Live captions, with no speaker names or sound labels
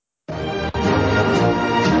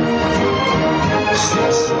La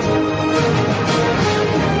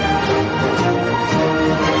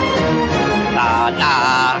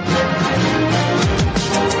la.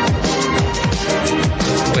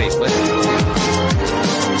 Wait, what?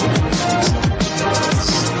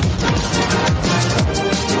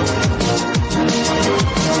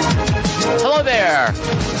 Hello there.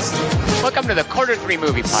 Welcome to the Quarter 3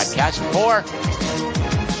 Movie Podcast for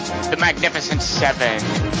The Magnificent Seven.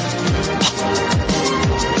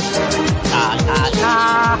 La la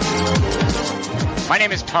la. My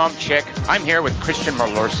name is Tom Chick. I'm here with Christian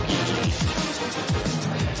Marlorski.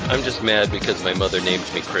 I'm just mad because my mother named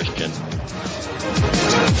me Christian.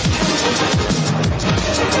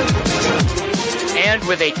 And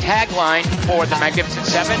with a tagline for The Magnificent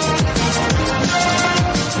Seven,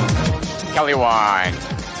 Kelly Wine.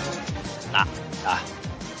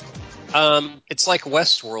 It's like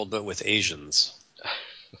Westworld, but with Asians.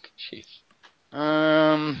 Jeez.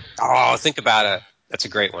 Oh, think about it. That's a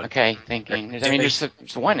great one. Okay, thinking. I mean, there's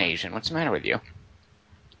one Asian. What's the matter with you?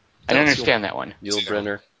 I don't understand that one. Yul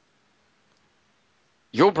Brynner.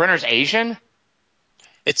 Yul Brynner's Asian?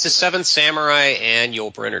 It's a Seven Samurai and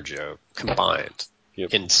Yul Brynner joke combined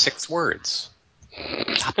in 6 words.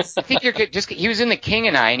 I think you're just. He was in The King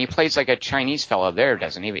and I, and he plays like a Chinese fellow there,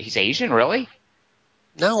 doesn't he? But he's Asian, really?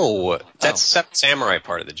 No, that's Seven Samurai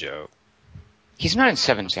part of the joke. He's not in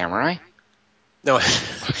Seven Samurai. No,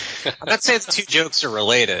 I'm not saying the two jokes are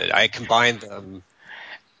related. I combined them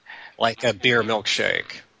like a beer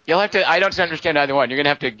milkshake. You'll have to. I don't understand either one. You're gonna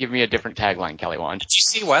have to give me a different tagline, Kelly Wand. Did you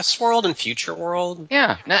see Westworld and Future World?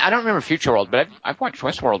 Yeah, no, I don't remember Future World, but I've watched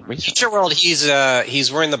Westworld recently. Future World, he's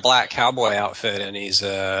wearing the black cowboy outfit, and he's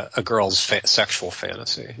a girl's sexual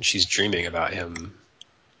fantasy, and she's dreaming about him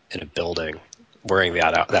in a building wearing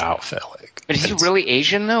that outfit. But is he really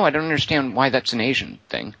Asian though? I don't understand why that's an Asian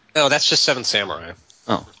thing. No, that's just Seven Samurai.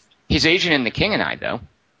 Oh, he's Asian in The King and I, though.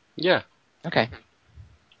 Yeah. Okay.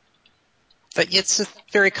 But it's a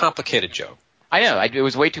very complicated joke. I know. It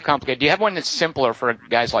was way too complicated. Do you have one that's simpler for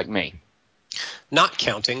guys like me? Not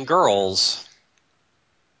counting girls.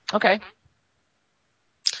 Okay.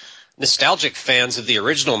 Nostalgic fans of the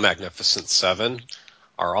original Magnificent Seven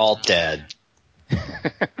are all dead.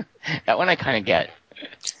 That one I kind of get.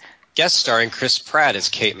 Guest starring Chris Pratt as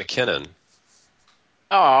Kate McKinnon.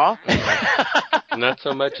 Aw. Not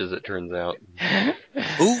so much as it turns out.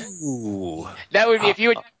 Ooh. That would be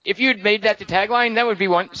if you had made that the tagline. That would be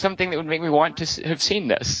something that would make me want to have seen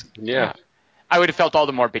this. Yeah. I would have felt all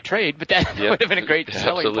the more betrayed, but that would have been a great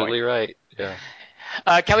selling point. Absolutely right. Yeah.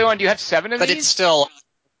 Kelly Wand, do you have 7 of these? But it's still.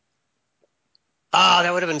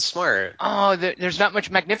 That would have been smart. Oh, there's not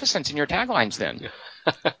much magnificence in your taglines then.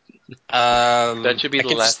 That should be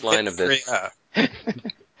the last line of this.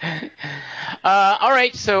 All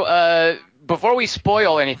right, so before we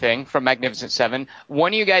spoil anything from Magnificent Seven,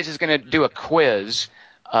 one of you guys is going to do a quiz.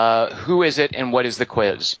 Who is it, and what is the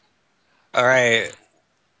quiz? All right.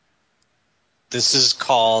 This is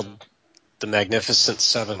called the Magnificent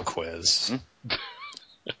Seven quiz.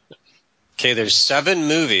 Okay, there's 7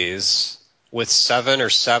 movies with 7 or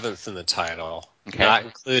 7th in the title, not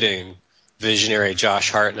including visionary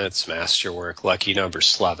Josh Hartnett's masterwork, Lucky Number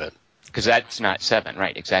 11. Because that's not 7,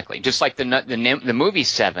 right? Exactly. Just like the movie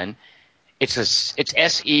 7, it's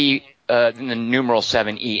SE the numeral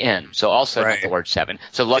 7EN. So also not the word 7.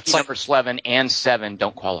 So Lucky Number 11 and 7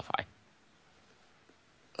 don't qualify.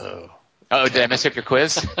 Oh, did I mess up your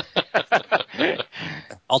quiz?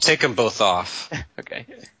 I'll take them both off. Okay.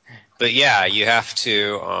 But yeah, you have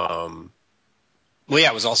to. Well, yeah,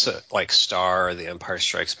 it was also like Star, The Empire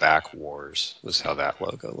Strikes Back, Wars was how that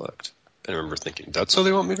logo looked. I remember thinking, that's how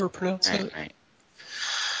they want me to pronounce it? Right.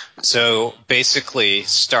 So basically,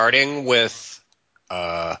 starting with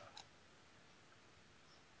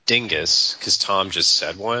Dingus, because Tom just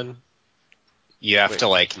said one, you have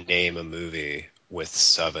to name a movie with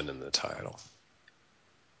 7 in the title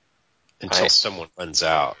until someone runs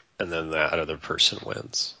out, and then that other person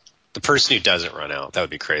wins. The person who doesn't run out, that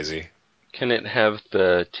would be crazy. Can it have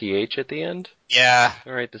the TH at the end? Yeah.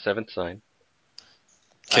 All right, the 7th sign.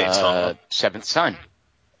 Okay, Tom. 7th Son.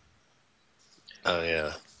 Oh,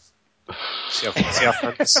 yeah. See how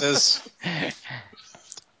fun this is?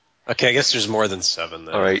 Okay, I guess there's more than 7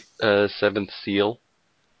 then. All right, 7th Seal.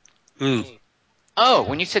 Oh,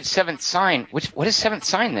 when you said 7th Sign, what is 7th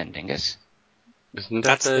Sign then, Dingus? Isn't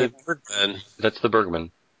that the Bergman? That's the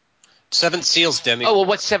Bergman. 7th Seal's Demi. Oh, well,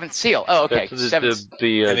 what's 7th Seal? Oh, okay. That's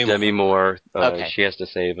the Demi Moore. Okay. She has to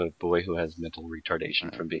save a boy who has mental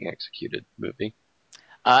retardation from being executed movie.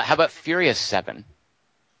 How about Furious 7?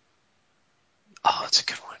 Oh, that's a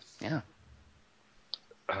good one. Yeah.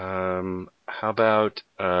 How about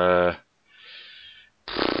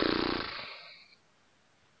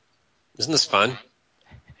Isn't this fun?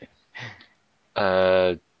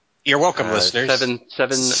 You're welcome, listeners. Seven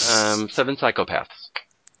psychopaths.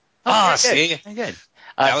 Ah, very see? good. Very good.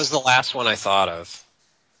 That was the last one I thought of.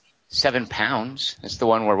 7 Pounds. It's the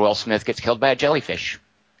one where Will Smith gets killed by a jellyfish.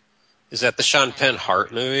 Is that the Sean Penn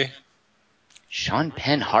Hart movie? Sean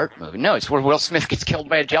Penn Hart movie? No, it's where Will Smith gets killed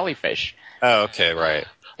by a jellyfish. Oh, okay, right.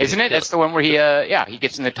 Isn't it? That's the one where he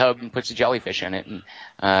gets in the tub and puts a jellyfish in it. And,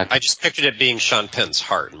 I just pictured it being Sean Penn's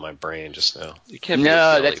heart in my brain just now. It can't be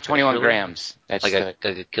no, that's 21 grams. That's Like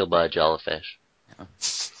I get killed by a jellyfish.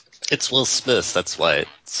 It's Will Smith, that's why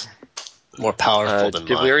it's more powerful than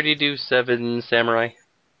Did mine. we already do 7 Samurai?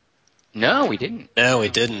 No, we didn't. No, we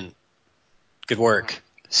didn't. Good work.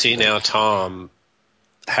 See, now Tom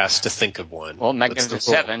has to think of one. Well, Magnificent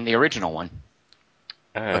Seven, the original one.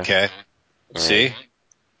 Okay. See?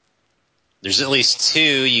 There's at least 2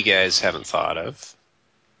 you guys haven't thought of.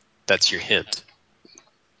 That's your hint.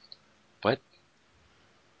 What?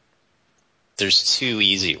 There's 2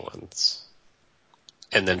 easy ones.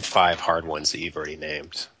 And then 5 hard ones that you've already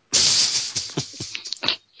named.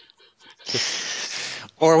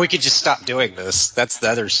 Or we could just stop doing this. That's the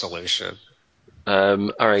other solution. All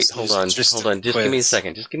right, So hold on. just Just give me a quiz.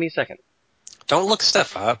 second. Just give me a second. Don't look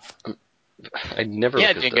stuff up. I never Yeah,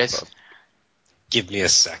 look this Dingus. stuff Give me a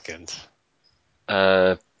second.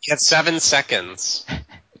 up. You got 7 seconds.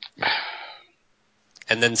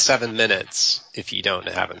 And then 7 minutes if you don't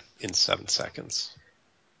have it in 7 seconds.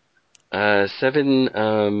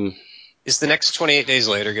 7, Is the next 28 days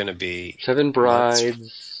later going to be 7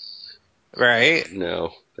 brides. right?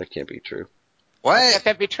 No, that can't be true. What?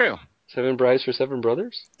 That'd be true. 7 brides for 7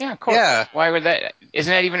 brothers? Yeah, of course. Yeah. Why would that?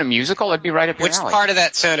 Isn't that even a musical? That'd be right up your Which alley. part of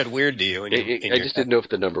that sounded weird to you? I just didn't know if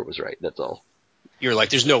the number was right. That's all. You were like,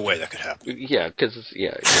 "There's no way that could happen. Yeah, because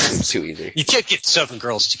it's too easy. You can't get 7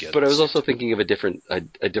 girls together." But I was also thinking of a different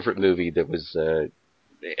movie that was.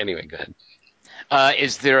 Anyway, go ahead.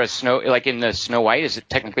 Is there a like in the Snow White? Is it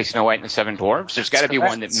technically Snow White and the 7 Dwarves? There's got to be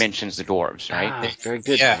correct. one that mentions the dwarves, right? Ah, very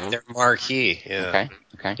good. Yeah, Tom. they're marquee. Yeah.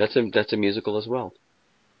 Okay. That's a musical as well.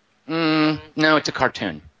 No, it's a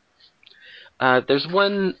cartoon. There's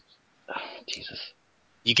one. Oh, Jesus.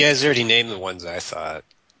 You guys already named the ones I thought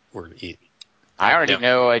were eat. I already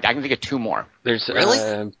know. I can think of 2 more. There's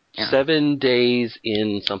Really? 7 days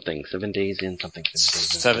in something. 7 days in something.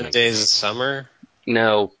 7 days of summer.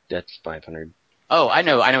 No, that's 500. Oh, I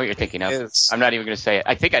know what you're thinking of. Is- I'm not even going to say it.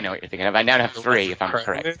 I think I know what you're thinking of. I now have 3, if I'm Crime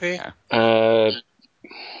correct. movie? Yeah.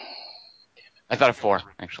 I thought of 4,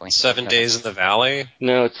 actually. 7 Days in the Valley.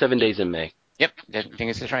 No, it's 7 days in May. Yep, I think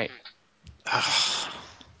this is right.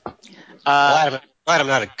 Glad I'm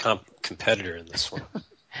not a competitor in this one.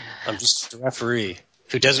 I'm just a referee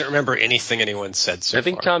who doesn't remember anything anyone said so I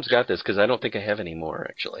think far. Tom's got this because I don't think I have any more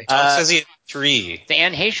actually. Tom says he had 3. The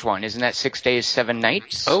Anne Heche one, isn't that 6 Days, 7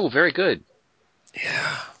 Nights? Oh, very good.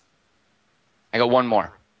 Yeah. I got 1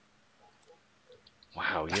 more.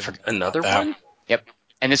 Wow, you have another that. one? Yep.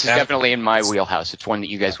 And this is That- definitely in my wheelhouse. It's one that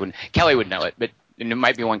you guys wouldn't. Kelly would know it, but and it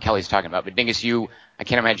might be one Kelly's talking about. But Dingus, I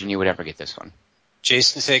can't imagine you would ever get this one.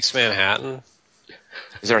 Jason Takes Manhattan.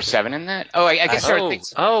 Is there a 7 in that? Oh, I guess there are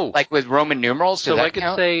things like with Roman numerals. Does So that I could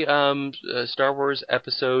count? say Star Wars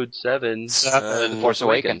Episode 7, Seven. The Force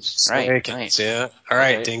Awakens. Right. Awakens, yeah. All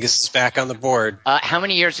right, Okay. Dingus is back on the board. How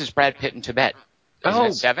many years is Brad Pitt in Tibet? Isn't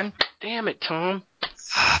it 7? Damn it, Tom.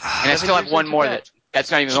 And I still have years 1 in more Tibet.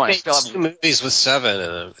 that's not even one. I still Two have movies with 7 in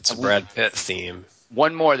them. It's a Brad Pitt theme.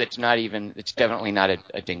 1 more that's not even. It's definitely not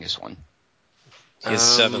a Dingus one. He has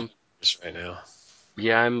 7 right now.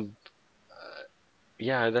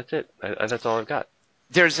 Yeah, that's it. That's all I've got.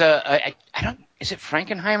 There's I don't. Is it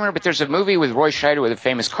Frankenheimer? But there's a movie with Roy Scheider with a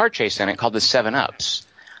famous car chase in it called The 7 Ups.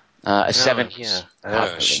 A 7. Yeah.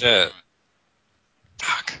 Oh, shit.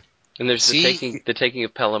 Fuck. And there's See? the taking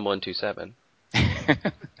of Pelham 127.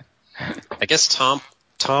 I guess Tom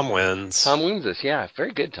wins. Tom wins this. Yeah,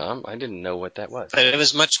 very good, Tom. I didn't know what that was. But it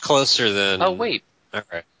was much closer than... Oh, wait. All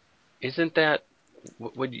right. Isn't that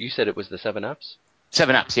what you said? It was the 7 Ups.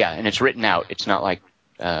 7 Ups, yeah, and it's written out. It's not like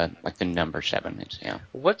the number 7. It's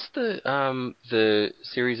What's the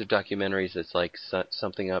series of documentaries that's like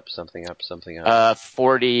something up, something up, something up?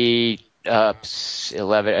 40 ups,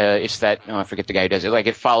 11. It's that. No, I forget the guy who does it. Like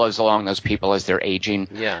it follows along those people as they're aging.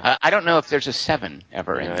 Yeah. I don't know if there's a 7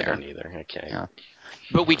 ever in I there. don't either. Okay. Yeah.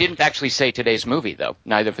 But we didn't actually say today's movie though.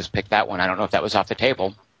 Neither of us picked that one. I don't know if that was off the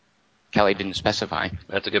table. Kelly didn't specify.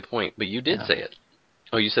 That's a good point. But you did say it.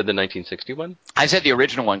 Oh, you said the 1961? I said the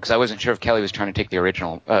original one because I wasn't sure if Kelly was trying to take the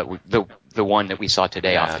original, the one that we saw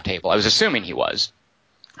today off the table. I was assuming he was.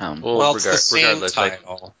 Well, it's the same regardless,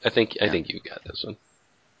 title. I think you got this one.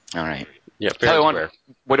 All right. Yeah, fair and square.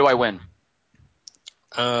 What do I win?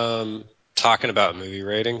 Talking about movie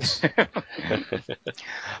ratings.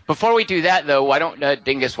 Before we do that, though,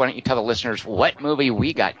 Dingus, why don't you tell the listeners what movie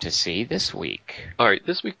we got to see this week? All right,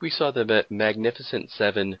 this week we saw the Magnificent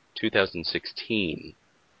Seven 2016.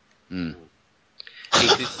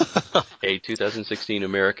 A 2016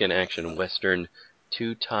 American action western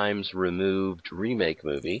 2 times removed remake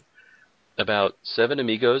movie about 7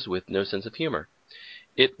 amigos with no sense of humor.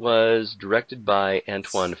 It was directed by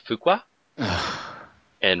Antoine Fuqua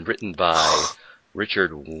and written by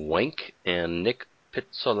Richard Wenk and Nick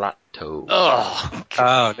Pizzolatto.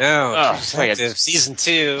 Oh no! It's like a season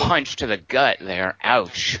 2 punch to the gut there.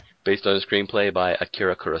 Ouch! Based on a screenplay by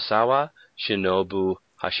Akira Kurosawa, Shinobu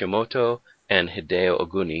Hashimoto, and Hideo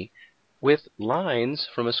Oguni, with lines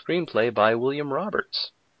from a screenplay by William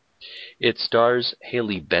Roberts. It stars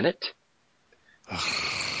Haley Bennett.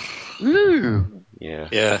 Ooh.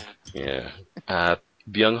 Yeah.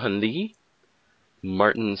 Byung-hun Lee,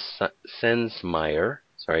 Martin Sensmeyer,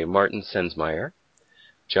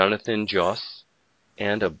 Jonathan Joss,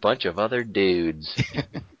 and a bunch of other dudes.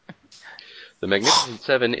 The Magnificent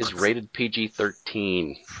Seven is rated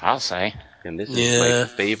PG-13. I'll say. And this is my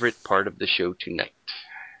favorite part of the show tonight,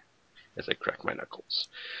 as I crack my knuckles.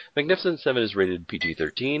 Magnificent Seven is rated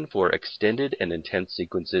PG-13 for extended and intense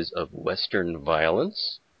sequences of Western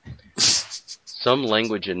violence, some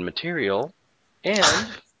language and material, and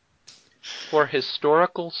for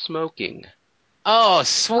historical smoking. Oh,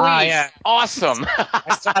 sweet. Yeah. Awesome.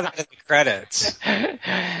 I saw that in the credits.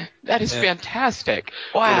 That is fantastic.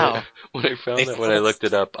 Wow. When I found that, when I looked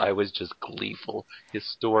it up, I was just gleeful.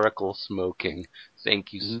 Historical smoking.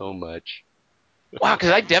 Thank you so much. Wow,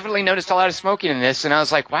 because I definitely noticed a lot of smoking in this, and I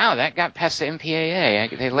was like, wow, that got past the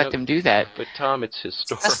MPAA. They let them do that. But, Tom, it's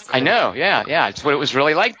historical. I know, yeah. It's what it was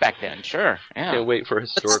really like back then, sure. Yeah. Can't wait for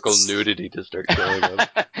historical nudity to start showing up.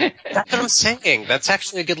 That's what I'm saying. That's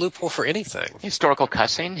actually a good loophole for anything. Historical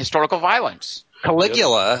cussing, historical violence.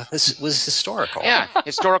 Caligula was historical. Yeah,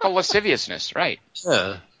 historical lasciviousness, right.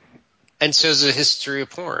 Yeah. And so is the history of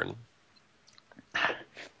porn.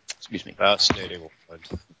 Excuse me. Fascinating.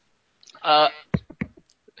 Sorry,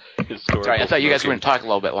 I thought you guys were going to talk a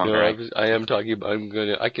little bit longer. No, right? I am talking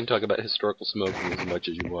about. I can talk about historical smoking as much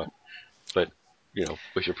as you want, but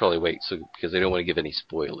we should probably wait because I don't want to give any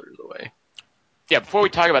spoilers away. Yeah, before we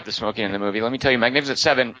talk about the smoking in the movie, let me tell you, Magnificent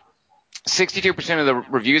Seven, 62% of the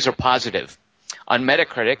reviews are positive. On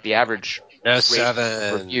Metacritic, the average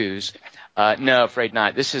reviews. No, afraid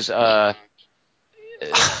not. This is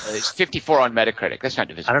it's 54 on Metacritic. That's not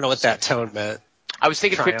divisible. I don't know what that tone meant. I was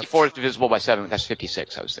thinking 54 is divisible by 7. That's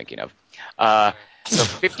 56 I was thinking of. So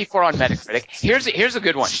 54 on Metacritic. Here's a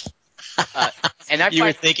good one. You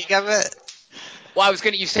were thinking of it? Well,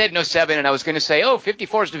 you said no 7, and I was going to say,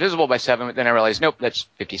 54 is divisible by 7, but then I realized, nope, that's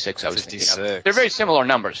 56 I was 56. thinking of. They're very similar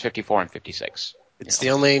numbers, 54 and 56. It's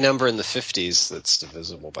the only number in the 50s that's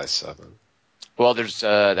divisible by 7. Well,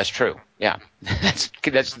 that's true. Yeah. That's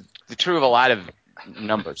true of a lot of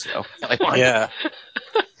numbers, though. Yeah.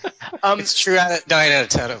 It's true 9 out of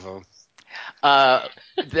 10 of them. On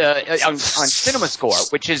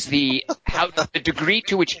CinemaScore, which is the degree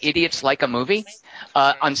to which idiots like a movie,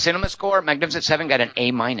 on CinemaScore, Magnificent Seven got an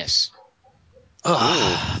A-.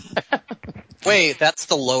 Wait, that's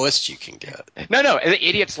the lowest you can get. No,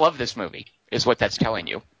 idiots love this movie, is what that's telling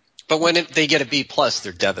you. But when they get a B+,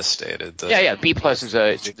 they're devastated. Yeah, B+ is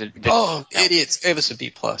a... idiots gave us a B+.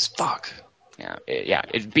 Fuck. Yeah.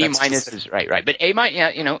 B- is right. But A-,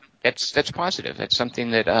 that's positive. That's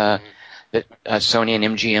something that Sony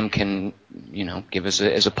and MGM can, give us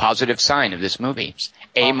as a positive sign of this movie.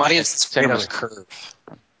 A-. Audience on a curve.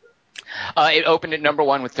 It opened at number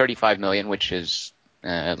 1 with 35 million, which is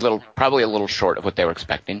probably a little short of what they were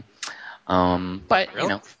expecting. But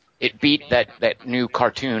really? It beat that new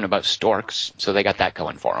cartoon about storks, so they got that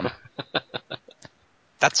going for them.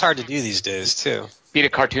 That's hard to do these days too. Beat a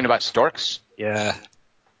cartoon about storks? Yeah.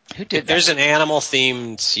 Who did that? There's an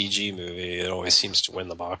animal-themed CG movie. It always seems to win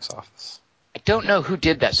the box office. I don't know who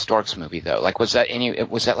did that storks movie though. Like, was that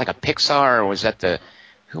like a Pixar, or was that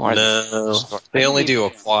who are they only do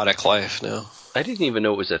Aquatic Life now. I didn't even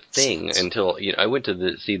know it was a thing until I went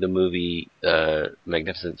to see the movie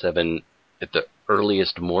Magnificent Seven at the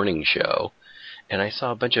earliest morning show, and I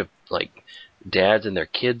saw a bunch of dads and their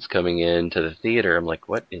kids coming into the theater. I'm like,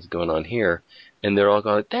 what is going on here? And they're all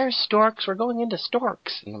going, there's storks, we're going into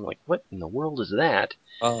storks. And I'm like, what in the world is that?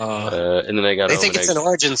 And then I got They think it's an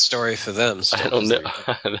origin story for them. I don't know.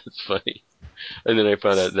 That's funny. And then I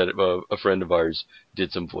found out that a friend of ours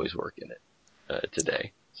did some voice work in it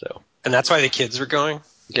today. So. And that's why the kids were going?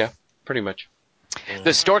 Yeah, pretty much.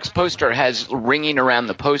 the Storks poster has ringing around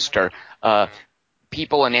the poster,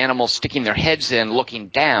 people and animals sticking their heads in, looking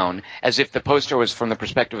down, as if the poster was from the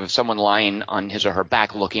perspective of someone lying on his or her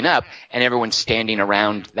back looking up, and everyone's standing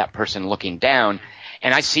around that person looking down.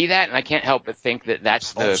 And I see that, and I can't help but think that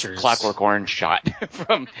that's the Vultures. Clockwork Orange shot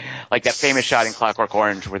from, like that famous shot in Clockwork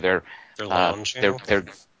Orange where they're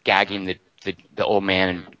gagging the old man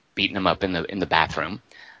and beating him up in the bathroom.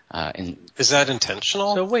 Is that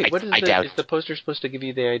intentional? So wait, what is I doubt is the poster supposed to give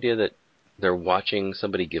you the idea that they're watching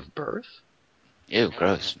somebody give birth? Ew,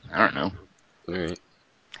 gross. I don't know. All right.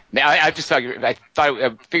 I figured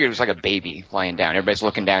it was like a baby lying down. Everybody's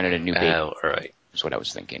looking down at a new baby. Oh, all right. That's what I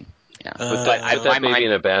was thinking. Yeah, Put that baby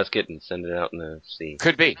in a basket and send it out in the sea.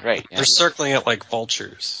 Could be right. Yeah. They're circling it like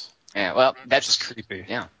vultures. Yeah, well, that's just creepy.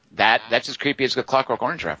 Yeah, that's as creepy as the Clockwork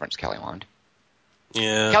Orange reference, Kelly Wand.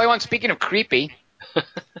 Yeah. Kelly Wand, speaking of creepy,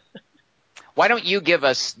 why don't you give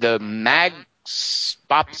us the Magspopsis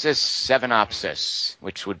Sevenopsis,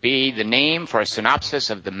 which would be the name for a synopsis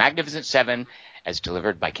of the Magnificent Seven as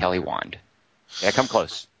delivered by Kelly Wand. Yeah, come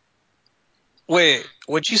close. Wait,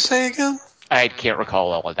 what'd you say again? I can't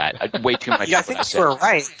recall all of that. Way too much. Yeah, I think you were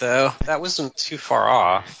right, though. That wasn't too far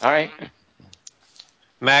off. All right.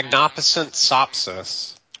 Magnificent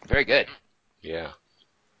Sopsis. Very good. Yeah.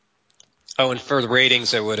 Oh, and for the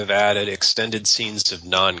ratings, I would have added extended scenes of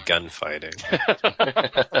non-gunfighting.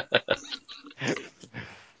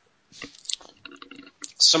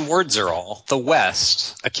 Some words are all. The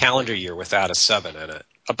West, a calendar year without a 7 in it.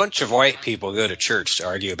 A bunch of white people go to church to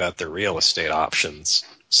argue about their real estate options.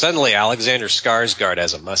 Suddenly, Alexander Skarsgård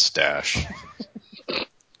has a mustache.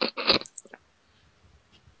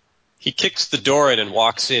 He kicks the door in and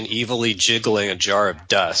walks in evilly jiggling a jar of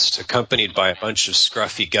dust, accompanied by a bunch of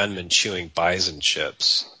scruffy gunmen chewing bison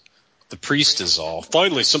chips. The priest is all.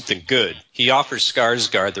 Finally, something good. He offers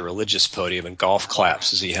Skarsgård the religious podium and golf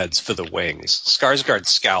claps as he heads for the wings. Skarsgård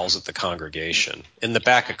scowls at the congregation. In the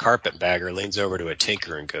back, a carpetbagger leans over to a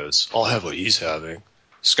tinker and goes, "I'll have what he's having."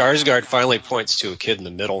 Skarsgård finally points to a kid in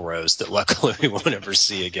the middle rows that luckily we won't ever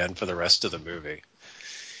see again for the rest of the movie.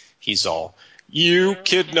 He's all, "You,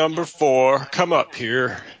 kid number 4, come up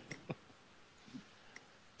here."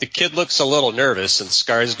 The kid looks a little nervous, and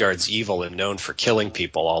Skarsgård's evil and known for killing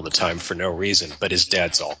people all the time for no reason, but his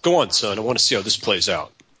dad's all, "Go on, son, I want to see how this plays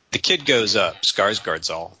out." The kid goes up.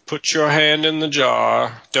 Skarsgård's all, "Put your hand in the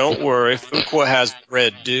jar. Don't worry, Fuqua has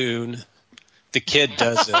red dune." The kid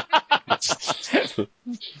does it.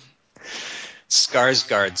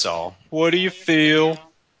 Skarsgård's all, "What do you feel?"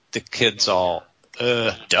 The kid's all,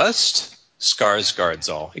 dust?" Skarsgård's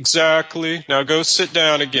all, "Exactly. Now go sit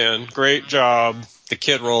down again. Great job." The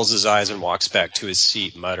kid rolls his eyes and walks back to his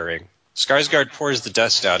seat, muttering. Skarsgård pours the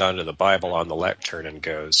dust out onto the Bible on the lectern and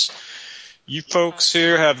goes, "You folks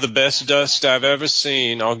here have the best dust I've ever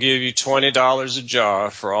seen. I'll give you $20 a jar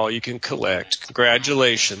for all you can collect.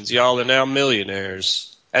 Congratulations, y'all are now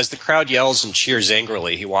millionaires." As the crowd yells and cheers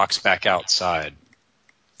angrily, he walks back outside.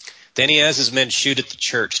 Then he has his men shoot at the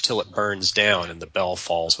church till it burns down and the bell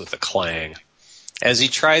falls with a clang. As he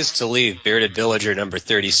tries to leave, bearded villager number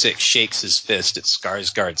 36 shakes his fist at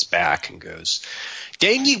Skarsgård's back and goes,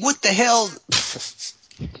 "Dang ye, what the hell?"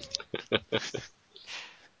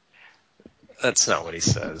 That's not what he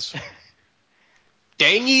says.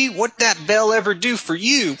 "Dang ye, what that bell ever do for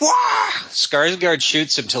you? Wah!" Skarsgård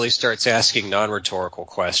shoots him till he starts asking non-rhetorical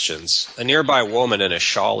questions. A nearby woman in a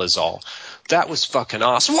shawl is all, "That was fucking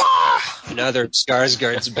awesome. Wah!" Another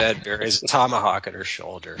Skarsgård's bed buries a tomahawk at her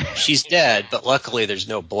shoulder. She's dead, but luckily there's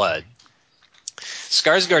no blood.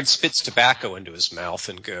 Skarsgård spits tobacco into his mouth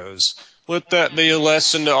and goes, "Let that be a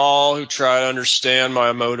lesson to all who try to understand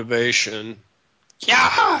my motivation."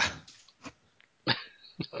 Yeah!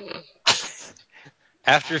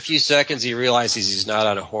 After a few seconds, he realizes he's not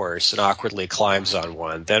on a horse and awkwardly climbs on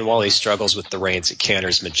one. Then while he struggles with the reins, it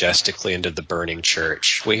canters majestically into the burning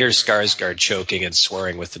church. We hear Skarsgård choking and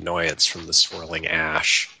swearing with annoyance from the swirling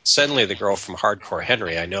ash. Suddenly, the girl from Hardcore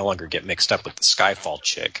Henry, I no longer get mixed up with the Skyfall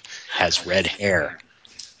chick, has red hair.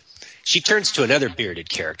 She turns to another bearded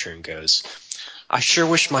character and goes, "I sure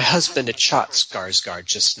wish my husband had shot Skarsgård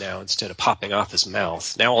just now instead of popping off his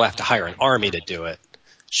mouth. Now we'll have to hire an army to do it."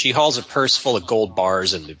 She hauls a purse full of gold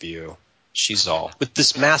bars into view. She's all, "With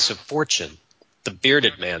this massive fortune." The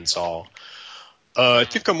bearded man's all, "I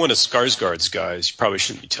think I'm one of Skarsgård's guys. You probably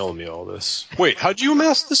shouldn't be telling me all this." "Wait, how'd you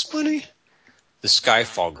amass this money?" The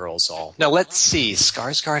Skyfall girl's all, "Now let's see.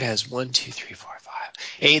 Skarsgård has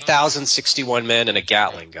 8,061 men and a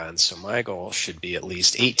Gatling gun, so my goal should be at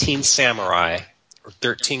least 18 samurai, or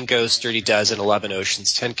 13 ghosts, 30 dozen, 11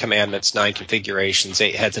 oceans, 10 commandments, 9 configurations,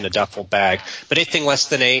 8 heads in a duffel bag, but anything less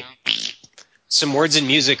than 8, Some words in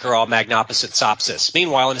music are all magnificent sopsis.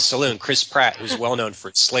 Meanwhile, in a saloon, Chris Pratt, who's well known for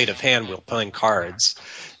its sleight of hand while playing cards,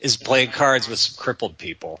 is playing cards with some crippled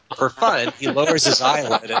people. For fun, he lowers his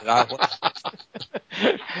eyelid at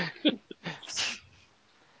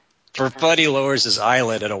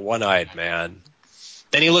a one-eyed man.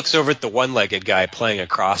 Then he looks over at the one-legged guy playing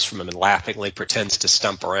across from him and laughingly pretends to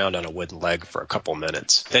stump around on a wooden leg for a couple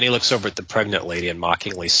minutes. Then he looks over at the pregnant lady and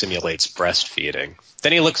mockingly simulates breastfeeding.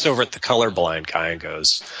 Then he looks over at the colorblind guy and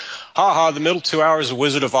goes, "Ha ha, the middle 2 hours of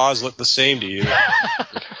Wizard of Oz look the same to you."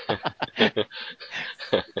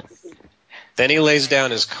 Then he lays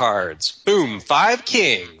down his cards. Boom, 5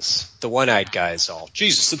 kings. The one-eyed guy's all,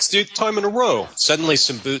 "Jesus, it's the 8th time in a row." Suddenly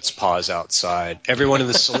some boots pause outside. Everyone in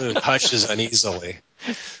the saloon hushes uneasily.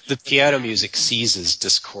 The piano music ceases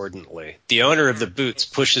discordantly. The owner of the boots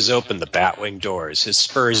pushes open the batwing doors. His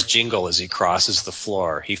spurs jingle as he crosses the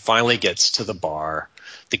floor. He finally gets to the bar.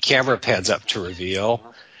 The camera pans up to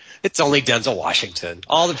reveal it's only Denzel Washington.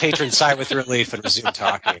 All the patrons sigh with relief and resume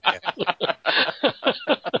talking again.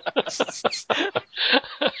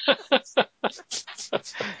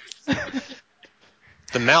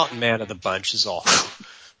 The mountain man of the bunch is all,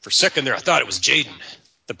 "For a second there I thought it was Jaden."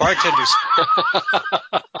 The bartender's...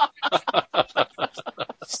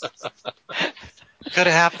 Could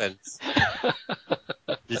have happened.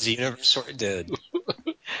 The universe sort of did.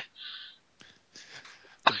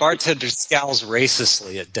 The bartender scowls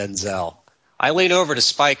racistly at Denzel. I lean over to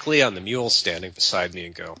Spike Lee on the mule standing beside me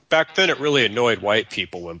and go, "Back then it really annoyed white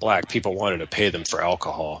people when black people wanted to pay them for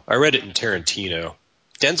alcohol. I read it in Tarantino."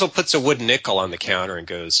 Denzel puts a wooden nickel on the counter and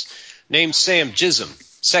goes, "Name's Sam Jism.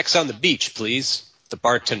 Sex on the beach, please." The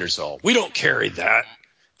bartender's all, "We don't carry that."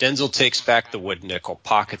 Denzel takes back the wooden nickel,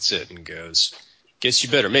 pockets it, and goes, "Guess you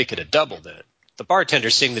better make it a double then." The bartender,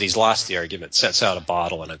 seeing that he's lost the argument, sets out a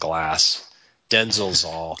bottle and a glass. Denzel's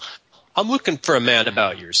all, "I'm looking for a man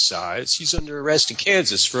about your size. He's under arrest in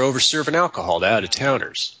Kansas for over-serving alcohol to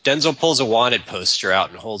out-of-towners." Denzel pulls a wanted poster out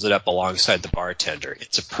and holds it up alongside the bartender.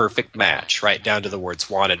 It's a perfect match, right down to the words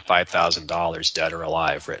 "Wanted $5,000, dead or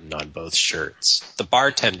alive," written on both shirts. The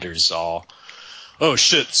bartender's all, "Oh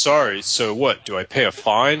shit, sorry. So what, do I pay a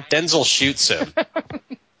fine?" Denzel shoots him.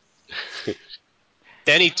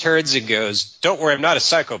 Then he turns and goes, "Don't worry, I'm not a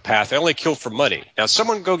psychopath. I only kill for money. Now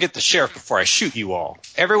someone go get the sheriff before I shoot you all."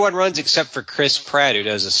 Everyone runs except for Chris Pratt, who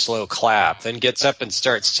does a slow clap, then gets up and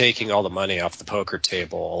starts taking all the money off the poker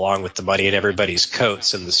table, along with the money in everybody's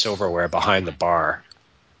coats and the silverware behind the bar.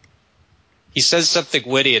 He says something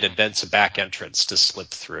witty and invents a back entrance to slip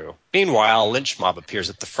through. Meanwhile, a lynch mob appears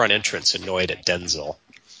at the front entrance, annoyed at Denzel.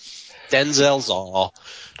 Denzel's all,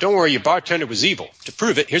 "Don't worry, your bartender was evil. To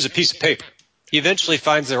prove it, here's a piece of paper." He eventually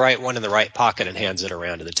finds the right one in the right pocket and hands it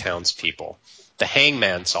around to the townspeople. The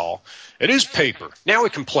hangman's all, "It is paper. Now we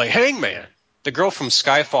can play hangman." The girl from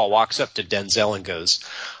Skyfall walks up to Denzel and goes,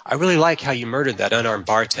 "I really like how you murdered that unarmed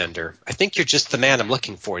bartender. I think you're just the man I'm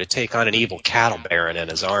looking for to take on an evil cattle baron and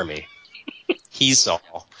his army." He's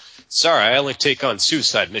all, "Sorry, I only take on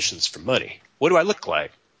suicide missions for money. What do I look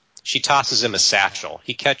like?" She tosses him a satchel.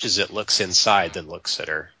 He catches it, looks inside, then looks at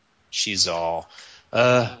her. She's all,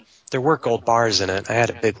 "There were gold bars in it. I had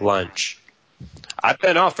a big lunch." "I've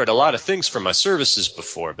been offered a lot of things for my services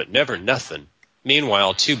before, but never nothing."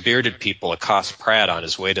 Meanwhile, 2 bearded people accost Pratt on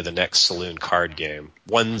his way to the next saloon card game.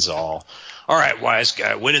 One's all, "All right, wise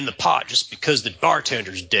guy, winning the pot just because the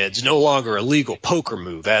bartender's dead's no longer a legal poker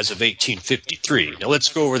move as of 1853. Now let's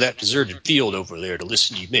go over that deserted field over there to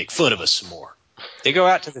listen to you make fun of us some more." They go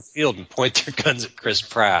out to the field and point their guns at Chris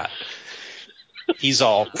Pratt. He's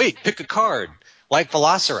all, "Wait, pick a card." Like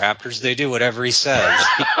velociraptors, they do whatever he says.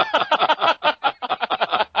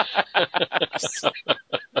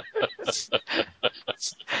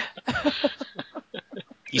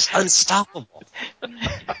 He's unstoppable.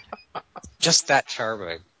 Just that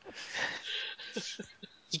charming.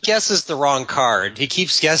 He guesses the wrong card. He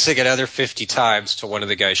keeps guessing another 50 times till one of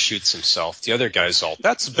the guys shoots himself. The other guy's all,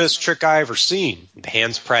 "That's the best trick I ever seen." And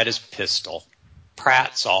hands Pratt his pistol.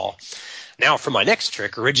 Pratt's all, "Now for my next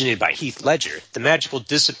trick, originated by Heath Ledger, the magical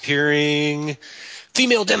disappearing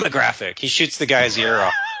female demographic." He shoots the guy's ear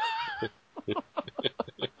off.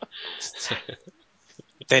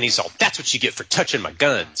 Then he's all, "That's what you get for touching my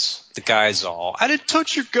guns." The guy's all, "I didn't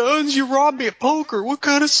touch your guns. You robbed me at poker. What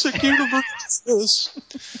kind of sick universe is this?"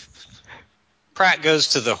 Pratt goes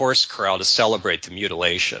to the horse corral to celebrate the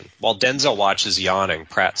mutilation. While Denzel watches yawning,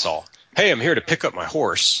 Pratt's all, "Hey, I'm here to pick up my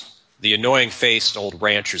horse." The annoying-faced old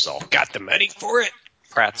rancher's all, "Got the money for it?"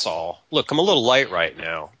 Pratt's all, "Look, I'm a little light right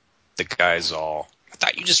now." The guy's all, "I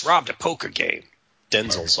thought you just robbed a poker game."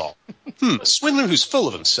 Denzel's all, a swindler who's full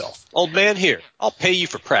of himself. Old man, here, I'll pay you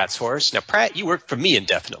for Pratt's horse. Now, Pratt, you work for me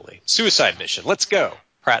indefinitely. Suicide mission, let's go.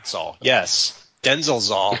 Pratt's all, yes. Denzel's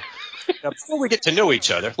all, now before we get to know each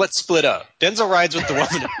other, let's split up. Denzel rides with the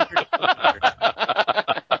woman.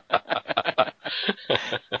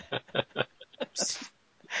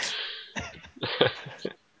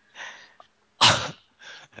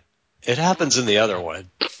 It happens in the other one.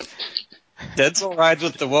 Denzel rides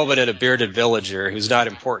with the woman and a bearded villager who's not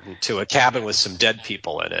important to a cabin with some dead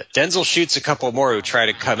people in it. Denzel shoots a couple more who try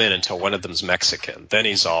to come in until one of them's Mexican. Then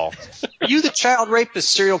he's all, are you the child rapist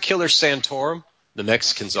serial killer Santorum? The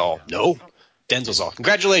Mexican's all, no. Denzel's all,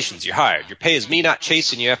 congratulations, you're hired. Your pay is me not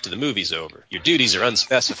chasing you after the movie's over. Your duties are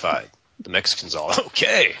unspecified. The Mexican's all,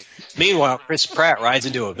 okay. Meanwhile, Chris Pratt rides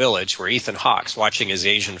into a village where Ethan Hawke's watching his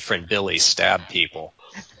Asian friend Billy stab people.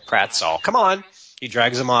 Pratt's all, come on. He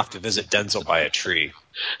drags him off to visit Denzel by a tree.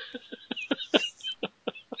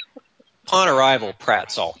 Upon arrival,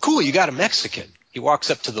 Pratt's all, cool, you got a Mexican. He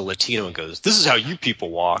walks up to the Latino and goes, this is how you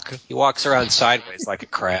people walk. He walks around sideways like a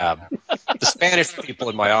crab. The Spanish people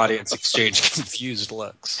in my audience exchange confused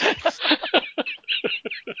looks.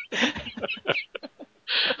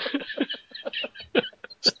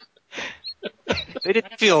 They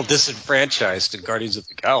didn't feel disenfranchised in Guardians of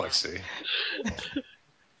the Galaxy.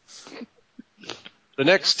 The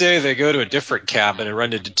next day, they go to a different cabin and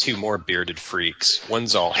run into two more bearded freaks.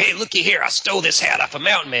 One's all, hey, looky here, I stole this hat off a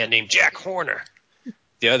mountain man named Jack Horner.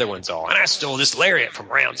 The other one's all, and I stole this lariat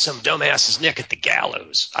from around some dumbass's neck at the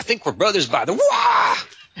gallows. I think we're brothers by the wah!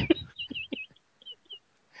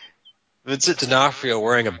 Vincent D'Onofrio,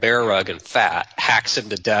 wearing a bear rug and fat, hacks him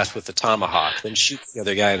to death with a tomahawk, then shoots the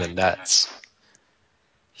other guy in the nuts.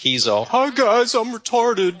 He's all, hi guys, I'm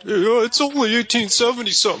retarded. It's only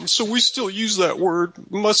 1870-something, so we still use that word.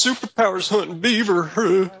 My superpower's hunting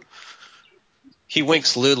beaver. He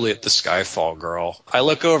winks lewdly at the Skyfall girl. I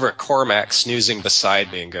look over at Cormac snoozing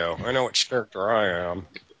beside me and go, I know which character I am.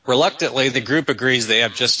 Reluctantly, the group agrees they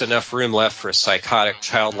have just enough room left for a psychotic,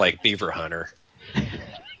 childlike beaver hunter.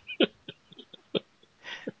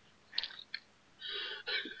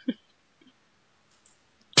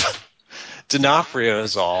 D'Onofrio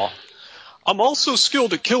is all, I'm also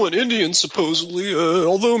skilled at killing Indians, supposedly,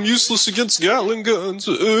 although I'm useless against Gatling guns.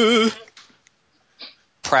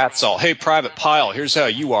 Pratt's all, hey, Private Pyle, here's how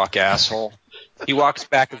you walk, asshole. He walks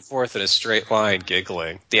back and forth in a straight line,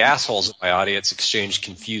 giggling. The assholes in my audience exchange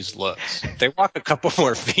confused looks. They walk a couple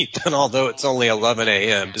more feet, then although it's only 11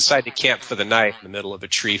 a.m., decide to camp for the night in the middle of a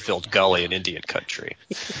tree-filled gully in Indian country.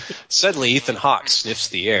 Suddenly, Ethan Hawke sniffs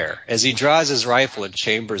the air. As he draws his rifle and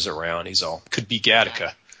chambers around, he's all, could be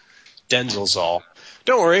Gattaca. Denzel's all,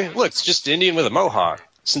 don't worry, look, it's just an Indian with a mohawk.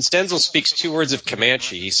 Since Denzel speaks 2 words of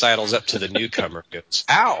Comanche, he sidles up to the newcomer and goes,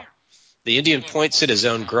 ow! The Indian points at his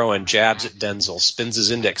own groin, jabs at Denzel, spins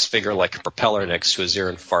his index finger like a propeller next to his ear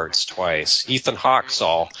and farts twice. Ethan Hawke's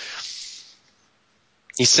all,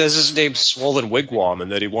 he says his name's Swollen Wigwam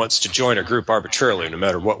and that he wants to join our group arbitrarily no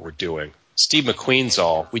matter what we're doing. Steve McQueen's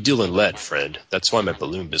all, we deal in lead, friend. That's why my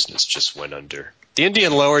balloon business just went under. The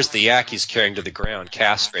Indian lowers the yak he's carrying to the ground,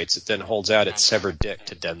 castrates it, then holds out its severed dick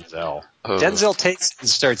to Denzel. Oh. Denzel takes it and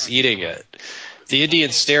starts eating it. The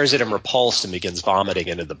Indian stares at him repulsed and begins vomiting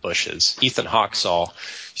into the bushes. Ethan Hawke's all,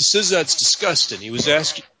 he says that's disgusting. He was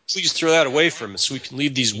asking, please throw that away from us so we can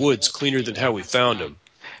leave these woods cleaner than how we found them.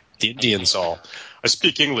 The Indian's all, I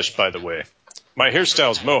speak English, by the way. My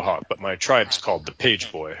hairstyle's Mohawk, but my tribe's called the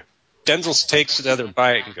Page Boy. Denzel takes another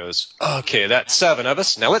bite and goes, okay, that's 7 of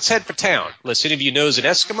us. Now let's head for town. Unless any of you knows an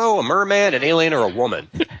Eskimo, a merman, an alien, or a woman.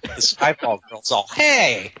 The Skyfall girl's all,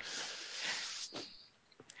 hey!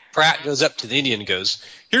 Pratt goes up to the Indian and goes,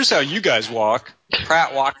 here's how you guys walk.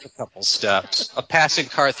 Pratt walks a couple steps. A passing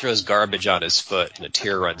car throws garbage on his foot, and a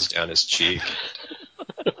tear runs down his cheek.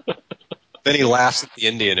 Then he laughs at the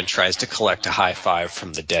Indian and tries to collect a high five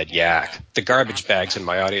from the dead yak. The garbage bags in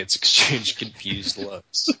my audience exchange confused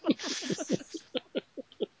looks.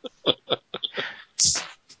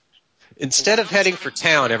 Instead of heading for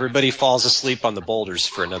town, everybody falls asleep on the boulders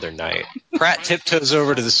for another night. Pratt tiptoes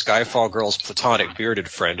over to the Skyfall girl's platonic bearded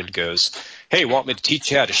friend and goes, hey, want me to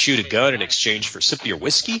teach you how to shoot a gun in exchange for a sip of your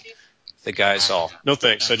whiskey? The guy's all, no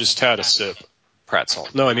thanks, I just had a sip. Pratt's all,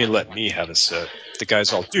 no, I mean let me have a sip. The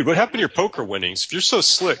guy's all, dude, what happened to your poker winnings? If you're so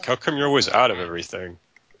slick, how come you're always out of everything?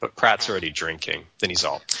 But Pratt's already drinking. Then he's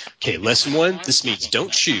all, okay, lesson 1, this means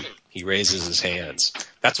don't shoot. He raises his hands.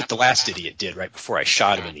 That's what the last idiot did right before I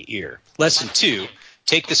shot him in the ear. Lesson 2,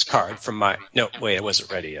 take this card from my... No, wait, I wasn't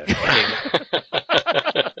ready yet.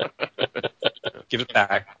 Give it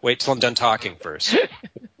back. Wait till I'm done talking first.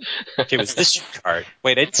 Okay, was this your card?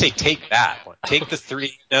 Wait, I didn't say take that one. Take the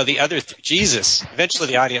 3. No, the other 3. Jesus. Eventually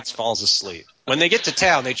the audience falls asleep. When they get to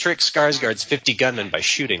town, they trick Skarsgård's 50 gunmen by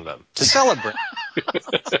shooting them. To celebrate.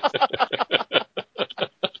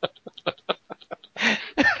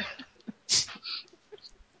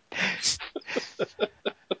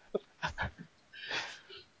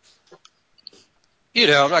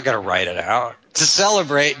 I'm not going to write it out. To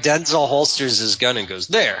celebrate, Denzel holsters his gun and goes,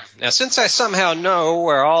 there. Now, since I somehow know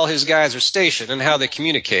where all his guys are stationed and how they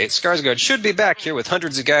communicate, Skarsgård should be back here with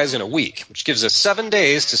hundreds of guys in a week, which gives us 7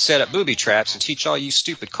 days to set up booby traps and teach all you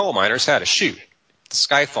stupid coal miners how to shoot. The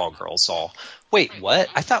Skyfall girls all, wait, what?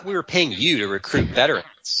 I thought we were paying you to recruit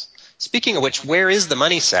veterans. Speaking of which, where is the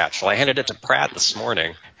money satchel? I handed it to Pratt this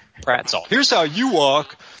morning. Pratt's all, here's how you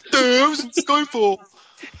walk. Dude, I was in Skyfall.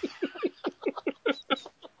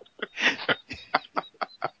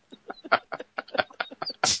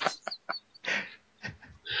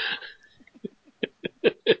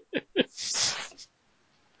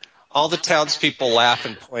 All the townspeople laugh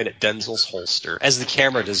and point at Denzel's holster as the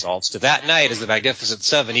camera dissolves to that night as the Magnificent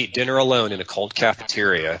Seven eat dinner alone in a cold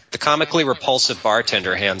cafeteria. The comically repulsive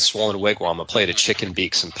bartender hands Swollen Wigwam a plate of chicken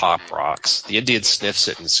beaks and Pop Rocks. The Indian sniffs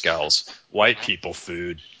it and scowls. White people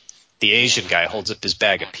food. The Asian guy holds up his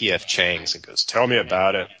bag of P.F. Chang's and goes, tell me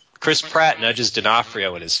about it. Chris Pratt nudges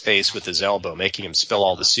D'Onofrio in his face with his elbow, making him spill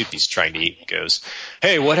all the soup he's trying to eat, and goes,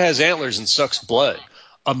 hey, what has antlers and sucks blood?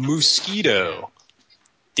 A mosquito.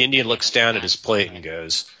 The Indian looks down at his plate and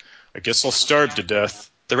goes, I guess I'll starve to death.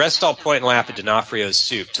 The rest all point and laugh at D'Onofrio's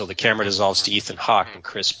soup till the camera dissolves to Ethan Hawke and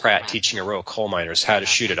Chris Pratt teaching a row of coal miners how to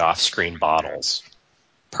shoot at off-screen bottles.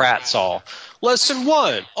 Pratt's all, Lesson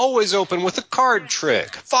 1, always open with a card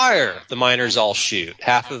trick. Fire! The miners all shoot.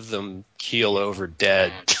 Half of them keel over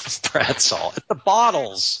dead. Pratt's all, at the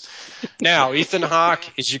bottles. Now, Ethan Hawke,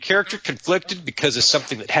 is your character conflicted because of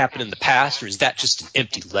something that happened in the past, or is that just an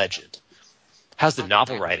empty legend? How's the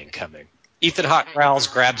novel writing coming? Ethan Hawke growls,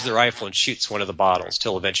 grabs the rifle, and shoots one of the bottles,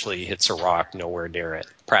 till eventually he hits a rock nowhere near it.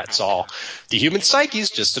 Pratt's all, the human psyche's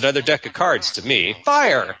just another deck of cards to me.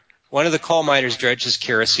 Fire! One of the coal miners dredges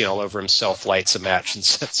kerosene all over himself, lights a match, and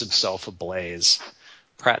sets himself ablaze.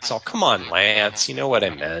 Pratt's all, come on, Lance, you know what I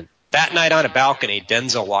meant. That night on a balcony,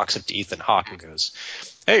 Denzel walks up to Ethan Hawke and goes,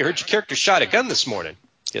 hey, heard your character shot a gun this morning.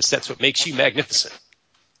 Guess that's what makes you magnificent.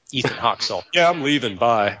 Ethan Hawke's all, yeah, I'm leaving,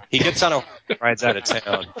 bye. He gets on a rides out of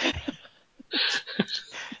town.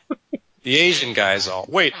 The Asian guy's all,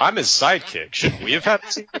 wait, I'm his sidekick. Shouldn't we have had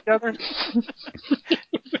a scene together?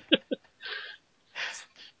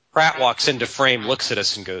 Pratt walks into frame, looks at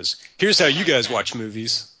us, and goes, here's how you guys watch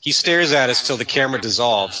movies. He stares at us till the camera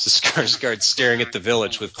dissolves, to Skarsgård staring at the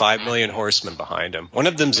village with 5 million horsemen behind him. One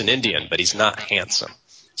of them's an Indian, but he's not handsome.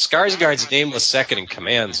 Skarsgård's nameless second in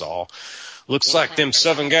command's all, looks like them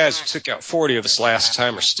 7 guys who took out 40 of us last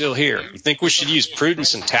time are still here. You think we should use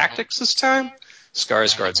prudence and tactics this time?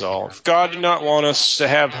 Skarsgård's all, if God did not want us to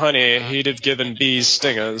have honey, he'd have given bees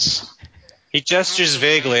stingers. He gestures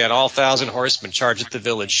vaguely and all 1,000 horsemen charge at the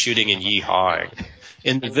village, shooting and yee-hawing.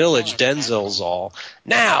 In the village, Denzel's all,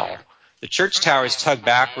 now! The church towers tug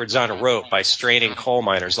backwards on a rope by straining coal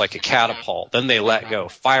miners like a catapult. Then they let go,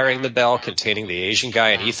 firing the bell containing the Asian guy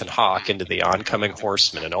and Ethan Hawke into the oncoming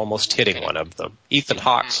horsemen and almost hitting one of them. Ethan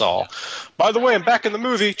Hawke's all, by the way, I'm back in the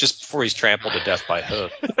movie, just before he's trampled to death by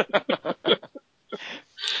Hook.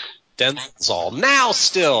 Denzel's all, now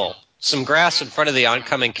still! Some grass in front of the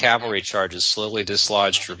oncoming cavalry charges slowly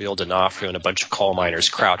dislodged to reveal D'Onofrio and a bunch of coal miners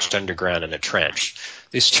crouched underground in a trench.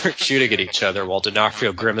 They start shooting at each other while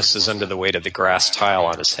D'Onofrio grimaces under the weight of the grass tile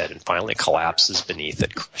on his head and finally collapses beneath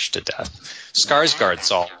it, crushed to death. Skarsgård's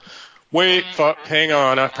all, wait, fuck, hang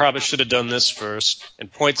on, I probably should have done this first,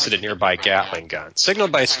 and points at a nearby Gatling gun.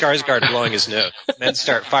 Signaled by Skarsgård blowing his nose, men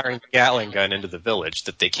start firing the Gatling gun into the village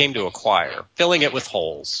that they came to acquire, filling it with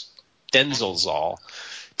holes. Denzel's all,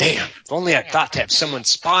 damn, if only I thought to have someone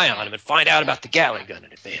spy on him and find out about the Gatling gun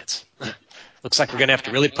in advance. Looks like we're going to have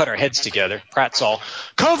to really put our heads together. Pratt's all,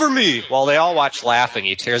 cover me! While they all watch laughing,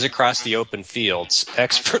 he tears across the open fields,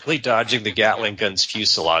 expertly dodging the Gatling gun's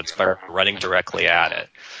fusillades by running directly at it.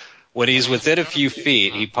 When he's within a few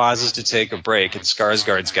feet, he pauses to take a break, and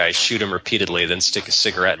Skarsgård's guys shoot him repeatedly, then stick a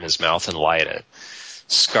cigarette in his mouth and light it.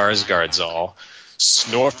 Skarsgård's all,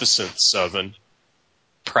 Snorficent, Seven.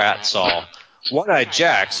 Pratt's all, One-Eyed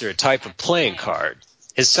Jacks are a type of playing card.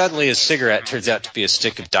 Suddenly his cigarette turns out to be a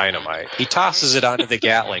stick of dynamite. He tosses it onto the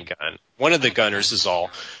Gatling gun. One of the gunners is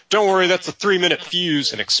all, Don't worry, that's a 3-minute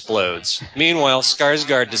fuse, and explodes. Meanwhile,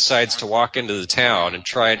 Skarsgård decides to walk into the town and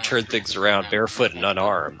try and turn things around barefoot and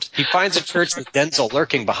unarmed. He finds a church with Denzel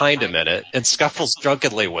lurking behind him in it and scuffles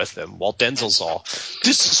drunkenly with him, while Denzel's all,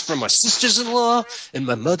 "This is from my sisters-in-law and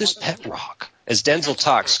my mother's pet rock." As Denzel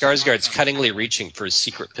talks, Skarsgård's cunningly reaching for his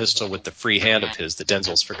secret pistol with the free hand of his that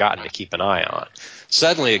Denzel's forgotten to keep an eye on.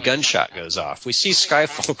 Suddenly, a gunshot goes off. We see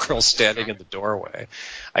Skyfall Girl standing in the doorway.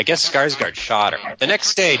 I guess Skarsgård shot her. The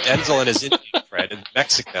next day, Denzel and his Indian friend and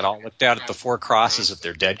Mexican all looked out at the 4 crosses of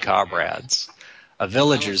their dead comrades. A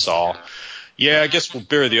villager's all, "Yeah, I guess we'll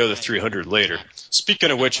bury the other 300 later.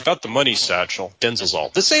 Speaking of which, about the money satchel," Denzel's all,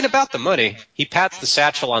 "This ain't about the money." He pats the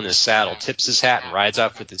satchel on his saddle, tips his hat, and rides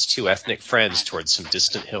off with his 2 ethnic friends towards some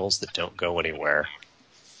distant hills that don't go anywhere.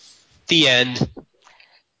 The end.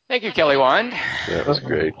 Thank you, Kelly Wand. That was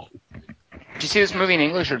great. Did you see this movie in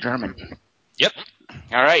English or German? Yep.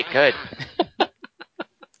 All right, good.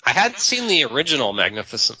 I hadn't seen the original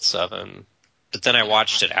Magnificent Seven, but then I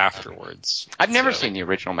watched it afterwards. I've never seen the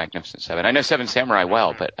original Magnificent Seven. I know Seven Samurai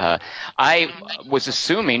well, but I was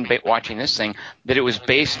assuming, watching this thing, that it was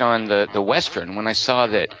based on the Western. When I saw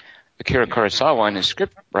that Akira Kurosawa and his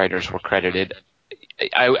script writers were credited,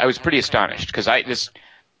 I was pretty astonished, because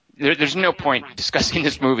there's no point discussing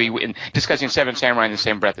this movie and discussing Seven Samurai in the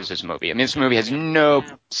same breath as this movie. I mean, this movie has no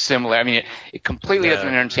similar. I mean, it completely doesn't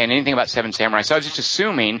understand anything about Seven Samurai. So I was just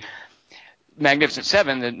assuming Magnificent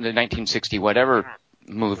Seven, the 1960 whatever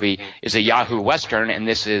movie, is a Yahoo Western, and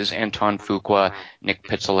this is Anton Fuqua, Nick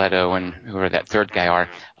Pizzolatto, and whoever that third guy are,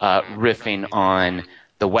 riffing on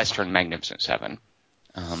the Western Magnificent Seven.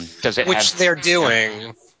 Which they're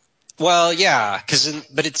doing. Well, yeah,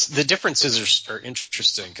 but it's the differences are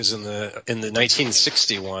interesting, because in the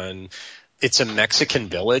 1961, it's a Mexican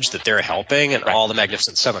village that they're helping, and all the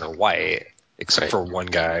Magnificent Seven are white, except for one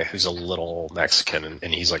guy who's a little Mexican,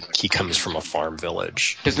 and he comes from a farm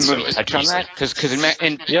village. Does the movie touch on that? Because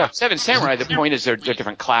in Seven Samurai, the point is they're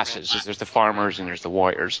different classes. There's the farmers and there's the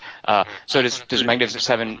warriors. So does Magnificent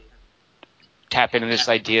Seven tap into this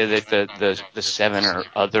idea that the 7 are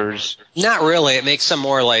others? Not really. It makes them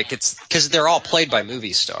more like, it's because they're all played by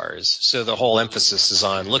movie stars. So the whole emphasis is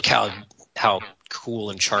on, look how cool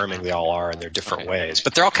and charming they all are in their different ways.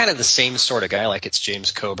 But they're all kind of the same sort of guy. Like, it's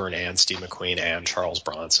James Coburn and Steve McQueen and Charles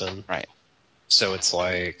Bronson. Right. So it's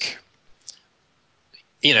like,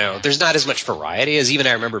 there's not as much variety as even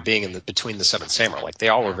I remember being between the 7 Samurai. Like, they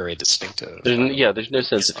all were very distinctive. There's no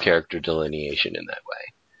sense of character delineation in that way.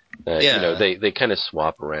 They kind of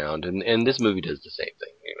swap around, and this movie does the same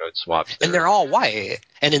thing. It swaps. And they're all white.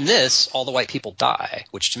 And in this, all the white people die,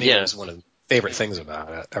 which to me was one of the favorite things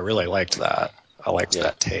about it. I really liked that. I liked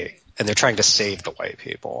that take. And they're trying to save the white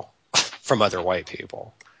people from other white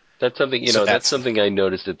people. That's something, that's something I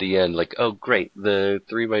noticed at the end. Like, oh, great, the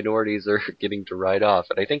 3 minorities are getting to ride off.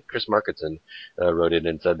 And I think Chris Markinson wrote it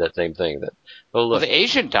and said that same thing. That, oh, look. Well, the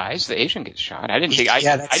Asian dies. The Asian gets shot. I didn't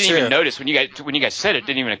even notice when you guys said it.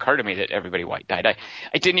 Didn't even occur to me that everybody white died.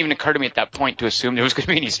 It didn't even occur to me at that point to assume there was going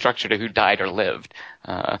to be any structure to who died or lived.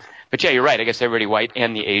 But yeah, you're right. I guess everybody white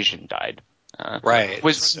and the Asian died. Right.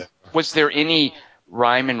 Was there any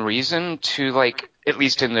rhyme and reason to, like, at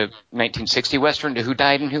least in the 1960 Western, to who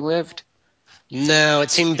died and who lived? No,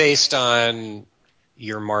 it seemed based on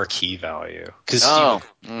your marquee value. Because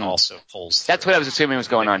also pulls through. That's what I was assuming was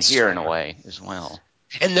going on here in a way as well.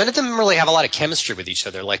 And none of them really have a lot of chemistry with each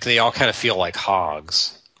other. Like, they all kind of feel like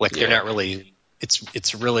hogs. Like, they're not really – it's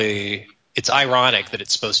ironic that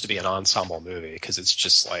it's supposed to be an ensemble movie, because it's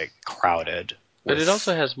just, like, crowded. But it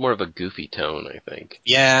also has more of a goofy tone, I think.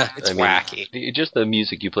 Yeah, it's wacky. Just the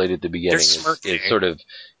music you played at the beginning is sort of,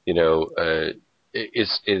 it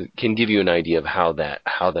can give you an idea of how the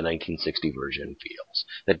 1960 version feels.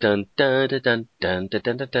 That dun dun dun dun dun dun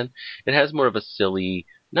dun dun dun. It has more of a silly,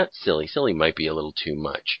 not silly. Silly might be a little too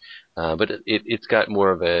much, but it's got more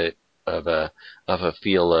of a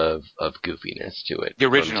feel of goofiness to it. The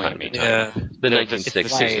original, I mean. Yeah. The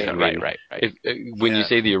 1960s. Right. When you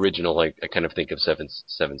say the original, I kind of think of Seven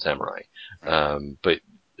Samurai. But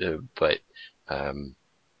the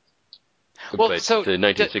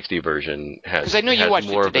 1960 version has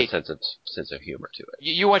more of a sense of humor to it.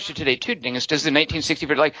 You watched it today too, Dingus. Does the 1960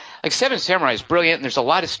 version, like Seven Samurai is brilliant, and there's a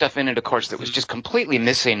lot of stuff in it, of course, that was just completely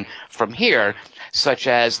missing from here, such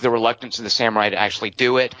as the reluctance of the samurai to actually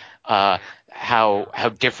do it, how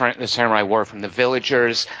different the samurai were from the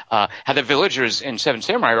villagers, how the villagers in Seven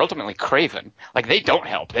Samurai are ultimately craven. Like they don't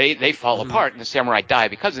help. They fall apart and the samurai die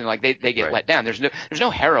because of them. Like they get let down. There's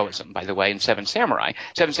no heroism, by the way, in Seven Samurai.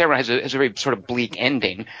 Seven Samurai has a very sort of bleak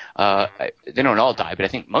ending. They don't all die, but I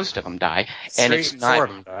think most of them die. And it's not, four of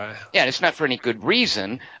them die. yeah, it's not for any good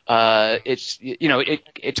reason. It's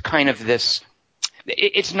kind of this,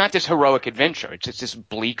 it's not this heroic adventure. It's this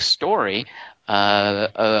bleak story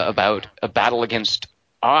about a battle against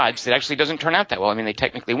odds that actually doesn't turn out that well. I mean, they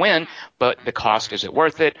technically win, but the cost, is it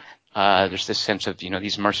worth it? There's this sense of,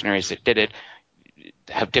 these mercenaries that did it,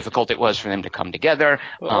 how difficult it was for them to come together.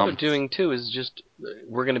 Well, all they're doing too is just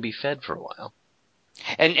we're going to be fed for a while.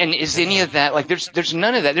 And is any of that, like, there's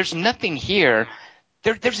none of that. There's nothing here.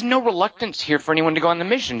 There's no reluctance here for anyone to go on the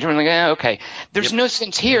mission. You're like, okay. There's no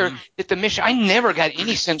sense here that the mission, I never got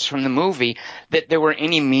any sense from the movie that there were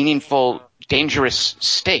any meaningful, dangerous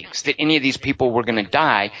stakes, that any of these people were going to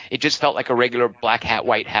die. It just felt like a regular black hat,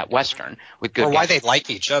 white hat Western with good Or guys. why they like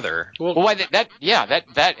each other. Well, why that,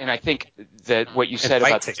 and I think that what you said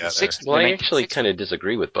about the 60s. Well, I actually kind of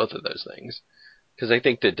disagree with both of those things. Because I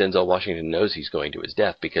think that Denzel Washington knows he's going to his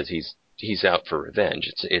death because he's out for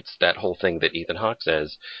revenge. It's that whole thing that Ethan Hawke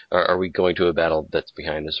says: are we going to a battle that's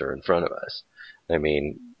behind us or in front of us? I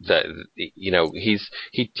mean,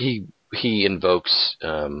 he invokes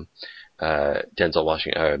Denzel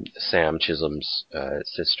Washington, Sam Chisholm's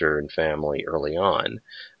sister and family early on.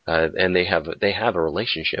 And they have a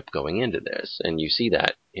relationship going into this, and you see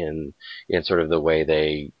that in sort of the way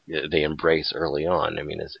they embrace early on. I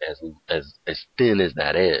mean, as thin as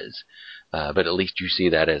that is, but at least you see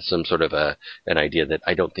that as some sort of an idea that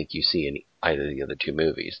I don't think you see in either of the other two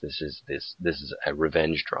movies. This is a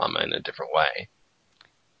revenge drama in a different way.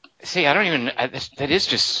 See, I don't even. That is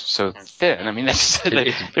just so thin. I mean, it's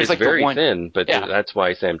like very thin, but that's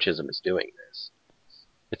why Sam Chisholm is doing this.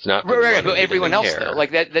 It's not right, but everyone else though.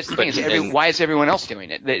 Like that's the thing. Is why is everyone else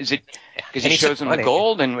doing it? Is it because he shows them the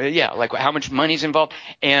gold and like how much money's involved?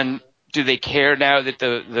 And do they care now that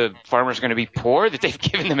the farmer's going to be poor, that they've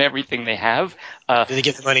given them everything they have? Do they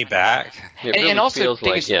get the money back? It really also feels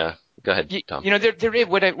like Go ahead, Tom.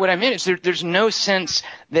 What I meant is there's no sense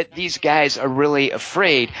that these guys are really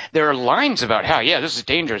afraid. There are lines about how, this is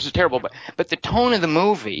dangerous, this is terrible, but the tone of the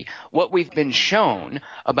movie, what we've been shown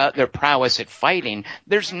about their prowess at fighting,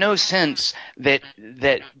 there's no sense that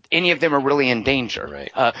any of them are really in danger.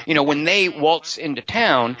 Right. When they waltz into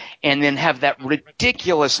town and then have that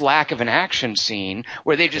ridiculous lack of an action scene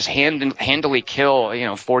where they just handily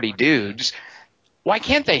kill, 40 dudes. Why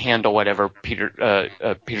can't they handle whatever Peter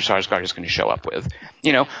Sarsgaard is going to show up with?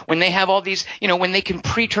 When they have all these, when they can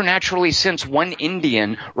preternaturally sense one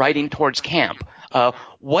Indian riding towards camp,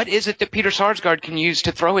 what is it that Peter Sarsgaard can use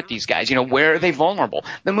to throw at these guys? Where are they vulnerable?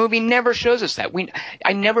 The movie never shows us that.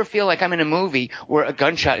 I never feel like I'm in a movie where a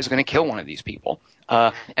gunshot is going to kill one of these people.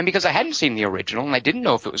 And because I hadn't seen the original and I didn't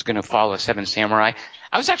know if it was going to follow Seven Samurai,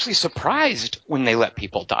 I was actually surprised when they let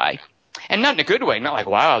people die. And not in a good way, not like,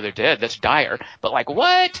 wow, they're dead, that's dire, but like,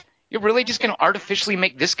 what? You're really just going to artificially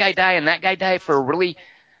make this guy die and that guy die for a really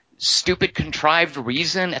stupid, contrived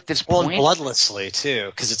reason at this point? Well, and bloodlessly, too,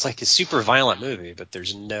 because it's like a super violent movie, but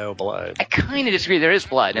there's no blood. I kind of disagree. There is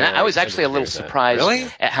blood, and I was actually a little surprised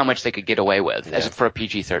at how much they could get away with as for a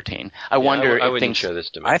PG-13. I wonder if I wouldn't things... show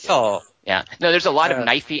this to me. I felt... Yeah. No, there's a lot of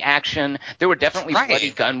knifey action. There were definitely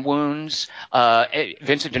bloody gun wounds.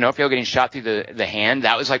 Vincent D'Onofrio getting shot through the hand.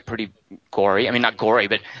 That was like pretty gory. I mean, not gory,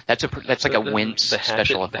 but that's like a wince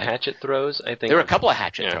special effect. The hatchet throws, I think. There were a couple of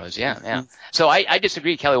hatchet throws. Yeah. So I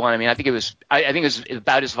disagree, Kelly Wand. I mean, I think it was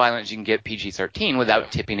about as violent as you can get PG-13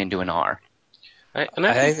 without tipping into an R. I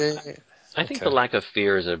think the lack of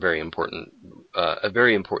fear is a very important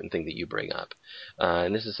thing that you bring up.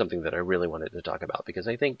 And this is something that I really wanted to talk about because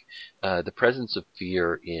I think the presence of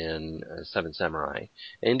fear in Seven Samurai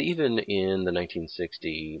and even in the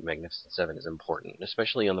 1960 Magnificent Seven is important,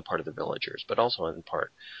 especially on the part of the villagers, but also on the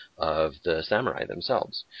part of the samurai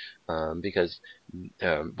themselves. Because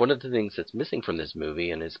one of the things that's missing from this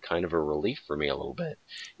movie, and is kind of a relief for me a little bit,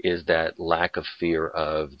 is that lack of fear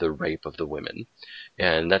of the rape of the women.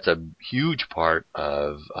 And that's a huge part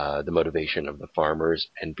of the motivation of the farmers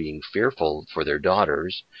and being fearful for their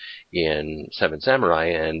daughters in Seven Samurai,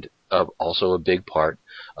 and also a big part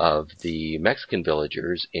of the Mexican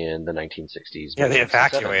villagers in the 1960s. Yeah, they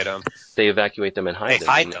evacuate them. They evacuate them and hide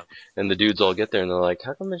them. And the dudes all get there and they're like,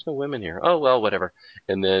 how come there's no women here? Oh, well, whatever.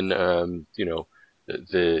 And then,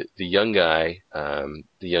 the young guy, the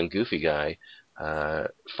young goofy guy,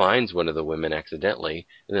 finds one of the women accidentally,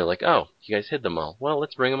 and they're like, oh, you guys hid them all. Well,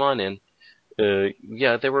 let's bring them on in.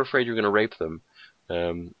 They were afraid you were going to rape them.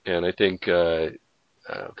 And I think, oh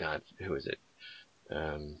God, who is it?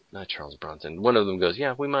 Not Charles Bronson. One of them goes,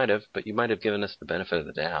 yeah, we might have, but you might have given us the benefit of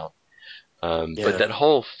the doubt. But that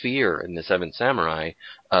whole fear in the Seven Samurai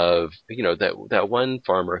of, that one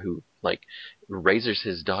farmer who, like, razors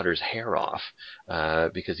his daughter's hair off,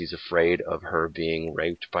 because he's afraid of her being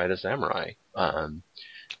raped by the samurai.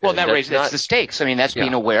 Well, that's the stakes. I mean, that's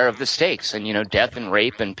being aware of the stakes and, death and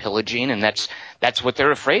rape and pillaging, and that's what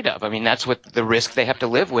they're afraid of. I mean, that's what the risk they have to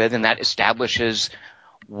live with, and that establishes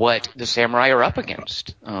what the samurai are up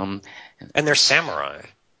against. And they're samurai.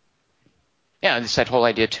 Yeah, it's that whole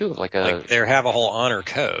idea too of they have a whole honor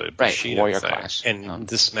code, right? Warrior class, and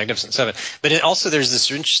this Magnificent Seven. But also there's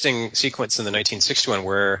this interesting sequence in the 1961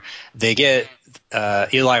 where they get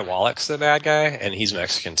Eli Wallach's the bad guy, and he's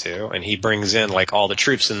Mexican too, and he brings in like all the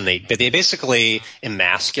troops, and they basically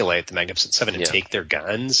emasculate the Magnificent Seven and take their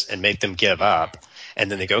guns and make them give up.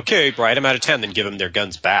 And then they go, okay, write them out of 10, then give them their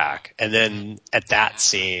guns back. And then at that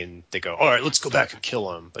scene, they go, all right, let's go back and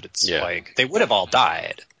kill them. But it's like they would have all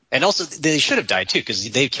died. And also, they should have died, too,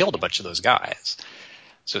 because they killed a bunch of those guys.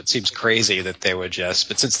 So it seems crazy that they would just –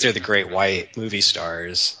 but since they're the great white movie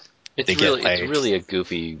stars, it's really a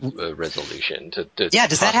goofy resolution. Does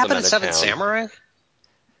that happen in Seven Samurai?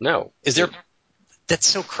 No. Is there – that's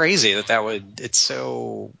so crazy that would – it's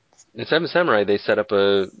so – In Seven Samurai, they set up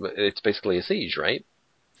it's basically a siege, right?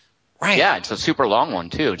 Right. Yeah, it's a super long one,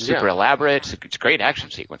 too. It's super elaborate. It's great action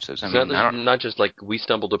sequences. I mean, not just like we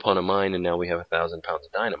stumbled upon a mine and now we have 1,000 pounds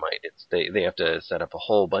of dynamite. It's they have to set up a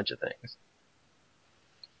whole bunch of things.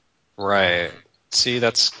 Right. See,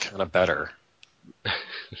 that's kind of better.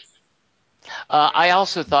 I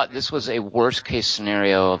also thought this was a worst-case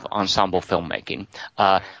scenario of ensemble filmmaking,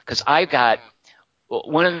 because I've got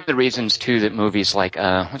one of the reasons too that movies like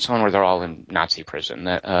what's the one where they're all in Nazi prison,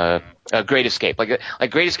 Great Escape,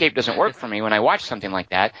 like Great Escape doesn't work for me when I watch something like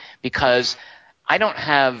that, because I don't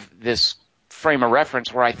have this frame of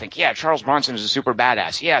reference where I think, yeah, Charles Bronson is a super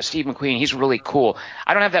badass. Yeah, Steve McQueen, he's really cool.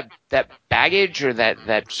 I don't have that baggage or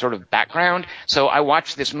that sort of background. So I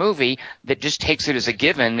watch this movie that just takes it as a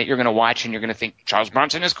given that you're going to watch and you're going to think Charles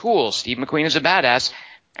Bronson is cool, Steve McQueen is a badass,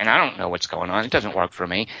 and I don't know what's going on. It doesn't work for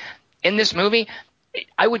me. In this movie,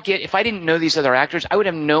 I would get, if I didn't know these other actors, I would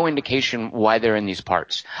have no indication why they're in these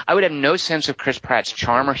parts. I would have no sense of Chris Pratt's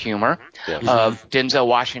charm or humor, of Denzel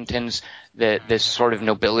Washington's this sort of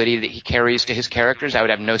nobility that he carries to his characters. I would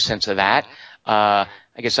have no sense of that. I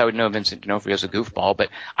guess I would know Vincent D'Onofrio's a goofball, but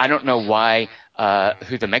I don't know why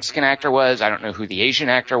who the Mexican actor was. I don't know who the Asian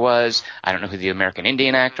actor was. I don't know who the American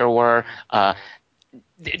Indian actor were.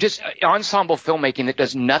 Just ensemble filmmaking that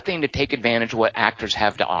does nothing to take advantage of what actors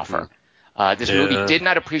have to offer. This movie did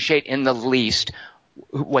not appreciate in the least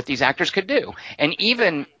what these actors could do. And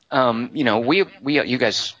even, you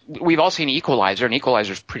guys, we've all seen Equalizer, and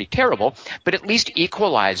Equalizer's pretty terrible, but at least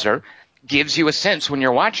Equalizer gives you a sense when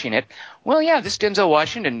you're watching it, well, yeah, this Denzel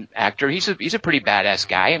Washington actor, he's a pretty badass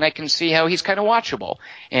guy, and I can see how he's kind of watchable.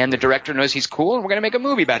 And the director knows he's cool, and we're going to make a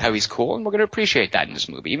movie about how he's cool, and we're going to appreciate that in this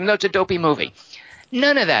movie, even though it's a dopey movie.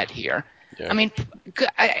 None of that here. Yeah. I mean,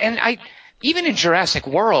 even in Jurassic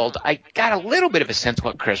World, I got a little bit of a sense of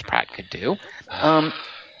what Chris Pratt could do.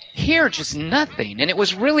 Here, just nothing. And it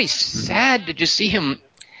was really sad to just see him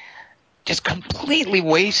just completely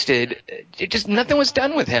wasted. Nothing was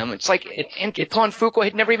done with him. It's like Antoine Fuqua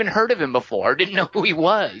had never even heard of him before, didn't know who he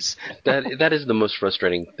was. That is the most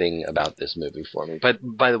frustrating thing about this movie for me. But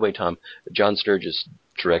by the way, Tom, John Sturges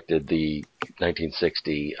directed the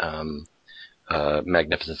 1960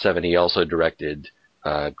 Magnificent Seven. He also directed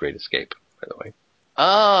Great Escape, by the way.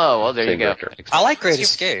 Oh, well, there you go. I like Great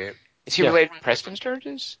Escape. Is he related to Preston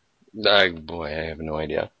Sturges? Boy, I have no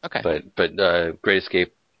idea. Okay. But Great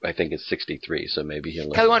Escape, I think, is 63, so maybe he'll...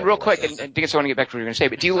 Kelly, one real quick, and I guess I want to get back to what you were going to say,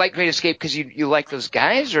 but do you like Great Escape because you like those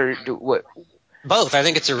guys, or what? Both. I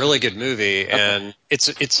think it's a really good movie, and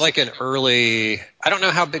it's like an early... I don't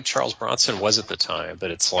know how big Charles Bronson was at the time, but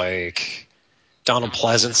it's like... Donald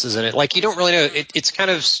Pleasance is in it. Like, you don't really know.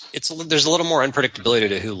 There's a little more unpredictability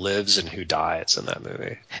to who lives and who dies in that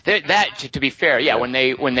movie. To be fair, when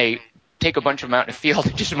they take a bunch of them out in the field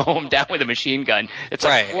and just mow them down with a machine gun, it's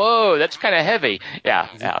like, whoa, that's kind of heavy. Yeah.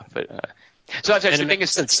 But so that's the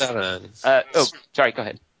biggest. And Seven. Sorry, go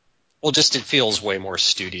ahead. Well, just it feels way more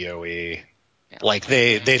studio-y. Yeah. Like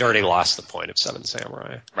they'd already lost the point of Seven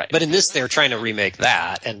Samurai. Right. But in this, they're trying to remake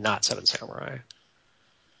that and not Seven Samurai.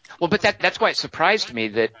 Well, but that's why it surprised me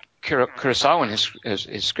that Kurosawa and his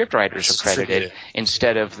scriptwriters are credited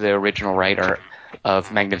instead of the original writer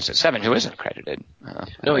of Magnificent Seven, who isn't credited.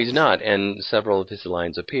 No, he's not, and several of his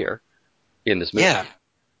lines appear in this movie. Yeah.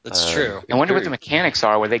 That's true. I wonder what the mechanics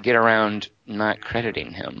are where they get around not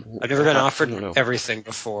crediting him. I've never been offered everything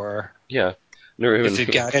before. Yeah. If the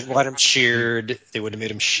guy didn't want him sheared, they would have made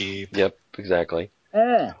him sheep. Yep, exactly.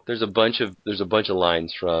 There's a bunch of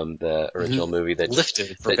lines from the original movie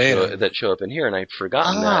that show up in here, and I'd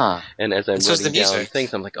forgotten that. And as I'm writing down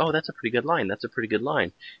things, I'm like, oh, that's a pretty good line. That's a pretty good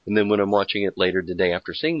line. And then when I'm watching it later today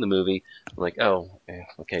after seeing the movie, I'm like, oh,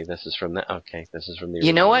 okay, this is from that. Okay, this is from the.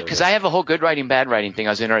 You know what? Because I have a whole good writing, bad writing thing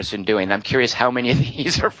I was interested in doing. I'm curious how many of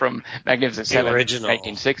these are from Magnificent Seven,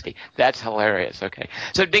 1960. That's hilarious. Okay,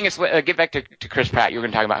 so Dingus, get back to Chris Pratt. You were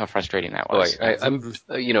going to talk about how frustrating that was. I'm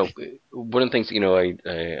one of the things, I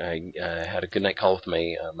had a good night call with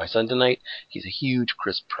my son tonight. He's a huge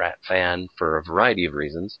Chris Pratt fan for a variety of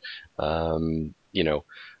reasons. From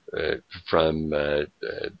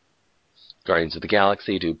Guardians of the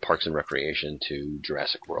Galaxy to Parks and Recreation to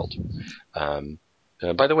Jurassic World.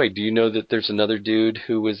 By the way, do you know that there's another dude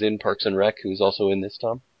who was in Parks and Rec who's also in this,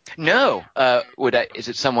 Tom? No. Is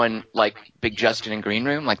it someone like Big Justin in Green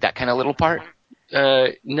Room, like that kind of little part?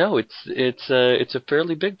 No, it's a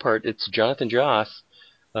fairly big part. It's Jonathan Joss.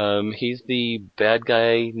 He's the bad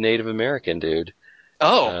guy Native American dude.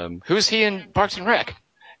 Oh, who's he in Parks and Rec?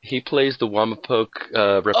 He plays the Wamapoke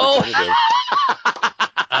representative.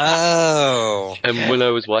 Oh. And when I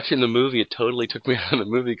was watching the movie, it totally took me out of the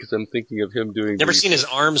movie because I'm thinking of him doing. Never seen his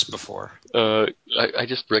arms before. I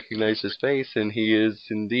just recognized his face, and he is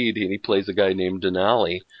indeed. He plays a guy named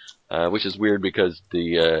Denali, which is weird because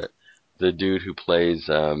the dude who plays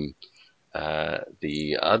the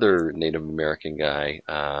other Native American guy,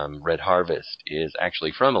 Red Harvest, is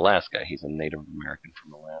actually from Alaska. He's a Native American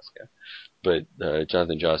from Alaska. But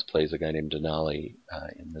Jonathan Joss plays a guy named Denali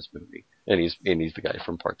in this movie, and he's the guy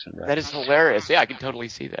from Parks and Rec. That is hilarious. Yeah, I can totally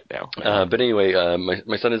see that now. But anyway,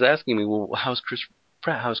 my son is asking me, well, how's Chris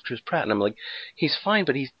Pratt? And I'm like, he's fine,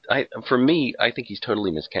 but for me, I think he's totally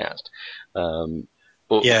miscast.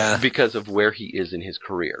 Because of where he is in his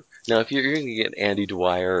career. Now, if you're going to get Andy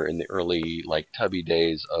Dwyer in the early, tubby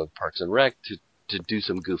days of Parks and Rec to do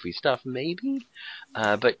some goofy stuff, maybe.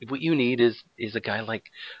 But what you need is a guy like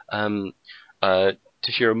Toshiro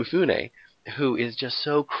Mifune, who is just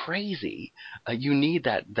so crazy. You need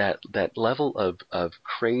that level of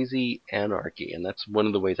crazy anarchy, and that's one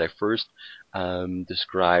of the ways I first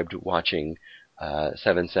described watching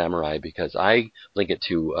Seven Samurai, because I link it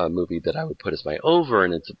to a movie that I would put as my over,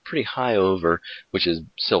 and it's a pretty high over, which is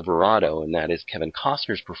Silverado, and that is Kevin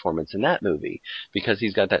Costner's performance in that movie, because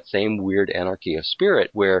he's got that same weird anarchy of spirit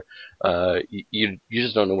where you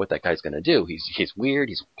just don't know what that guy's going to do. He's weird.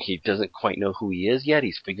 He doesn't quite know who he is yet.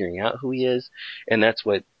 He's figuring out who he is, and that's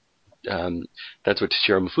what Toshiro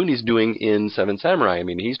Mifune is doing in Seven Samurai. I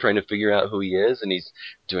mean, he's trying to figure out who he is, and he's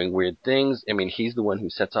doing weird things. I mean, he's the one who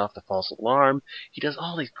sets off the false alarm. He does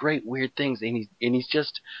all these great weird things, and he's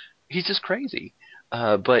just crazy.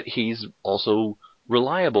 But he's also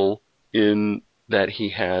reliable in that he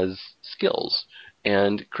has skills.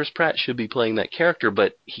 And Chris Pratt should be playing that character,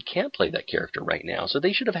 but he can't play that character right now. So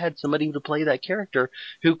they should have had somebody to play that character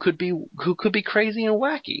who could be crazy and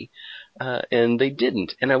wacky. And they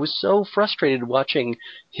didn't. And I was so frustrated watching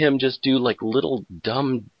him just do little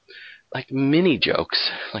dumb, mini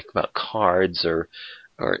jokes, about cards or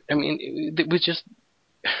I mean, it was just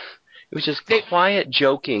quiet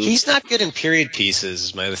joking. He's not good in period pieces,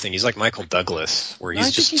 is my other thing. He's like Michael Douglas, where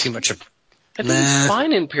he's just too much of... I think he's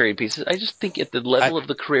fine in period pieces. I just think at the level of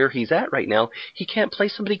the career he's at right now, he can't play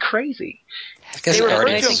somebody crazy. I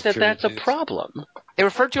think that's a problem. They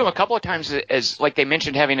referred to him a couple of times as they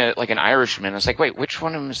mentioned having an Irishman. I was like, wait, which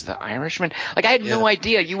one of them is the Irishman? I had no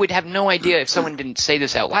idea. You would have no idea if someone didn't say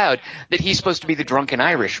this out loud that he's supposed to be the drunken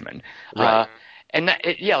Irishman. Right.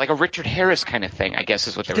 Like a Richard Harris kind of thing, I guess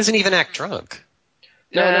is what they were. He doesn't even act drunk.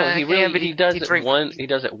 No, he does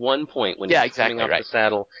at one point when he's coming off the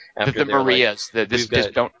saddle after the Maria's.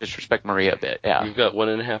 Don't disrespect Maria a bit. Yeah, we've got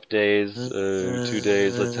 1.5 days, 2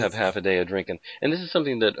 days. Let's have half a day of drinking. And this is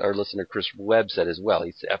something that our listener Chris Webb said as well.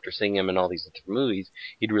 He's after seeing him in all these different movies,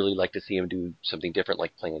 he'd really like to see him do something different,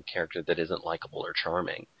 like playing a character that isn't likable or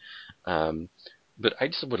charming. But I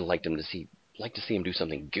just would have liked to see him do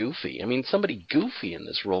something goofy. I mean, somebody goofy in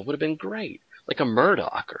this role would have been great, like a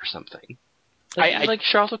Murdoch or something. Like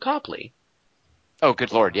Charlotte Copley. Oh,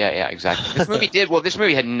 good Lord. Yeah, exactly. This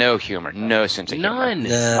movie had no humor, no sense of humor. None.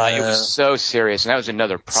 It was so serious, and that was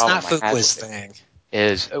another problem. It's not Fuqua's thing.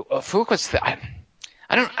 Fuqua's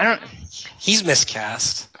I don't. He's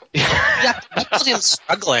miscast. Yeah, I felt him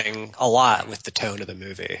struggling a lot with the tone of the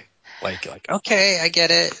movie. Okay, I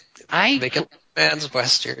get it. Make a man's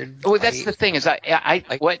Western. Well, that's the thing is I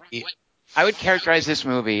would characterize this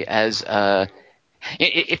movie as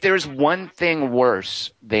If there is one thing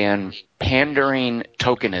worse than pandering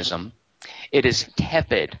tokenism, it is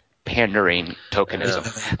tepid pandering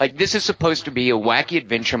tokenism. Like, this is supposed to be a wacky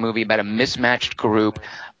adventure movie about a mismatched group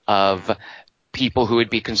of people who would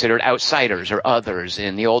be considered outsiders or others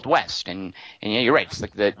in the Old West. And yeah, you're right. It's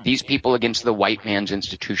like these people against the white man's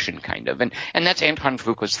institution, kind of. And that's Anton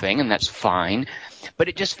Fuqua's thing, and that's fine. But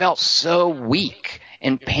it just felt so weak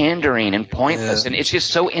and pandering and pointless, and it's just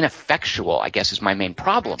so ineffectual, I guess, is my main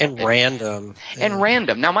problem. And random. And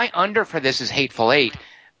random. Now, my under for this is Hateful Eight,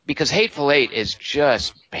 because Hateful Eight is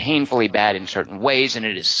just painfully bad in certain ways, and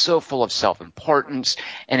it is so full of self-importance,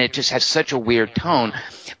 and it just has such a weird tone.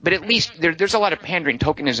 But at least there's a lot of pandering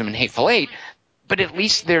tokenism in Hateful Eight, but at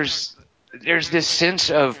least there's this sense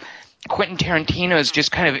of Quentin Tarantino's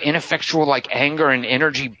just kind of ineffectual, like, anger and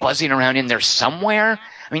energy buzzing around in there somewhere.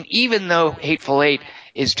 I mean, even though Hateful Eight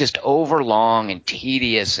is just overlong and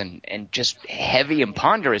tedious and just heavy and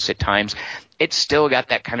ponderous at times, it's still got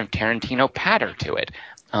that kind of Tarantino patter to it.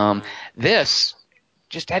 This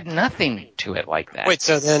just had nothing to it like that. Wait,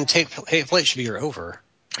 so then Hateful Eight should be your over.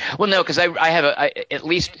 Well, no, because I have at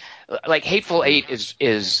least, like, Hateful Eight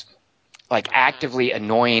is like actively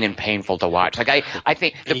annoying and painful to watch. Like, I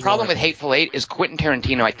think the problem with Hateful Eight is Quentin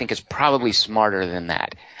Tarantino, I think, is probably smarter than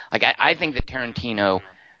that. Like, I think that Tarantino,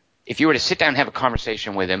 if you were to sit down and have a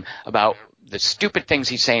conversation with him about the stupid things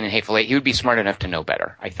he's saying in Hateful Eight, he would be smart enough to know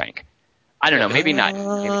better, I think. I don't know, maybe not.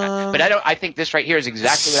 But I think this right here is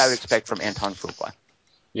exactly what I would expect from Anton Fuqua.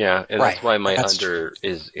 Yeah, and that's why my under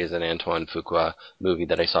is an Antoine Fuqua movie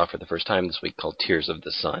that I saw for the first time this week called Tears of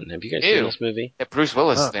the Sun. Have you guys seen this movie? That Bruce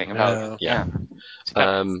Willis thing about yeah. Is it about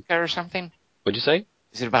Africa or something? What'd you say?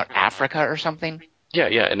 Is it about Africa or something? Yeah,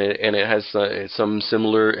 and it has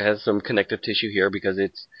some connective tissue here because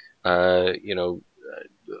it's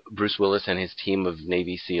Bruce Willis and his team of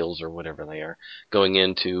Navy SEALs or whatever they are going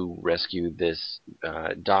in to rescue this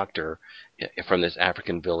doctor from this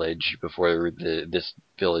African village before this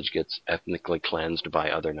village gets ethnically cleansed by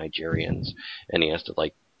other Nigerians, and he has to,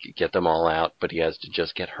 like, get them all out, but he has to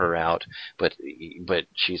just get her out. But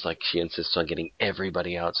she's like, she insists on getting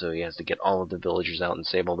everybody out, so he has to get all of the villagers out and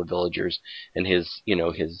save all the villagers, and his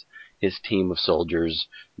team of soldiers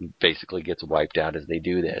basically gets wiped out as they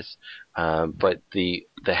do this. But the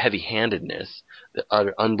heavy-handedness, the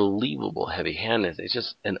utter unbelievable heavy-handedness, it's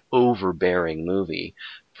just an overbearing movie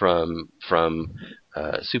from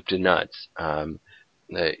soup to nuts.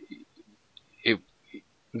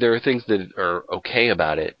 There are things that are okay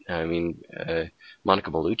about it. I mean, Monica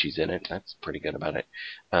Bellucci's in it. That's pretty good about it.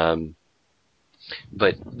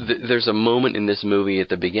 But there's a moment in this movie at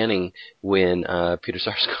the beginning when Peter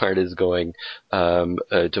Sarsgaard is going,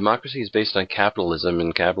 democracy is based on capitalism,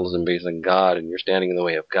 and capitalism based on God, and you're standing in the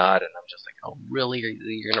way of God. And I'm just like, oh, really?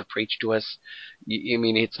 You're going to preach to us? I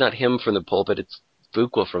mean, it's not him from the pulpit, it's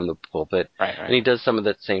Fuqua from the pulpit. Right. And he does some of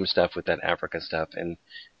that same stuff with that Africa stuff, and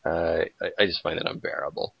I just find that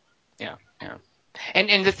unbearable. Yeah.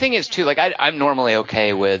 And the thing is, too, like, I'm normally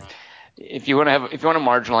okay with, if you want to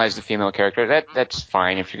marginalize the female character, that's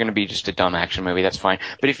fine. If you're going to be just a dumb action movie, that's fine.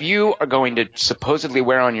 But if you are going to supposedly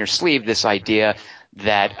wear on your sleeve this idea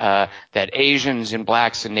that Asians and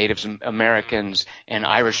blacks and Native Americans and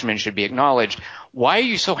Irishmen should be acknowledged, why are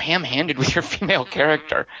you so ham-handed with your female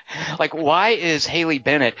character? Like, why is Haley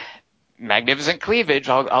Bennett magnificent cleavage?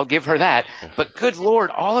 I'll give her that. But good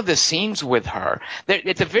Lord, all of the scenes with her.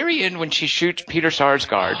 At the very end when she shoots Peter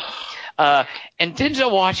Sarsgaard, and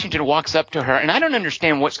Denzel Washington walks up to her, and I don't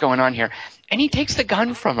understand what's going on here, and he takes the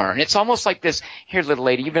gun from her, and it's almost like this, here, little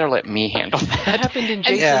lady, you better let me handle that. That happened in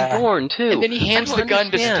Jason Bourne, too. And then he hands the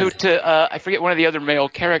gun to I forget one of the other male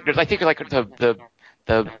characters. I think like the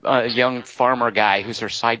young farmer guy who's her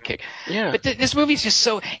sidekick. Yeah. But this movie's just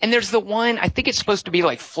so, and there's the one, I think it's supposed to be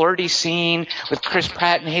like flirty scene with Chris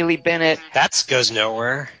Pratt and Haley Bennett. That goes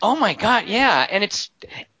nowhere. Oh my God, yeah, and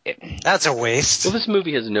that's a waste. Well, this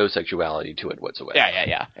movie has no sexuality to it whatsoever.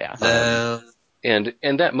 Yeah. And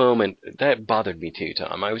that moment, that bothered me too,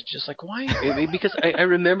 Tom. I was just like, why? Because I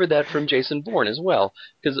remember that from Jason Bourne as well.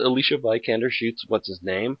 Because Alicia Vikander shoots what's his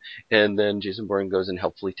name, and then Jason Bourne goes and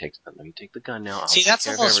helpfully takes them. Let me take the gun now. See, that's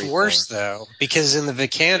almost worse though, because in the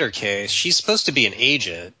Vikander case, she's supposed to be an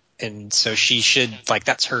agent. And so she should, like,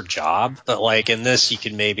 that's her job. But, like, in this, you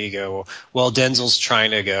could maybe go, well, Denzel's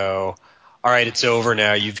trying to go, all right, it's over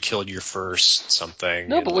now. You've killed your first something.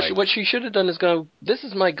 No, but what she should have done is go, this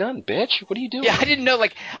is my gun, bitch. What are you doing? Yeah, I didn't know.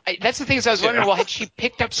 Like, that's the thing is I was wondering, well, had she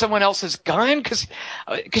picked up someone else's gun? Because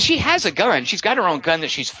she has a gun. She's got her own gun that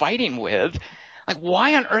she's fighting with. Like,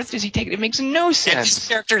 why on earth does he take it? It makes no sense. And his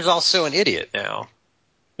character is also an idiot now.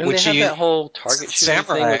 And Which they have you- that whole target shooting thing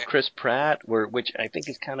Samurai. with Chris Pratt, which I think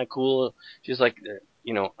is kind of cool. She's like,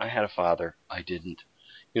 I had a father, I didn't.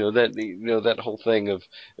 That whole thing of,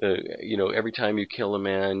 every time you kill a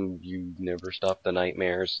man, you never stop the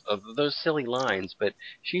nightmares. Those silly lines, but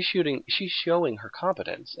she's showing her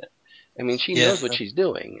competence. I mean, she knows what she's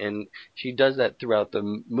doing, and she does that throughout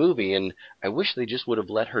the movie. And I wish they just would have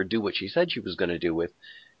let her do what she said she was going to do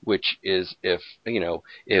which is if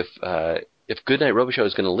Goodnight Robichaux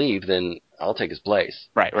is going to leave, then I'll take his place.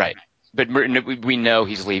 Right. But we know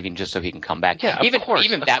he's leaving just so he can come back. Yeah, Even of course.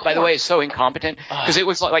 By the way, is so incompetent because it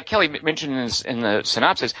was like Kelly mentioned in the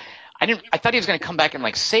synopsis. I thought he was going to come back and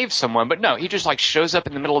like save someone, but no, he just like shows up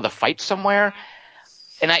in the middle of the fight somewhere.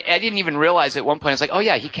 And I didn't even realize at one point. I was like, oh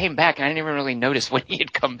yeah, he came back, and I didn't even really notice when he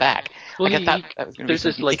had come back. Well, I thought that was going to be there's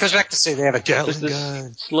this He comes back to say they have a Gatling There's gun.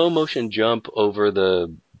 this slow motion jump over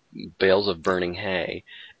the bales of burning hay,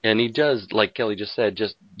 and he does, like Kelly just said,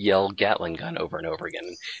 just yell Gatling gun over and over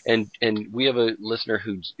again. And we have a listener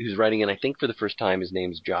who's writing in, I think for the first time. His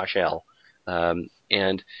name's Josh L.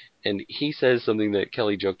 And he says something that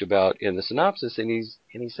Kelly joked about in the synopsis, and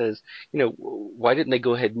he says, why didn't they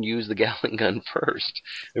go ahead and use the Gatling gun first?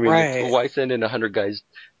 I mean, Right. why send in 100 guys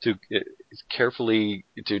to carefully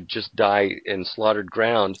to just die in slaughtered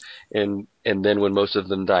ground, and then when most of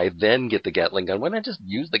them die, then get the Gatling gun? Why not just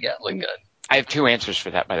use the Gatling gun? I have two answers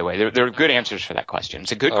for that, by the way. They're good answers for that question.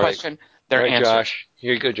 It's a good All right. question. They're All right, answers. Josh.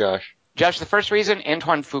 Here you go, Josh. Josh, the first reason,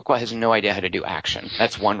 Antoine Fuqua has no idea how to do action.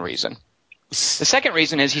 That's one reason. The second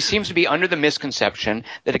reason is he seems to be under the misconception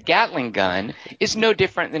that a Gatling gun is no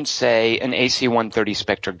different than, say, an AC-130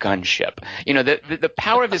 Spectre gunship. The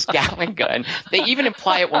power of this Gatling gun, they even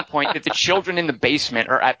imply at one point that the children in the basement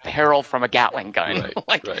are at peril from a Gatling gun.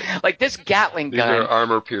 Right, like this Gatling These gun. are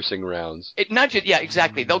armor-piercing rounds. Yeah,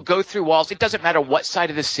 exactly. They'll go through walls. It doesn't matter what side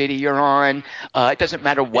of the city you're on. It doesn't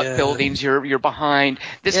matter what buildings you're behind.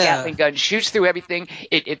 This Gatling gun shoots through everything.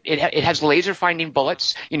 It has laser-finding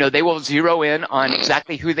bullets. They will zero in on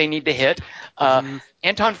exactly who they need to hit.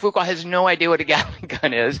 Anton Fuqua has no idea what a Gatling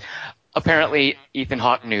gun is. Apparently, Ethan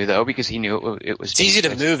Hawke knew, though, because he knew it was. It's easy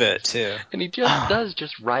to move it too. And he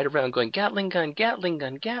just ride around going, Gatling gun, Gatling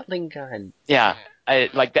gun, Gatling gun. Yeah.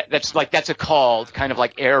 That's a call, kind of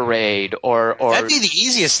like air raid or That'd be the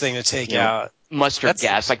easiest thing to take out. Mustard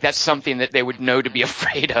gas. Like that's something that they would know to be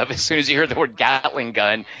afraid of as soon as you hear the word Gatling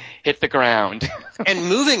gun hit the ground. And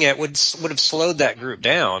moving it would have slowed that group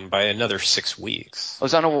down by another 6 weeks. It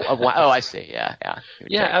was on I see. Yeah.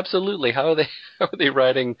 Yeah, absolutely. How are they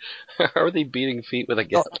riding? How are they beating feet with a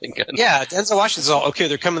Gatling gun? Yeah, Denzel Washington's all, okay,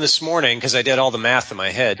 they're coming this morning because I did all the math in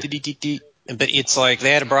my head. But it's like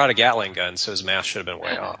they had brought a Gatling gun, so his math should have been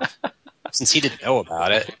way off. Since he didn't know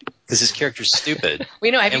about it, because his character's stupid.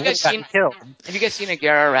 Well, have you guys seen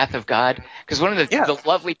Agara, Wrath of God? Because one of the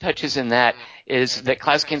lovely touches in that is that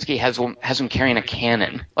Klaus Kinski has him carrying a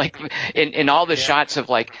cannon. Like in all the shots of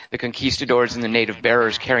like the conquistadors and the native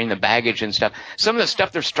bearers carrying the baggage and stuff. Some of the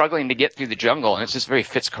stuff they're struggling to get through the jungle, and it's this very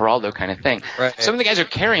Fitzcarraldo kind of thing. Right. Some of the guys are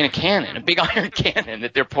carrying a cannon, a big iron cannon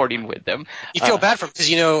that they're porting with them. You feel bad for him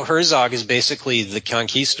because Herzog is basically the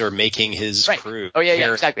conquistador making his crew. Oh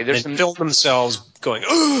yeah, exactly. There's some film themselves going.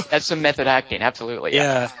 Ugh! That's some method acting, absolutely.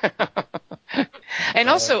 Yeah. And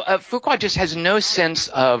also, Fuqua just has no sense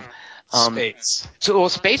of space.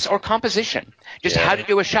 Space or composition. Just how to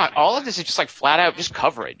do a shot. All of this is just like flat out just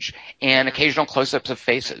coverage and occasional close-ups of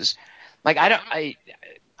faces. Like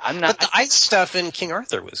I'm not. But the ice stuff in King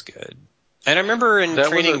Arthur was good. And I remember in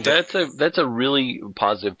Training Day. That's a really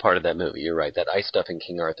positive part of that movie. You're right. That ice stuff in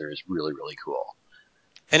King Arthur is really, really cool.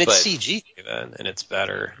 And it's CG even, and it's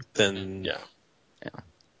better than. Yeah.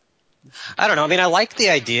 I don't know. I mean, I like the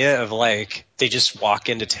idea of like they just walk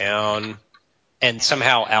into town and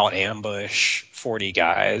somehow out ambush 40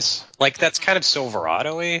 guys. Like that's kind of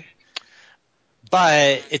Silverado-y.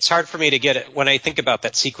 But it's hard for me to get it. When I think about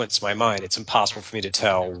that sequence in my mind, it's impossible for me to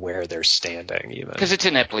tell where they're standing even. Because it's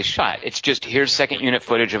ineptly shot. It's just, here's second unit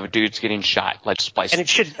footage of a dude's getting shot. Let's splice it. And it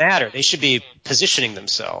shouldn't matter. They should be positioning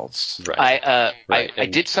themselves. Right. I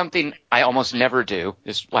did something I almost never do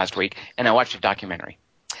this last week, and I watched a documentary.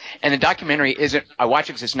 And the documentary I watch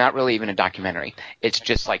it because it's not really even a documentary. It's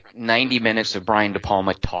just like 90 minutes of Brian De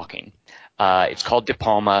Palma talking. It's called De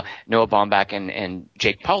Palma, Noah Baumbach, and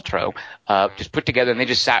Jake Paltrow just put together, and they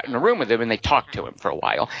just sat in a room with him and they talked to him for a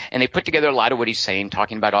while. And they put together a lot of what he's saying,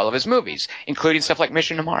 talking about all of his movies, including stuff like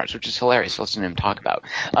Mission to Mars, which is hilarious to listen to him talk about.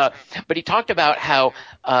 But he talked about how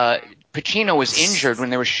Pacino was injured when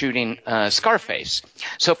they were shooting Scarface.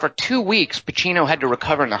 So for 2 weeks, Pacino had to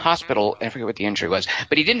recover in the hospital. I forget what the injury was,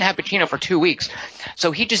 but he didn't have Pacino for 2 weeks.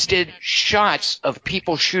 So he just did shots of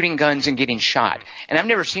people shooting guns and getting shot. And I've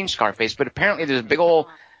never seen Scarface, but apparently there's a big old,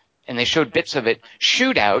 and they showed bits of it,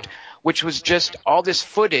 shootout, which was just all this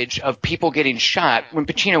footage of people getting shot when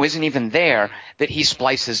Pacino isn't even there that he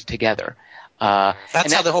splices together.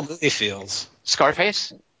 That's how the whole movie feels.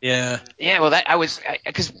 Scarface? Yeah. Yeah, well,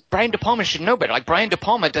 because Brian De Palma should know better. Like, Brian De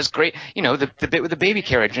Palma does great, the bit with the baby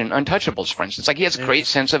carriage in Untouchables, for instance. Like, he has a great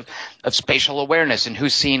sense of spatial awareness and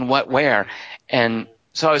who's seeing what where. And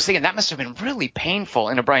so I was thinking that must have been really painful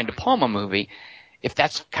in a Brian De Palma movie if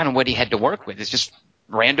that's kind of what he had to work with. It's just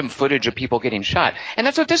random footage of people getting shot. And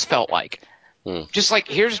that's what this felt like. Just like,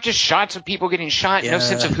 here's just shots of people getting shot, no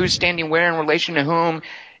sense of who's standing where in relation to whom.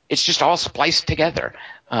 It's just all spliced together.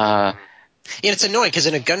 Yeah, it's annoying because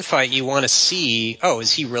in a gunfight you want to see,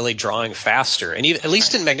 is he really drawing faster? And at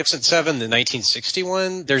least in Magnificent Seven, the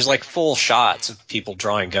 1961, there's like full shots of people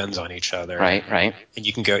drawing guns on each other. Right. And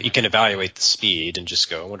you can evaluate the speed and just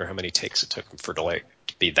go, I wonder how many takes it took them to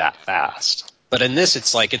be that fast. But in this,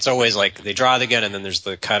 it's always like they draw the gun and then there's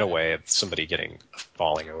the cutaway of somebody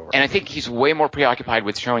falling over. And I think he's way more preoccupied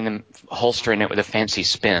with showing them holstering it with a fancy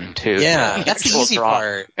spin, too. Yeah, that's the easy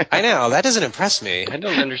part. I know. That doesn't impress me. I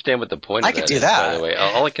don't understand what the point of that is, by the way.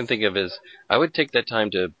 All I can think of is I would take that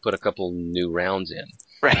time to put a couple new rounds in.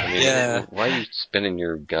 Right. I mean, why are you spinning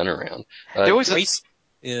your gun around? There was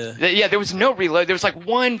there was no reload. There was like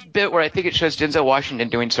one bit where I think it shows Denzel Washington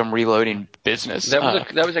doing some reloading business. That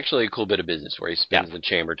was actually a cool bit of business where he spins the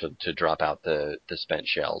chamber to drop out the spent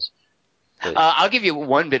shells. I'll give you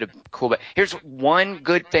one bit of cool. But here's one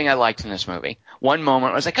good thing I liked in this movie. One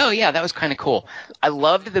moment I was like, oh yeah, that was kind of cool. I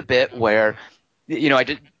loved the bit where, I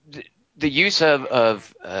did the use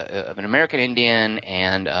of an American Indian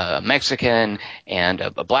and a Mexican and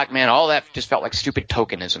a black man. All that just felt like stupid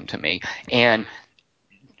tokenism to me. And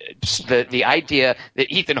the idea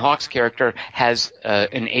that Ethan Hawke's character has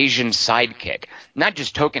an Asian sidekick, not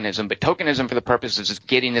just tokenism, but tokenism for the purposes of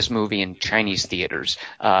getting this movie in Chinese theaters.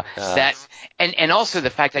 And also the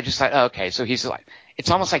fact I just thought, okay, so he's like, it's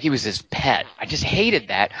almost like he was his pet. I just hated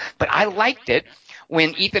that, but I liked it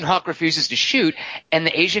when Ethan Hawke refuses to shoot and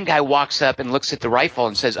the Asian guy walks up and looks at the rifle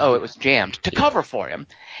and says, it was jammed, to cover for him.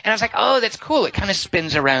 And I was like, that's cool. It kind of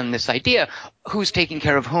spins around this idea, who's taking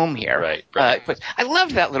care of whom here. Right. But I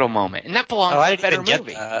loved that little moment, and that belongs to a better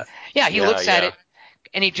movie. Yeah, he looks at it,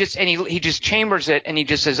 and he just chambers it, and he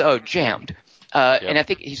just says, jammed. And I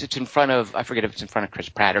think it's in front of, I forget if it's in front of Chris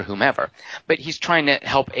Pratt or whomever, but he's trying to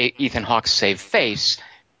help Ethan Hawke save face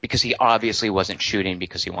because he obviously wasn't shooting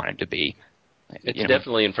because he wanted to be. It's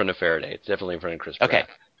definitely in front of Faraday. It's definitely in front of Chris Pratt. Okay,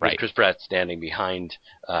 right. Chris Pratt's standing behind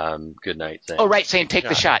Goodnight saying, saying take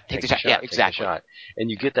the shot. Take the shot. Yeah, exactly. Take the shot. And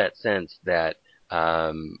you get that sense that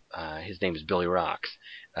his name is Billy Rocks.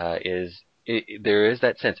 There is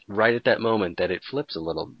that sense right at that moment that it flips a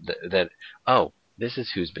little, that this is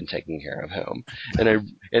who's been taking care of whom.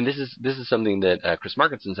 And this is something that Chris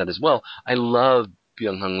Markinson said as well. I love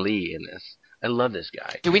Byung-Hun Lee in this. I love this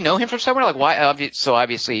guy. Do we know him from somewhere? Like, why? So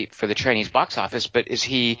obviously for the Chinese box office, but is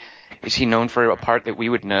he known for a part that we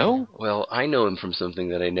would know? Well, I know him from something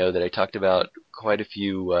that I know that I talked about quite a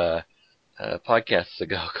few podcasts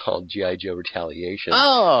ago called G.I. Joe Retaliation,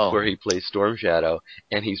 where he plays Storm Shadow,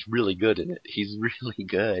 and he's really good in it. He's really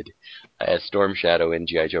good as Storm Shadow in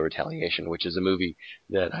G.I. Joe Retaliation, which is a movie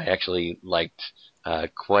that I actually liked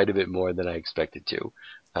quite a bit more than I expected to.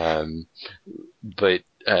 But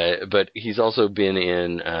he's also been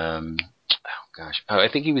in, I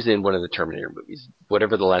think he was in one of the Terminator movies,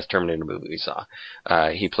 whatever the last Terminator movie we saw.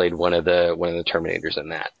 He played one of the Terminators in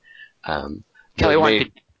that. Kelly,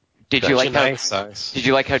 did you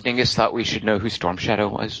like how Dingus thought we should know who Storm Shadow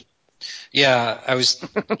was? Yeah,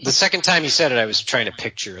 the second time you said it, I was trying to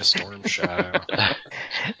picture a Storm Shadow.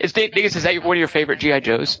 Dingus, is that one of your favorite G.I.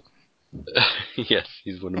 Joes? Yes,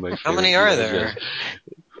 he's one of my favorites. How many are there?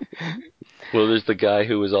 Well, there's the guy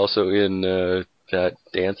who was also in that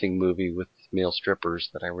dancing movie with male strippers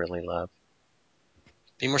that I really love.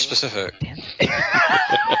 Be more specific.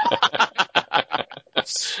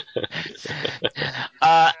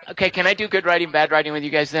 Okay, can I do good writing, bad writing with you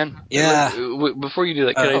guys then? Yeah. Before you do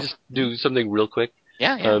that, can I just do something real quick?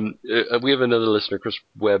 Yeah. We have another listener, Chris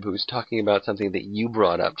Webb, who's talking about something that you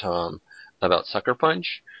brought up, Tom, about Sucker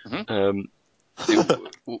Punch. Mm-hmm.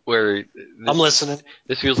 Where I'm listening.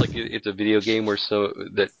 This feels like it's a video game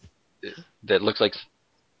that looks like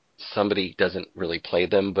somebody doesn't really play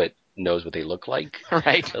them, but knows what they look like.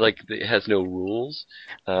 Right. Like it has no rules.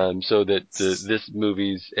 So that this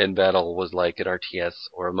movie's end battle was like an RTS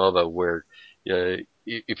or a MOBA where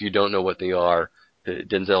if you don't know what they are,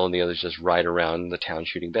 Denzel and the others just ride around the town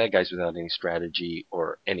shooting bad guys without any strategy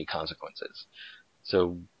or any consequences.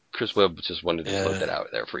 So Chris Webb just wanted to float that out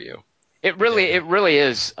there for you. It really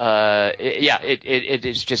is. It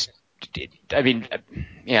is just.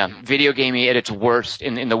 Video gamey at its worst,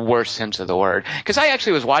 in the worst sense of the word. Because I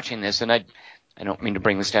actually was watching this, and I don't mean to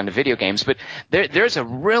bring this down to video games, but there's a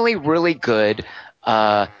really, really good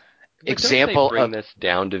example don't bring this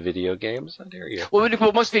down to video games. How dare you? Well,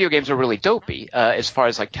 most video games are really dopey as far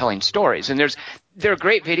as like telling stories, and there are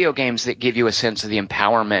great video games that give you a sense of the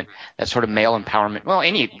empowerment, that sort of male empowerment. Well,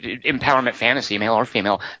 any empowerment fantasy, male or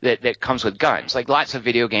female, that comes with guns. Like lots of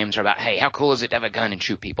video games are about, hey, how cool is it to have a gun and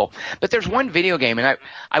shoot people? But there's one video game, and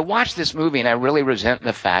I watched this movie, and I really resent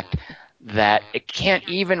the fact that it can't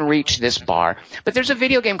even reach this bar. But there's a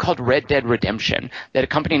video game called Red Dead Redemption that a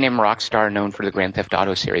company named Rockstar, known for the Grand Theft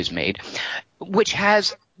Auto series, made, which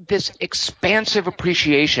has this expansive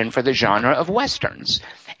appreciation for the genre of Westerns.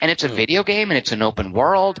 And it's a video game, and it's an open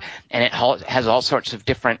world, and it has all sorts of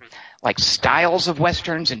different like styles of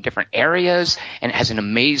Westerns in different areas, and it has an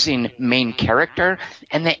amazing main character.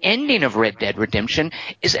 And the ending of Red Dead Redemption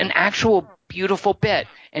is an actual beautiful bit.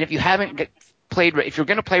 And if you haven't if you're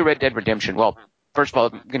going to play Red Dead Redemption, well, first of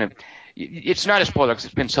all, it's not a spoiler because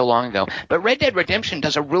it's been so long ago, but Red Dead Redemption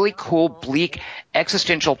does a really cool, bleak,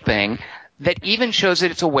 existential thing that even shows that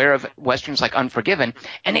it's aware of Westerns like Unforgiven,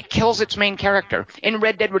 and it kills its main character. In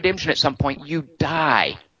Red Dead Redemption, at some point, you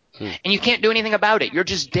die, and you can't do anything about it. You're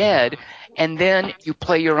just dead, and then you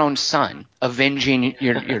play your own son, avenging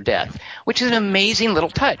your death, which is an amazing little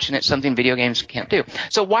touch, and it's something video games can't do.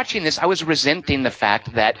 So watching this, I was resenting the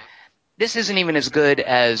fact that this isn't even as good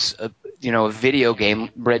as a video game,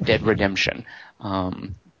 Red Dead Redemption.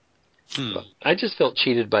 I just felt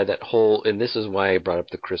cheated by that whole, and this is why I brought up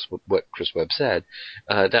what Chris Webb said.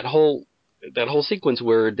 That whole sequence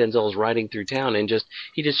where Denzel is riding through town and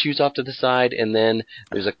he just shoots off to the side, and then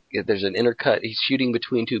there's an intercut. He's shooting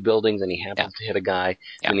between two buildings, and he happens to hit a guy,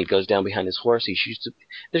 and he goes down behind his horse. He shoots.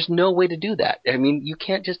 There's no way to do that. I mean, you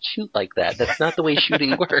can't just shoot like that. That's not the way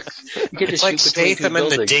shooting works. You can't it's like Statham in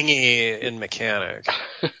the dinghy in Mechanic.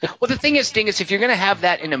 Well, the thing is, Dingus, if you're going to have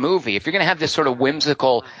that in a movie, if you're going to have this sort of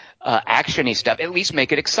whimsical action-y stuff, at least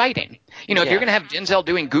make it exciting. If you're going to have Denzel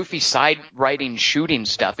doing goofy side-riding shooting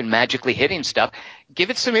stuff and magically hitting stuff, give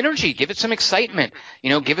it some energy, give it some excitement.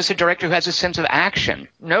 Give us a director who has a sense of action.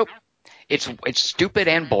 Nope. It's stupid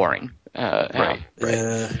and boring. Right.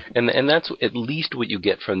 Yeah. And that's at least what you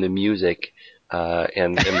get from the music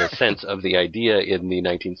and the sense of the idea in the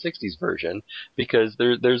 1960s version, because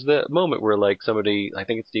there's the moment where like somebody, I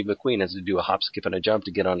think it's Steve McQueen, has to do a hop, skip, and a jump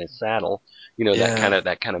to get on his saddle.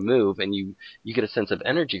 That kind of move, and you get a sense of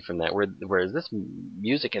energy from that. Whereas this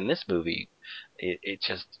music in this movie, it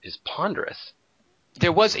just is ponderous.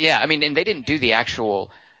 There was, and they didn't do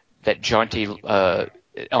that jaunty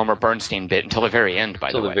Elmer Bernstein bit until the very end,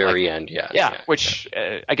 by the way. Until the very end, yeah. Yeah, which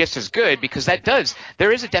I guess is good, because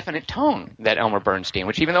there is a definite tone, that Elmer Bernstein,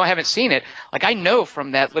 which even though I haven't seen it, like I know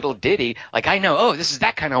from that little ditty, like I know, oh, this is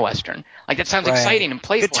that kind of Western. Like that sounds exciting and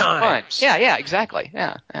playful and fun. Yeah, exactly.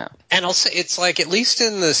 Yeah. And I'll say, it's like, at least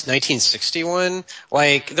in this 1961,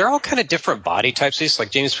 like they're all kind of different body types.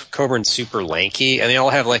 Like James Coburn's super lanky, and they all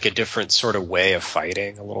have like a different sort of way of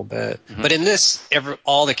fighting a little bit. Mm-hmm. But in this,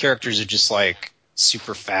 all the characters are just like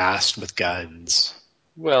super fast with guns.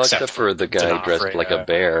 Well, except for the guy dressed like a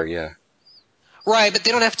bear, yeah. Right, but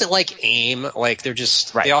they don't have to like aim. Like they're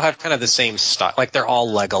just they all have kind of the same style. Like they're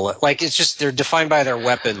all Legolas. Like it's just they're defined by their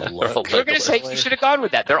weapon look. You're going to say you should have gone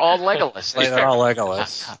with that. They're all Legolas. They're all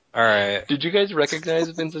Legolas. All right. Did you guys recognize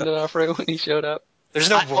Vincent D'Onofrio when he showed up? There's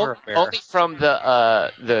no Boromir. Only from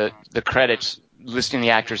the credits listing the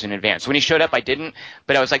actors in advance. When he showed up, I didn't,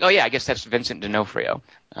 but I was like, oh yeah, I guess that's Vincent D'Onofrio.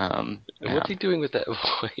 What's he doing with that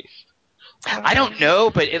voice? I don't know,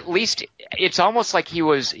 but at least it's almost like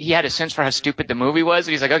he had a sense for how stupid the movie was,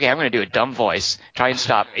 and he's like, okay, I'm going to do a dumb voice. Try and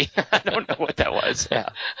stop me. I don't know what that was. Yeah.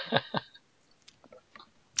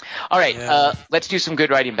 All right, let's do some good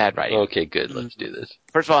writing, bad writing. Okay, good. Let's do this.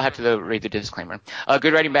 First of all, I have to read the disclaimer.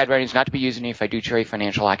 Good writing, bad writing is not to be used in any fiduciary,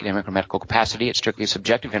 financial, academic, or medical capacity. It's strictly a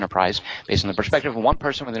subjective enterprise based on the perspective of one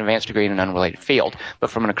person with an advanced degree in an unrelated field, but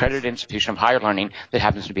from an accredited institution of higher learning that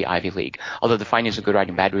happens to be Ivy League. Although the findings of good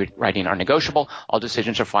writing, bad writing are negotiable, all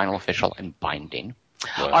decisions are final, official, and binding.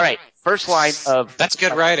 Wow. All right, first line of... That's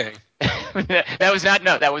good writing. That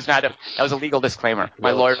was a legal disclaimer.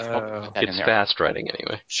 My lawyer put that in it's there. fast writing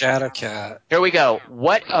anyway. Shadowcat. Here we go.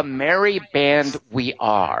 What a merry band we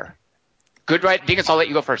are. Good writing. Dingus, I'll let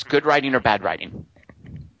you go first. Good writing or bad writing?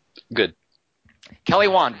 Good. Kelly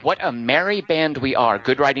Wand, what a merry band we are.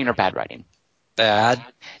 Good writing or bad writing? Bad.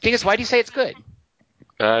 Dingus, why do you say it's good?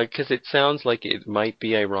 Because it sounds like it might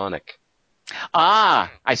be ironic.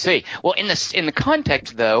 Ah, I see. Well, in the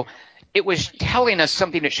context, though, it was telling us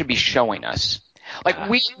something that should be showing us. Like,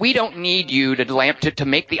 we don't need you to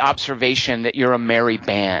make the observation that you're a merry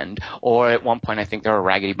band, or at one point I think they're a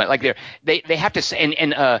raggedy band. Like they have to say,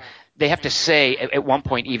 they have to say at one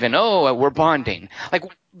point even, oh, we're bonding. Like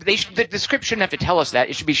the description shouldn't have to tell us that.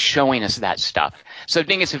 It should be showing us that stuff. So,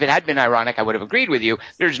 Dingus, if it had been ironic, I would have agreed with you.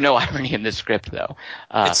 There's no irony in this script, though.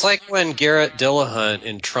 It's like when Garrett Dillahunt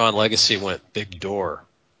in Tron Legacy went Big Door.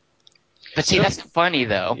 But see, that's funny,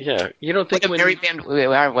 though. Yeah, you don't think But the merry band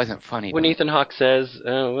wasn't funny. When Ethan Hawke says,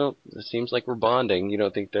 "Oh, well, it seems like we're bonding," you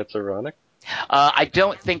don't think that's ironic? I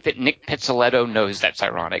don't think that Nick Pizzolatto knows that's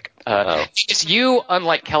ironic. It's you,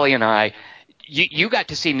 unlike Kelly and I, you got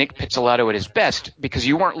to see Nick Pizzolatto at his best because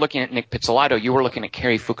you weren't looking at Nick Pizzolatto, you were looking at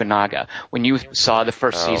Cary Fukunaga when you saw the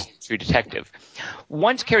first season of True Detective.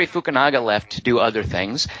 Once Cary Fukunaga left to do other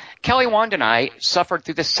things, Kelly Wand and I suffered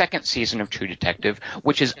through the second season of True Detective,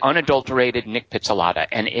 which is unadulterated Nick Pizzolatto,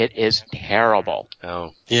 and it is terrible.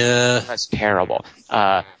 Oh. Yeah. That's terrible.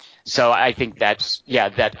 So I think that's,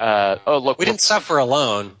 look. We didn't suffer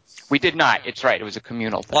alone. We did not. It's right. It was a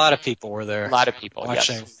communal thing. A lot of people were there. A lot of people,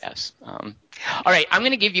 watching. Yes. All right, I'm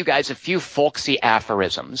going to give you guys a few folksy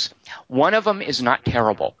aphorisms. One of them is not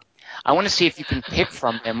terrible. I want to see if you can pick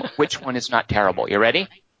from them which one is not terrible. You ready?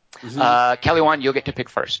 Mm-hmm. Kelly Wand, you'll get to pick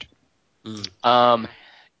first.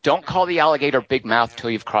 Don't call the alligator big mouth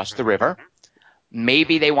till you've crossed the river.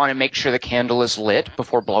 Maybe they want to make sure the candle is lit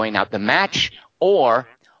before blowing out the match. Or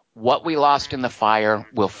what we lost in the fire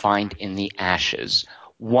we'll find in the ashes.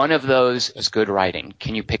 One of those is good writing.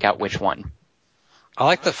 Can you pick out which one? I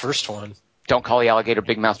like the first one. Don't call the alligator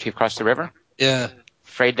big mouth till you've crossed the river? Yeah.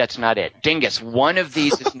 Afraid that's not it. Dingus, one of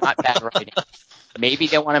these is not bad writing. Maybe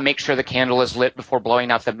they want to make sure the candle is lit before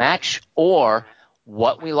blowing out the match, or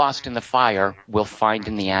what we lost in the fire we'll find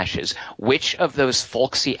in the ashes. Which of those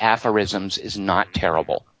folksy aphorisms is not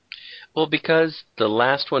terrible? Well, because the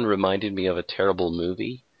last one reminded me of a terrible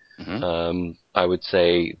movie, I would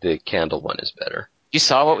say the candle one is better. You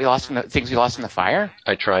saw what we lost in the things we lost in the fire?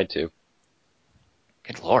 I tried to.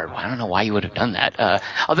 Good Lord, I don't know why you would have done that.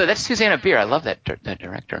 Although that's Susanna Bier. I love that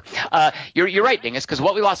director. You're right, Dingus, because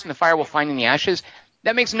what we lost in the fire we'll find in the ashes.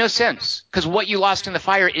 That makes no sense, because what you lost in the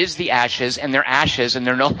fire is the ashes, and they're ashes, and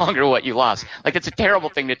they're no longer what you lost. Like, it's a terrible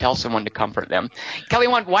thing to tell someone to comfort them. Kelly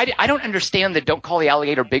Wand, I don't understand the don't call the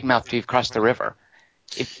alligator big mouth till you've crossed the river.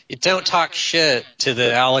 You don't talk shit to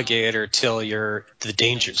the alligator till the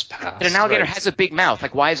danger's past. But an alligator has a big mouth.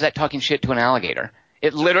 Like, why is that talking shit to an alligator?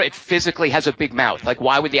 It physically has a big mouth. Like,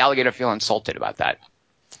 why would the alligator feel insulted about that?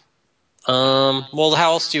 Well,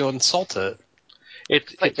 how else do you insult it?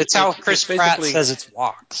 It's how Chris Pratt says it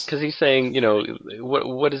walks. Because he's saying,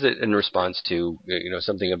 what is it in response to,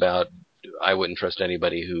 something about, I wouldn't trust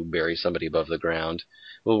anybody who buries somebody above the ground.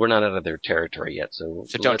 Well, we're not out of their territory yet, so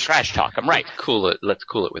don't trash talk them, right? Let's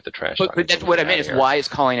cool it with the trash talk. But that's what I meant is why is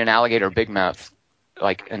calling an alligator big mouth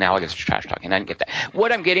like analogous to trash talking? I didn't get that.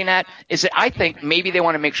 What I'm getting at is that I think maybe they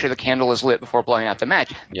want to make sure the candle is lit before blowing out the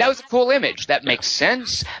match. Yeah. That was a cool image. That makes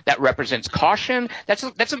sense. That represents caution. That's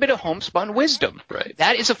a bit of homespun wisdom. Right.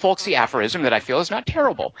 That is a folksy aphorism that I feel is not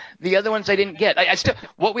terrible. The other ones I didn't get. I still,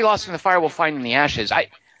 what we lost in the fire we'll find in the ashes.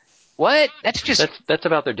 That's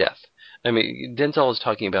about their death. I mean, Denzel is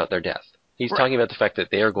talking about their death. He's talking about the fact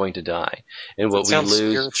that they are going to die, and what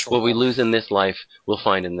we lose in this life, we'll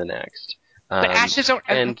find in the next. But ashes are,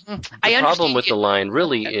 and the problem with the line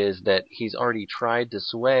really is that he's already tried to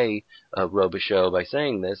sway Robichaux by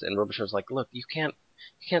saying this, and Robichaux's like, "Look, you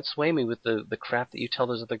can't sway me with the crap that you tell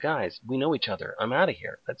those other guys. We know each other. I'm out of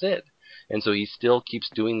here. That's it." And so he still keeps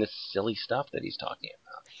doing this silly stuff that he's talking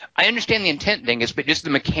about. I understand the intent thing, but just the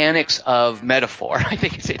mechanics of metaphor. I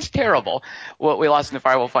think it's terrible. What we lost in the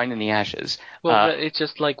fire, we'll find in the ashes. Well, it's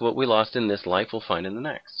just like what we lost in this life, we'll find in the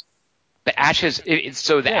next. But ashes,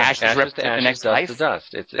 ashes represent the next dust life. To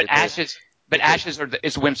dust. Ashes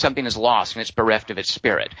is when something is lost and it's bereft of its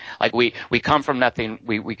spirit. Like we come from nothing,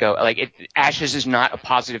 we go ashes is not a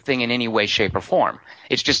positive thing in any way, shape, or form.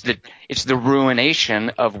 It's just it's the ruination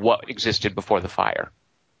of what existed before the fire.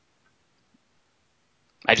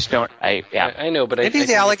 I just don't. I know, but maybe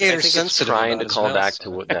the alligator's sensitive. It's trying to call back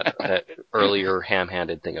to that earlier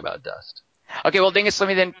ham-handed thing about dust. Okay, well, Dingus, let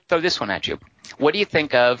me then throw this one at you. What do you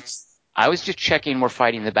think of? I was just checking we're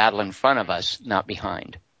fighting the battle in front of us, not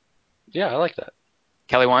behind. Yeah, I like that.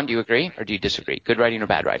 Kelly Wand, do you agree or do you disagree? Good writing or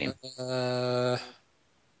bad writing?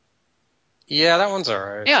 Yeah, that one's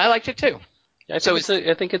alright. Yeah, I liked it too. I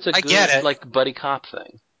think it's a I good get it. like buddy cop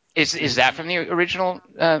thing. Is that from the original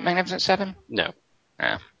Magnificent Seven? No.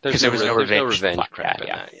 Yeah. There's Because there was no revenge plot crap in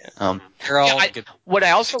yeah. that. Yeah. They're all Yeah, what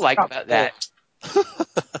I also liked about that,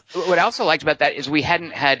 what I also liked about that is we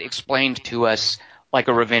hadn't had explained to us like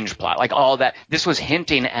a revenge plot, like all that. This was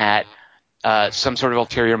hinting at some sort of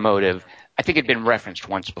ulterior motive. I think it had been referenced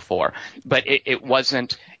once before, but it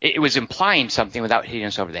wasn't. It was implying something without hitting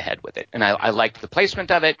us over the head with it. And I liked the placement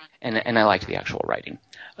of it, and I liked the actual writing.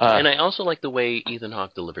 And I also like the way Ethan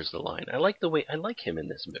Hawke delivers the line. I like him in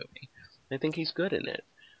this movie. I think he's good in it.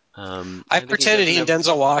 I pretended he and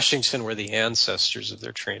Denzel Washington were the ancestors of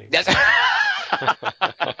their training.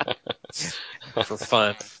 For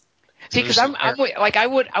fun. See, because I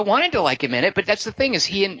wanted to like him in it, but that's the thing is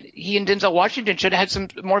he and Denzel Washington should have had some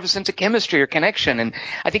more of a sense of chemistry or connection, and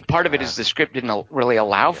I think part of it is the script didn't really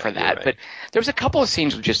allow for that. Right. But there was a couple of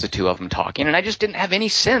scenes with just the two of them talking, and I just didn't have any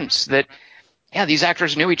sense that these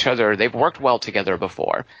actors knew each other. They've worked well together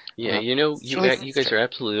before. Yeah, you guys are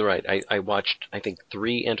absolutely right. I watched, I think,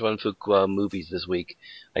 3 Antoine Fuqua movies this week.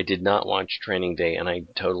 I did not watch Training Day, and I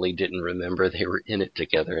totally didn't remember they were in it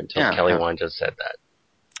together until Kelly Wand just said that.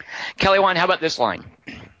 Kelly Wand, how about this line?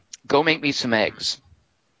 Go make me some eggs.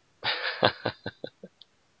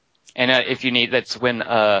 And if you need, that's when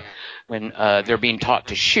they're being taught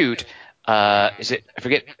to shoot. Is it? I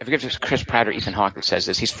forget if it's Chris Pratt or Ethan Hawke that says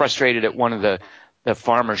this. He's frustrated at one of the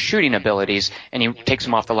farmer's shooting abilities, and he takes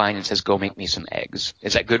him off the line and says, "Go make me some eggs."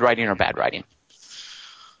 Is that good writing or bad writing?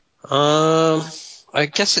 I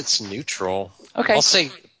guess it's neutral. Okay. I'll say.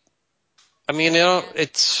 I mean,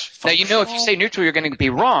 it's. Now, if you say neutral, you're going to be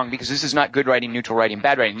wrong because this is not good writing, neutral writing,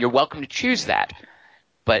 bad writing. You're welcome to choose that,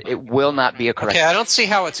 but it will not be a correct. Okay, I don't see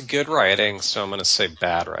how it's good writing, so I'm going to say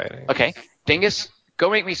bad writing. Okay, Dingus, go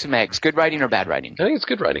make me some eggs. Good writing or bad writing? I think it's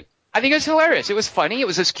good writing. I think it was hilarious. It was funny. It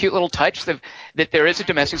was this cute little touch that there is a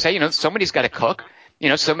domestic side. Somebody's got to cook.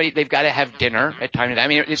 They've got to have dinner at time to time. I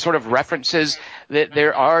mean, it sort of references that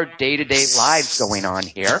there are day-to-day lives going on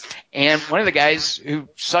here. And one of the guys who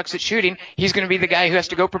sucks at shooting, he's going to be the guy who has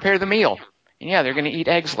to go prepare the meal. And they're going to eat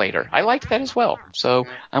eggs later. I liked that as well. So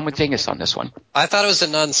I'm with Dingus on this one. I thought it was a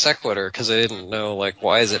non sequitur because I didn't know,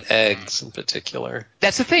 why is it eggs in particular?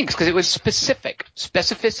 That's the thing, because it was specific.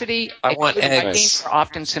 Specificity I want eggs. are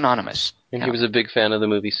often synonymous. And he was a big fan of the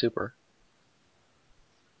movie Super.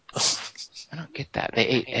 I don't get that. They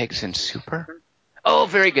ate eggs in Super? Oh,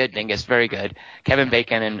 very good, Dingus. Very good. Kevin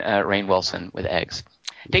Bacon and Rainn Wilson with eggs.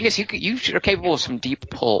 Dingus, you are capable of some deep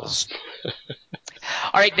pulls.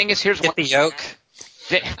 All right, Dingus, here's one. Get the yolk.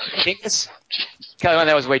 Dingus? Kelly,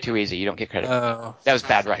 that was way too easy. You don't get credit. Oh. That was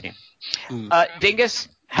bad writing. Dingus,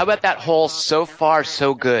 how about that whole so far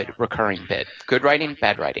so good recurring bit? Good writing,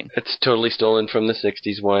 bad writing? It's totally stolen from the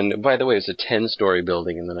 60s one. By the way, it was a 10-story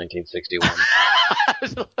building in the 1961.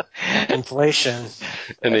 Inflation.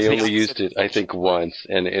 And they only used it, I think, once.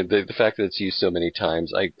 And the fact that it's used so many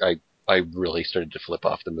times, I really started to flip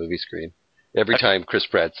off the movie screen. Every time Chris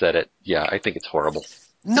Pratt said it, I think it's horrible.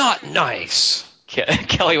 Not nice.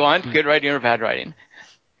 Kelly Wand, good writing or bad writing?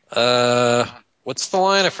 What's the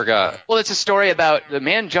line? I forgot. Well, it's a story about the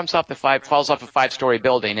man falls off a 5-story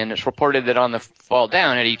building, and it's reported that on the fall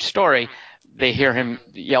down at each story, they hear him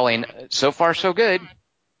yelling, "So far, so good,"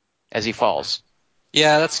 as he falls.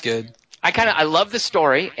 Yeah, that's good. I love the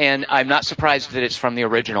story, and I'm not surprised that it's from the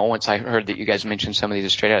original. Once I heard that you guys mentioned some of these are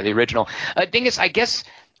straight out of the original. Dingus, I guess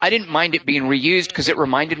I didn't mind it being reused because it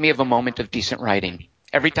reminded me of a moment of decent writing.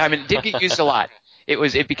 Every time it did get used a lot.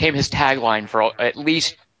 It became his tagline for at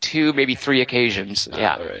least 2, maybe 3 occasions.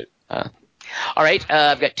 Yeah. All right.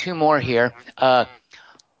 I've got 2 more here.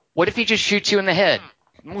 What if he just shoots you in the head?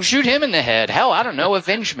 Well, shoot him in the head. Hell, I don't know.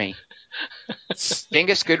 Avenge me.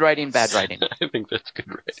 Dingus, good writing, bad writing? I think that's good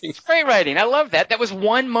writing. Great writing. I love that. That was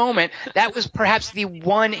one moment. That was perhaps the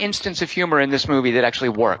one instance of humor in this movie that actually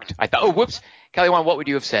worked. I thought, oh, whoops. Kelly Wand, what would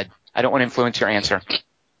you have said? I don't want to influence your answer.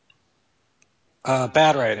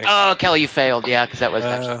 Bad writing. Oh, Kelly, you failed. Yeah, because that was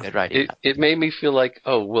actually good writing. It made me feel like,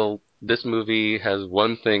 oh, well, this movie has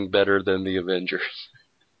one thing better than the Avengers.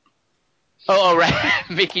 Oh, right.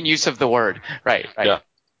 Making use of the word. Right. Yeah.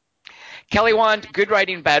 Kelly Wand, good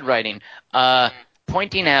writing, bad writing.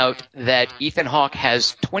 Pointing out that Ethan Hawke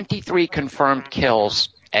has 23 confirmed kills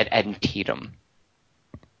at Antietam.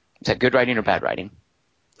 Is that good writing or bad writing?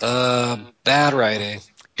 Bad writing.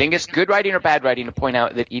 Dingus, good writing or bad writing to point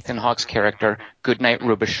out that Ethan Hawke's character, Goodnight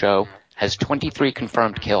Rubishow, has 23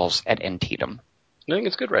 confirmed kills at Antietam? I think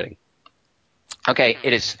it's good writing. Okay,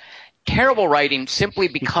 it is terrible writing simply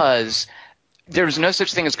because there's no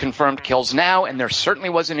such thing as confirmed kills now, and there certainly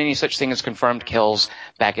wasn't any such thing as confirmed kills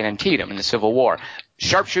back in Antietam in the Civil War.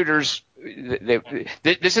 Sharpshooters,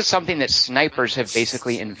 this is something that snipers have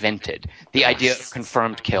basically invented, the idea of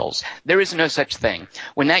confirmed kills. There is no such thing.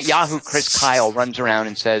 When that Yahoo Chris Kyle runs around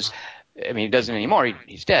and says, I mean, he doesn't anymore,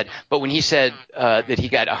 he's dead, but when he said that he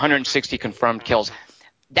got 160 confirmed kills,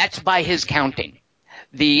 that's by his counting.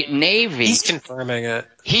 The Navy... He's confirming it.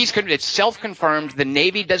 It's self-confirmed. The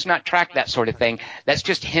Navy does not track that sort of thing. That's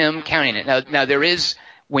just him counting it. Now there is...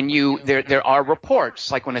 there are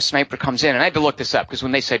reports, like when a sniper comes in, and I had to look this up because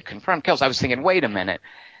when they said confirmed kills, I was thinking, wait a minute,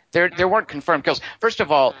 there weren't confirmed kills. First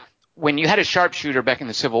of all, when you had a sharpshooter back in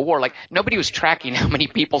the Civil War, like nobody was tracking how many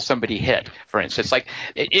people somebody hit, for instance. Like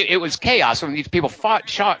it was chaos when these people fought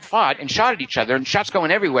and shot at each other, and shots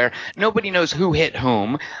going everywhere. Nobody knows who hit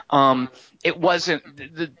whom. It wasn't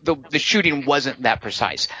the shooting wasn't that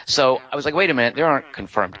precise. So I was like, wait a minute, there aren't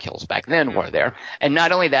confirmed kills back then, were there? And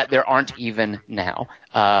not only that, there aren't even now.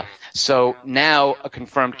 So now a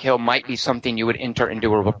confirmed kill might be something you would enter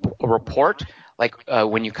into a report, like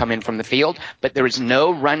when you come in from the field, but there is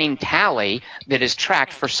no running tally that is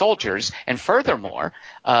tracked for soldiers. And furthermore,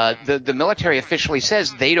 the military officially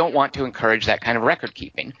says they don't want to encourage that kind of record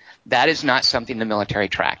keeping. That is not something the military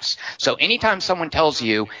tracks. So anytime someone tells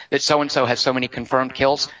you that so-and-so has so many confirmed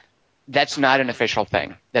kills, that's not an official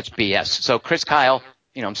thing. That's BS. So Chris Kyle,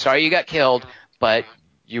 I'm sorry you got killed, but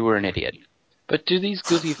you were an idiot. But do these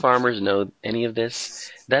goofy farmers know any of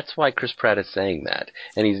this? That's why Chris Pratt is saying that.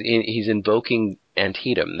 And he's invoking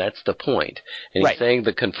Antietam. That's the point. And he's saying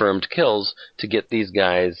the confirmed kills to get these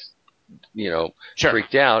guys,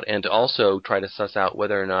 freaked out, and to also try to suss out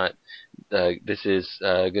whether or not this is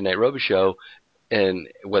Goodnight Robichaux and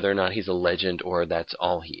whether or not he's a legend or that's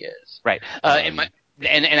all he is. Right.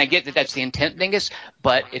 And I get that that's the intent, Dingus,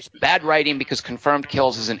 but it's bad writing because confirmed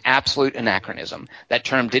kills is an absolute anachronism. That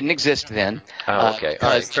term didn't exist then. Oh, okay. All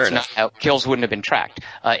right, fair enough. Kills wouldn't have been tracked.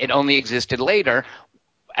 It only existed later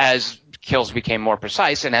as kills became more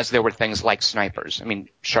precise and as there were things like snipers. I mean,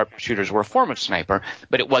 sharpshooters were a form of sniper,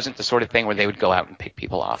 but it wasn't the sort of thing where they would go out and pick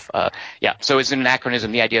people off. So it's an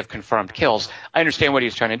anachronism, the idea of confirmed kills. I understand what he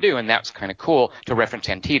was trying to do, and that's kind of cool to reference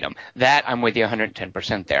Antietam. That, I'm with you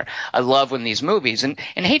 110% there. I love when these movies, and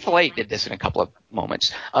Hateful Eight did this in a couple of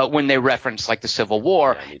moments, when they reference like the Civil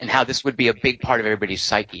War and how this would be a big part of everybody's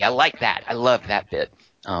psyche. I like that. I love that bit.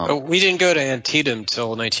 We didn't go to Antietam till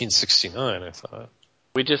 1969, I thought.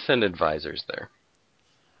 We just send advisors there.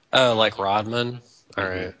 Oh, like Rodman? All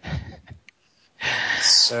right.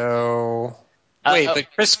 So, wait, but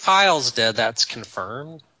Chris Kyle's dead. That's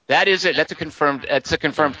confirmed? That is it. That's a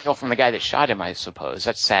confirmed kill from the guy that shot him, I suppose.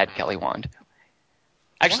 That's sad, Kelly Wand.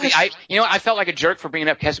 Actually, I felt like a jerk for bringing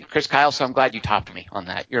up Chris Kyle, so I'm glad you topped me on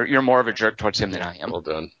that. You're more of a jerk towards him than I am. Well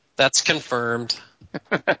done. That's confirmed.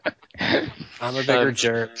 I'm a bigger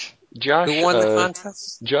jerk. Josh, who won the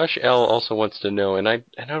contest? Josh L. also wants to know, and I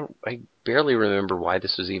barely remember why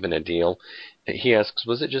this was even a deal. He asks,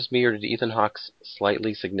 was it just me or did Ethan Hawke's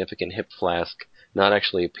slightly significant hip flask not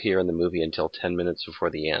actually appear in the movie until 10 minutes before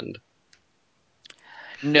the end?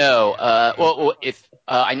 No. If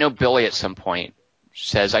I know Billy at some point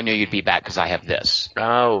says, I knew you'd be back because I have this.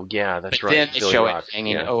 Oh, yeah, that's right. Then they show it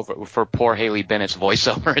hanging over for poor Haley Bennett's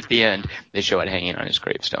voiceover at the end. They show it hanging on his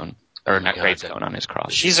gravestone. Or not gravestone, on his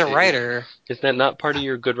cross. She's a writer. Isn't that not part of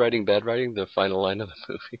your good writing, bad writing, the final line of the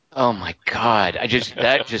movie? Oh my God.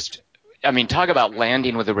 Talk about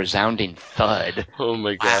landing with a resounding thud. Oh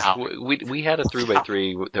my gosh. Wow. We had a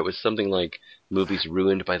 3x3 that was something like movies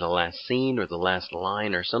ruined by the last scene or the last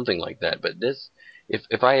line or something like that. But this,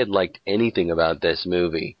 if I had liked anything about this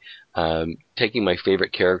movie, taking my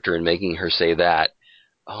favorite character and making her say that,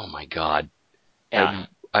 oh my God. Yeah.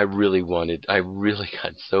 I really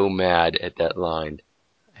got so mad at that line.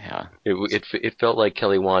 Yeah. It felt like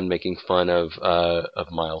Kelly Wand making fun of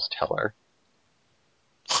Miles Teller.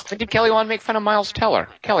 When did Kelly Wand make fun of Miles Teller?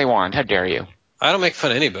 Kelly Wand, how dare you? I don't make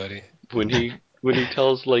fun of anybody. When he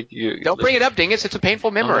tells don't bring it up, Dingus. It's a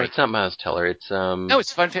painful memory. Oh, it's not Miles Teller. It's No,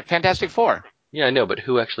 it's Fantastic Four. Yeah, I know, but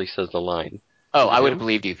who actually says the line? Oh, I would have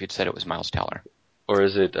believed you if you'd said it was Miles Teller. Or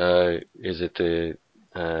is it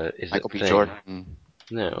Michael B. Jordan?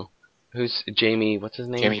 No. Who's Jamie? What's his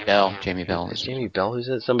name? Jamie Bell. Jamie Bell. Is Jamie Bell? Who's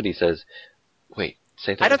it? Somebody says, wait,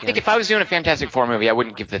 say that I don't again? think if I was doing a Fantastic Four movie, I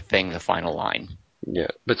wouldn't give the Thing the final line. Yeah,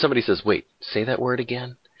 but somebody says, wait, say that word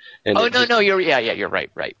again? And you're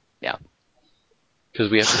right. Yeah.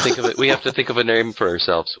 Because we have to think of it. We have to think of a name for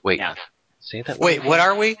ourselves. Wait, say that word. Wait, what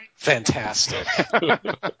are we? Fantastic.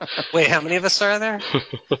 Wait, how many of us are there?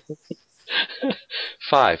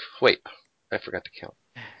 5. Wait, I forgot to count.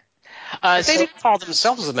 They So, didn't call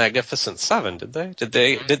themselves the Magnificent Seven, did they? Did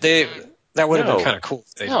they? That would have No. been kind of cool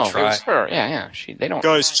if they no, it tried. was her. Yeah. They don't.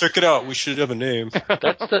 Guys, check it out. We should have a name.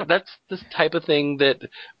 That's the type of thing that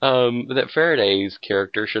Faraday's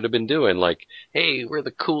character should have been doing. Like, hey, we're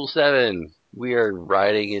the cool seven. We are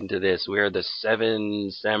riding into this. We are the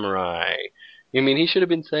seven samurai. I mean, he should have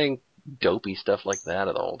been saying dopey stuff like that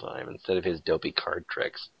the whole time instead of his dopey card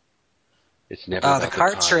tricks. It's never Oh, about the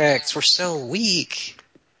card cards. tricks were so weak.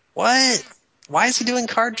 What? Why is he doing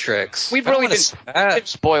card tricks? We've I don't really wanna been see that.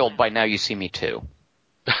 spoiled by Now You See Me Too.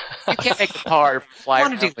 You can't make a car fly I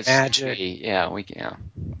wanna around do with magic. CG. Yeah.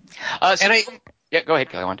 Yeah, go ahead,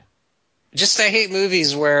 Kelly. Wand. I hate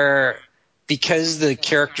movies where, because the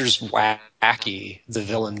character's wacky, the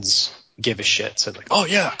villains give a shit. So like, oh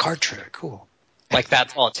yeah, card trick, cool. Like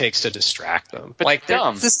that's all it takes to distract them. But like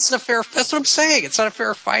dumb. this isn't a fair. That's what I'm saying. It's not a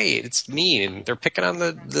fair fight. It's mean. They're picking on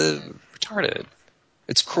the retarded.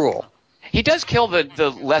 It's cruel. He does kill the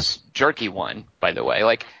less jerky one, by the way.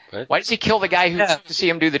 Like, What? why does he kill the guy who to see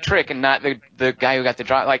him do the trick and not the guy who got the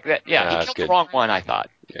draw? Like that. Yeah, he that's killed good. the wrong one. I thought.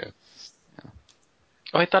 Yeah.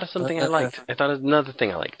 Oh, I thought of something I liked. I thought of another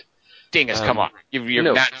thing I liked. Dingus, come on. You're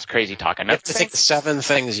no. not just crazy talking. You have to think the 7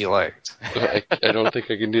 things you liked. I don't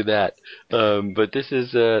think I can do that. But this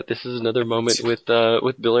is another moment with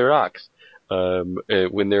Billy Rocks. When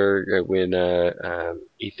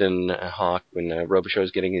Ethan Hawke, when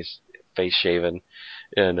Robichaux's getting his face shaven,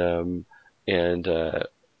 and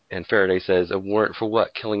Faraday says, "A warrant for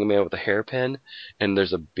what? Killing a man with a hairpin?" And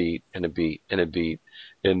there's a beat and a beat and a beat,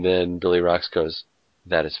 and then Billy Rocks goes,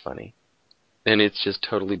 "That is funny," and it's just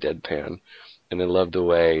totally deadpan, and I love the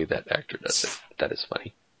way that actor does it. That is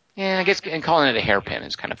funny. Yeah, I guess and calling it a hairpin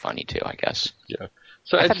is kind of funny too. I guess. Yeah.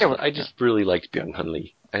 So I just really liked Byung-Hun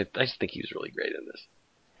Lee. I just think he was really great in this.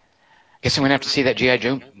 Guess I'm gonna have to see that G.I.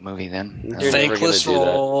 Joe movie then. You're never Thankless gonna do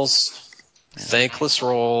that. roles. Thankless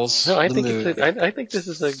roles. No, I The think movie. I think this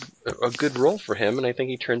is a good role for him, and I think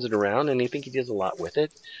he turns it around, and I think he does a lot with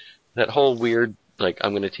it. That whole weird, like,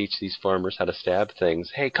 I'm going to teach these farmers how to stab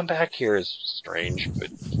things. Hey, come back here is strange, but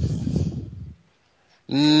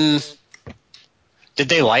Did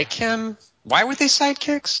they like him? Why were they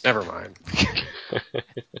sidekicks? Never mind.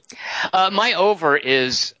 My over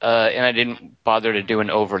is, and I didn't bother to do an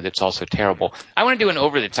over that's also terrible. I want to do an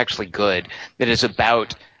over that's actually good, that is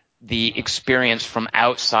about the experience from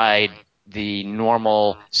outside the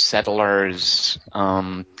normal settlers.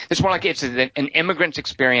 It's more like it's an immigrant's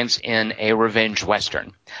experience in a revenge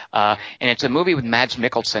western. And it's a movie with Mads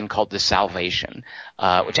Mikkelsen called The Salvation,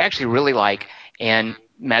 which I actually really like. And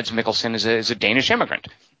Mads Mikkelsen is a Danish immigrant.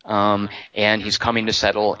 And he's coming to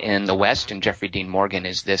settle in the West, and Jeffrey Dean Morgan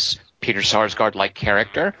is this Peter Sarsgaard-like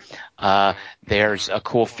character. There's a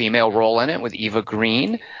cool female role in it with Eva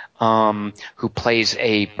Green, who plays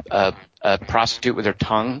a prostitute with her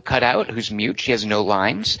tongue cut out, who's mute. She has no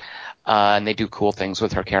lines. And they do cool things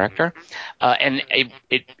with her character. And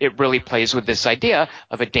it really plays with this idea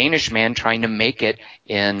of a Danish man trying to make it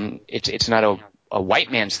it's not a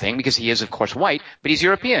white man's thing, because he is, of course, white, but he's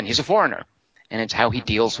European. He's a foreigner. And it's how he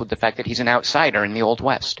deals with the fact that he's an outsider in the Old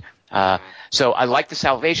West. So I like The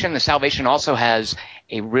Salvation. The Salvation also has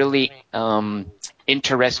a really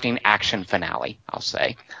interesting action finale, I'll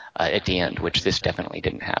say, at the end, which this definitely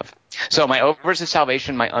didn't have. So my over is The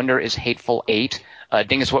Salvation. My under is Hateful Eight.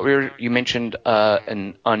 Dingus, you mentioned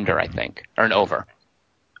an under, I think, or an over.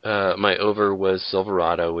 My over was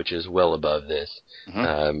Silverado, which is well above this,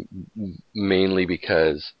 mainly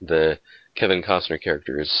because the Kevin Costner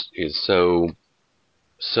character is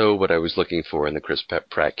so what I was looking for in the Chris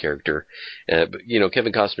Pratt character. But,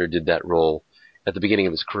 Kevin Costner did that role at the beginning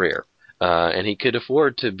of his career, and he could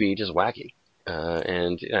afford to be just wacky.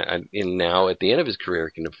 And now at the end of his career,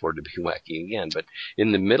 he can afford to be wacky again. But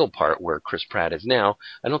in the middle part where Chris Pratt is now,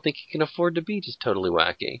 I don't think he can afford to be just totally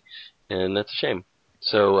wacky, and that's a shame.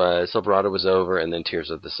 So Silverado was over, and then Tears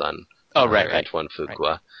of the Sun. Right. Antoine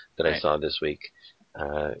Fuqua that I saw this week,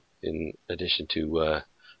 in addition to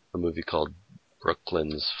a movie called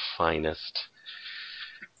Brooklyn's Finest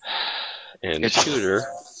and Shooter.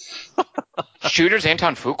 Shooter's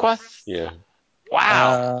Anton Fuqua? Yeah.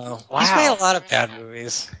 Wow. He's made a lot of bad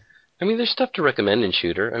movies. I mean, there's stuff to recommend in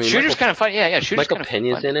Shooter. I mean, Shooter's kind of fun. Yeah. Shooter's Michael kind of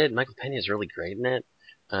Pena's fun. in it. Michael Pena's really great in it.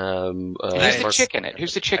 Who's the chick in it?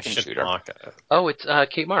 Who's the chick in Shooter? Oh, it's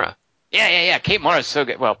Kate Mara. Yeah. Kate Mara's so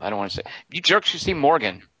good. Well, I don't want to say. You jerks should see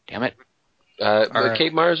Morgan. Damn it. But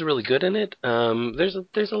Kate Mara's really good in it. There's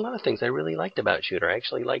a lot of things I really liked about Shooter. I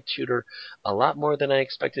actually liked Shooter a lot more than I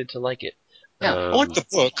expected to like it. Yeah, I like the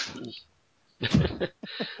book.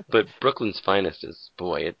 But Brooklyn's Finest it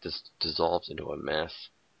just dissolves into a mess.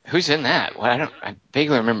 Who's in that? Well, I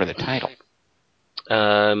vaguely remember the title.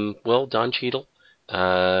 Well, Don Cheadle,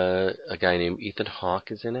 a guy named Ethan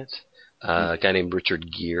Hawke is in it, a guy named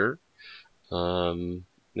Richard Gere, and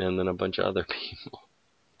then a bunch of other people.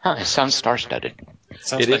 Huh, it sounds star-studded.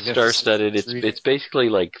 It is star-studded. It's basically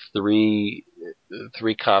like three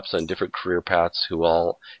cops on different career paths who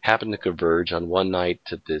all happen to converge on one night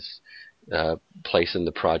to this place in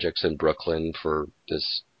the projects in Brooklyn for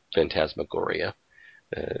this phantasmagoria.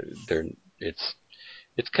 I'm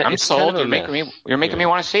sold. You're making me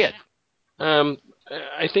want to see it.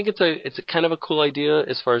 I think it's a kind of a cool idea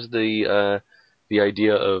as far as the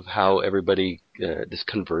idea of how everybody this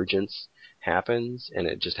convergence happens, and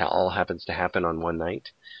it just all happens to happen on one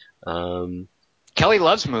night. Kelly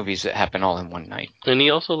loves movies that happen all in one night. And he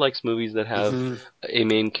also likes movies that have a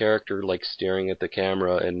main character like staring at the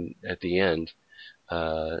camera and at the end.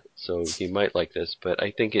 So he might like this, but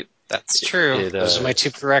I think That's true. Those are my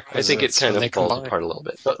two prerequisites. I think it kind of falls apart a little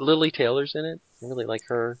bit. But Lily Taylor's in it. I really like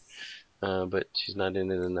her, but she's not in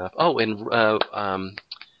it enough. Oh, and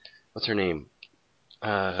what's her name?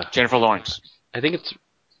 Jennifer Lawrence. I think it's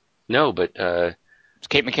but it's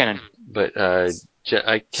Kate McKinnon. But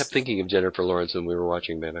I kept thinking of Jennifer Lawrence when we were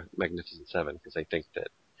watching Magnificent Seven because I think that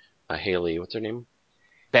Haley, what's her name?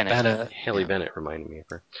 Bennett. Haley Bennett reminded me of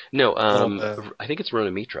her. No, I think it's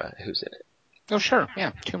Rona Mitra who's in it. Oh, sure.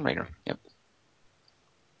 Yeah, Tomb Raider. Yep.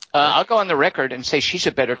 I'll go on the record and say she's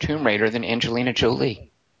a better Tomb Raider than Angelina Jolie.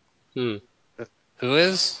 Who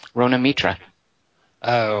is? Rona Mitra.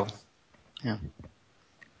 Oh. Yeah.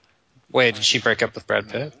 Wait, did she break up with Brad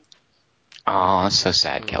Pitt? Oh, that's so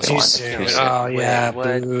sad, Kelly. Too soon. Oh, yeah.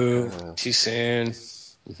 Boo. Too soon.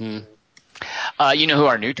 You know who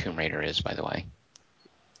our new Tomb Raider is, by the way?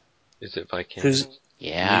 Is it Vikander?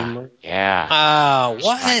 Yeah.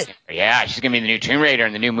 What? Yeah, she's going to be the new Tomb Raider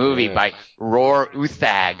in the new movie by Roar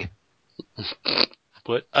Uthag.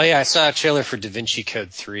 What? Oh, yeah, I saw a trailer for Da Vinci Code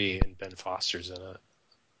 3, and Ben Foster's in it.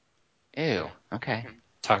 Ew, okay.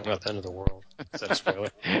 Talking about the end of the world. Is that a spoiler?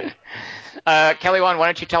 Kelly Wand, why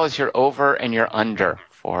don't you tell us your over and your under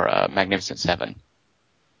for Magnificent Seven?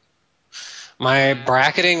 My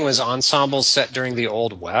bracketing was ensembles set during the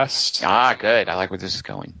Old West. Ah, good. I like where this is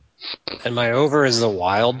going. And my over is the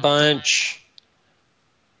Wild Bunch.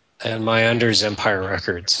 And my under is Empire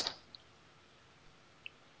Records.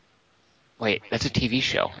 Wait, that's a TV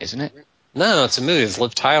show, isn't it? No, it's a movie. It's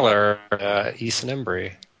Liv Tyler, Ethan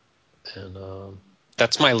Embry. And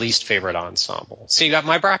that's my least favorite ensemble. See,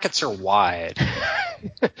 my brackets are wide.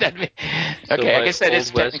 Okay, so I guess that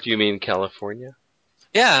is West, you mean California?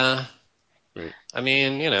 Yeah. Right. I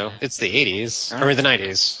mean, it's the 80s. Or the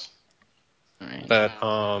 90s. Right. But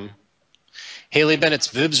Haley Bennett's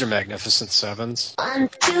boobs are Magnificent Sevens. 1,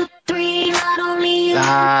 2, 3, not only you, we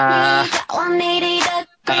got 180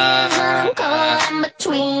 degrees uncle in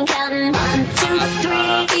between, counting 1, 2,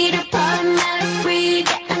 3, Peter Pan, Mary Free,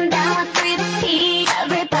 getting down with 3 to P,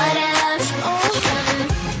 everybody loves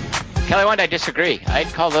ocean. Kelly Wand, I disagree.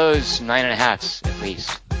 I'd call those 9.5s at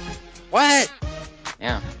least. What?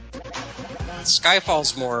 Yeah.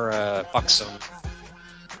 Skyfall's more buxom.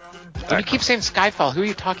 When you keep saying Skyfall, who are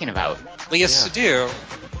you talking about? Leah Seydoux.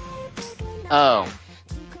 Oh.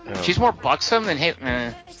 She's more buxom than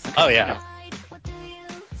Haley. Oh, yeah.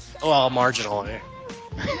 Well, marginally.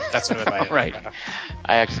 That's what I meant. Right.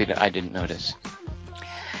 I didn't notice.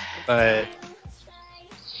 But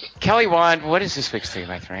Kelly Wand, what is this week's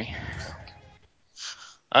 3x3?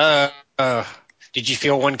 did you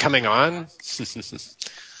feel one coming on?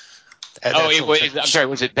 I'm sorry,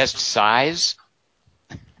 was it best size?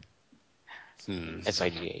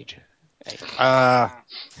 S-I-G-H.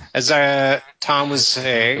 As Tom was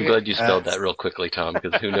saying... I'm glad you spelled that real quickly, Tom,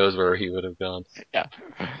 because who knows where he would have gone. Yeah.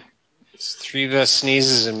 It's 3 best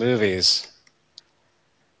sneezes in movies.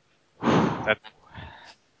 Here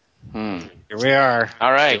we are.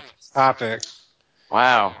 All right. Topic.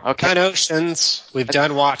 Wow. Okay. We've done Oceans. We've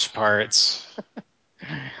done Watch Parts.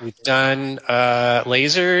 We've done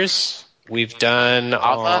lasers. We've done...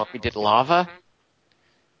 Lava. We did lava.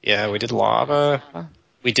 Yeah, we did lava.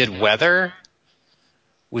 We did weather.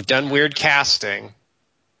 We've done weird casting.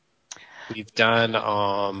 We've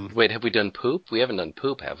done... Wait, have we done poop? We haven't done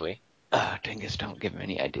poop, have we? Dingus, don't give him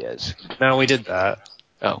any ideas. No, we did that.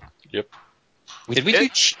 Oh. Yep. Did we do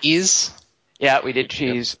cheese? Yeah, we did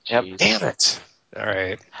cheese. Yep. Damn it. All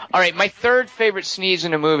right. My third favorite sneeze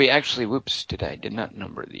in a movie. Actually, whoops, I did not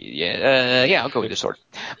number the. Yeah, I'll go with this order.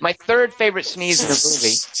 My third favorite sneeze in a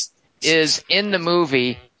movie is in the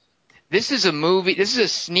movie. This is a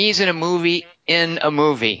sneeze in a movie in a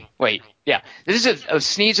movie. Wait, yeah. This is a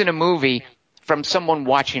sneeze in a movie from someone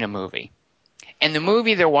watching a movie. and the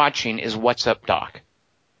movie they're watching is What's Up, Doc?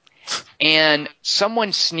 And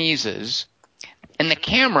someone sneezes, and the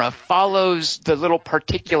camera follows the little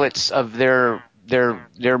particulates of their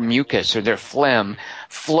mucus or their phlegm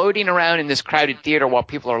floating around in this crowded theater while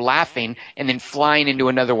people are laughing and then flying into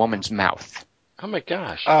another woman's mouth. Oh my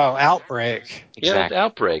gosh. Oh, Outbreak. Yeah, Exactly. it's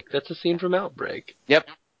Outbreak. That's a scene from Outbreak. Yep.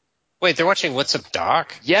 Wait, they're watching What's Up,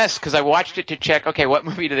 Doc? Yes, because I watched it to check, okay, what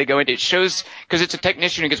movie do they go into? It shows, because it's a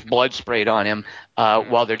technician who gets blood sprayed on him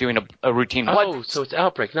while they're doing a routine blood. Oh, so it's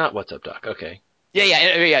Outbreak, not What's Up, Doc. Okay.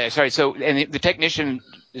 Yeah, sorry. So, and the technician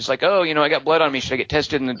is like, oh, I got blood on me. Should I get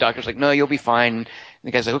tested? And the doctor's like, no, you'll be fine. And the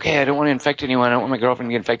guy's like, okay, I don't want to infect anyone. I don't want my girlfriend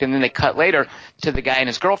to get infected. And then they cut later to the guy and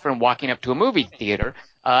his girlfriend walking up to a movie theater,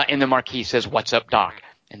 and the marquee says, What's Up, Doc?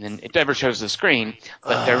 And then it never shows the screen,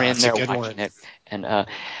 but they're in there watching it. And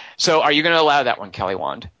so are you going to allow that one, Kelly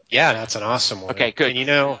Wand? Yeah, that's an awesome one. Okay, good.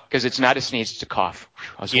 And because it's not a sneeze, it's a cough.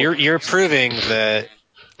 You're proving that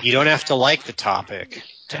you don't have to like the topic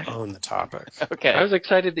to own the topic. Okay. I was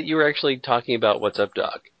excited that you were actually talking about What's Up,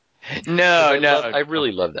 Doc. No. I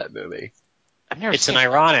really love that movie. I've never It's seen an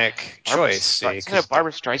ironic choice. Isn't it a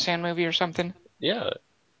Barbara Streisand movie or something? Yeah.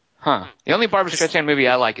 Huh. The only Barbara Streisand movie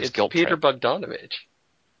I like is It's Guilt Peter Trip. Bogdanovich.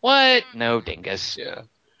 What? No, dingus. Yeah.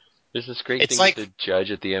 There's this great It's thing like- with the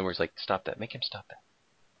judge at the end where he's like, stop that. Make him stop that.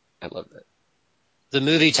 I love that. The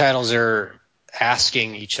movie titles are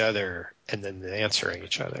asking each other and then answering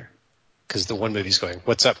each other. Because the one movie's going,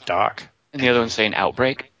 What's Up, Doc? And the other one's saying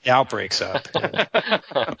Outbreak. The Outbreak's up. Yeah.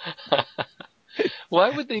 Why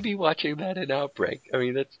would they be watching that in Outbreak? I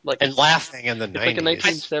mean, that's like And laughing in the it's 90s. like a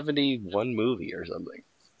 1971 movie or something.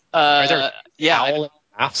 Are there Yeah. owl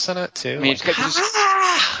laughs in it too? I mean,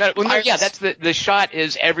 that's the shot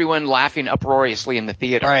is everyone laughing uproariously in the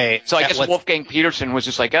theater. Right. So I Yeah, guess what- Wolfgang Peterson was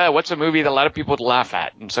just like, what's a movie that a lot of people would laugh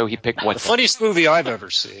at? And so he picked the What's Up. funniest movie I've ever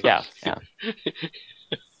seen. Yeah.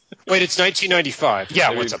 Wait, it's 1995.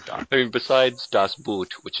 Yeah, What's Up, Doc? I mean, besides Das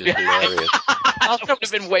Boot, which is hilarious. That would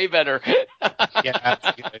have been way better. Yeah, that's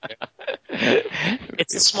a good idea.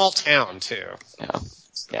 It's a small town too. Yeah.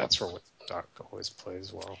 That's where What's Up, Doc always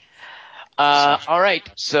plays well. All right.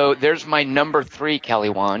 So there's my number 3, Kelly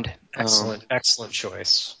Wand. Excellent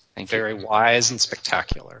choice. Thank you. Very wise and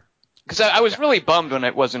spectacular. Because I was really bummed when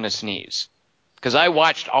it wasn't a sneeze. Because I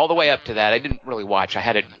watched all the way up to that. I didn't really watch. I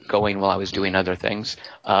had it going while I was doing other things.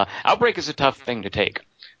 Outbreak is a tough thing to take.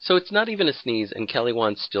 So it's not even a sneeze, and Kelly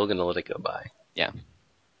Wand's still going to let it go by. Yeah.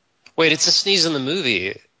 Wait, it's a sneeze in the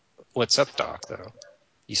movie. What's Up, Doc? Though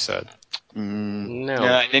you said. No. No,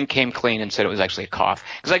 I then came clean and said it was actually a cough.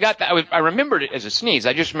 Because I got that. I remembered it as a sneeze.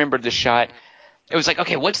 I just remembered the shot. It was like,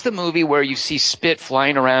 okay, what's the movie where you see spit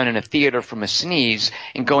flying around in a theater from a sneeze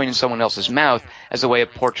and going in someone else's mouth as a way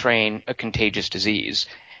of portraying a contagious disease?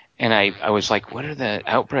 And I was like, what are the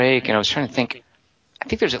Outbreak? And I was trying to think. I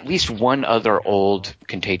think there's at least one other old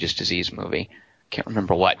contagious disease movie. Can't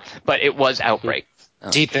remember what, but it was Outbreak.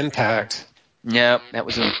 Deep Impact. No, that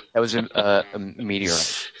was a meteor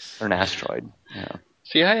or an asteroid. Yeah.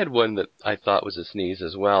 See, I had one that I thought was a sneeze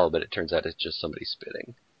as well, but it turns out it's just somebody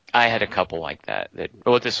spitting. I had a couple like that.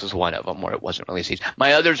 Well, this was one of them where it wasn't really a sneeze.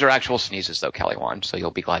 My others are actual sneezes, though, Kelly Wand, so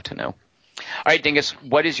you'll be glad to know. All right, Dingus,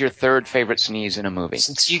 what is your third favorite sneeze in a movie?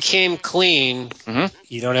 Since you came clean,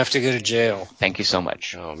 you don't have to go to jail. Thank you so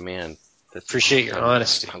much. Oh, man. That's Appreciate your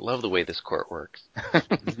honesty. I love the way this court works.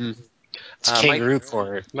 It's kangaroo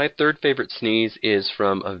court. My third favorite sneeze is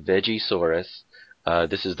from a Vegisaurus.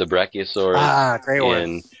 This is the Brachiosaurus Great one.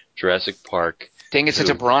 in Jurassic Park. Dingus, it's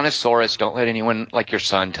a brontosaurus. Don't let anyone like your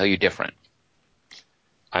son tell you different.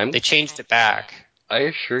 They changed it back. I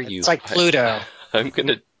assure you. It's like Pluto. I'm going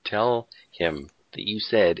to tell him that you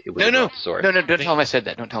said it was a brontosaurus. No, don't tell him I said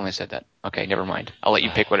that. Don't tell him I said that. Okay, never mind. I'll let you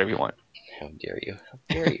pick whatever you want. How dare you? How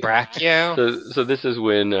dare you? Brachio. So this is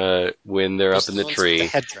when they're up in the tree,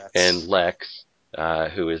 headdress. and Lex,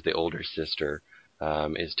 who is the older sister,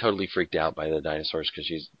 is totally freaked out by the dinosaurs because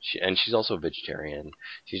she's also a vegetarian.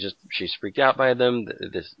 She's freaked out by them.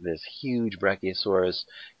 This huge Brachiosaurus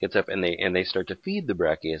gets up and they start to feed the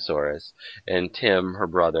Brachiosaurus. And Tim, her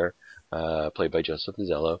brother, played by Joseph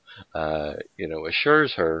Mazzello,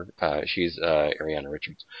 assures her, she's Ariana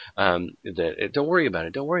Richards, that don't worry about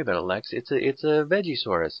it, Lex. It's a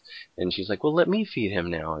Vegisaurus. And she's like, well, let me feed him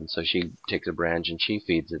now. And so she takes a branch and she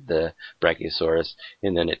feeds it the Brachiosaurus,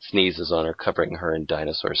 and then it sneezes on her, covering her in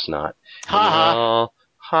dinosaur snot. Ha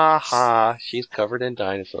ha! She's covered in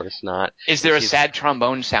dinosaur snot. Is there a sad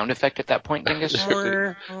trombone sound effect at that point, Dingus?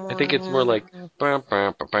 I think it's more like.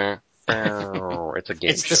 It's a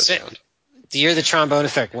game show sound. Do you hear the trombone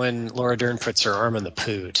effect when Laura Dern puts her arm in the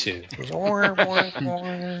poo, too?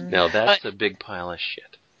 Now that's a big pile of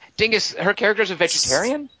shit. Dingus, her character's a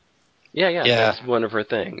vegetarian? Yeah, Yeah. that's one of her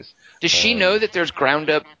things. Does she know that there's ground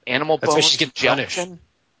up animal That's why bones? she's getting punished. gelatin?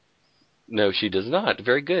 No, she does not.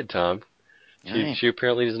 Very good, Tom. Alright. She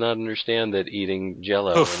apparently does not understand that eating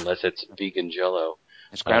Jello, Oof. unless it's vegan Jello,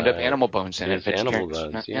 There's ground up animal bones in it. it's animal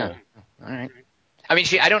vegetarians. bones. No, Yeah. All right. I mean,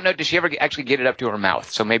 I don't know. Does she ever actually get it up to her mouth?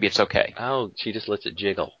 So maybe it's okay. Oh, she just lets it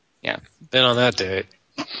jiggle. Yeah. Been on that date.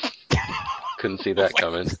 Couldn't see that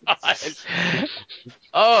coming.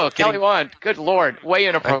 Oh, Kelly Wand. Good Lord. Way I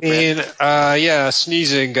inappropriate. mean,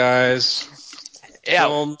 sneezing, guys. Yeah.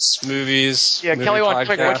 Films, movies. Yeah, movie Kelly wants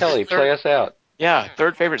quick. podcasts. What's Kelly, play us out. Yeah.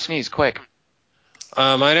 Third favorite sneeze. Quick.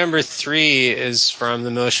 My number 3 is from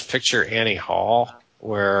the motion picture Annie Hall,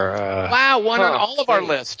 where Wow. One on Huh. all of our Hey.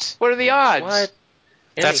 lists. What are the odds? What?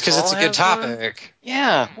 that's because it's a good Hall has one? topic.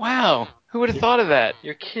 Yeah. Wow. Who would have thought of that?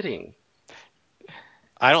 You're kidding.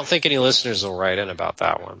 I don't think any listeners will write in about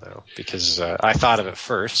that one though, because I thought of it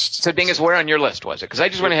first. So, Dingus, where on your list was it? Because I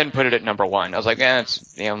just went ahead and put it at number 1. I was like,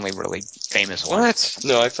 it's the only really famous one. What?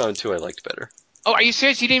 No, I found two I liked better. Oh, are you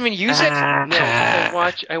serious? You didn't even use it? No,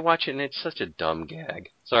 I watch it and it's such a dumb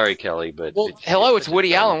gag. Sorry, Kelly, but Well, hello, it's such a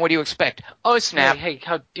Woody dumb- Allen. What do you expect? Oh, snap. Hey,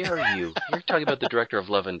 how dare you? You're talking about the director of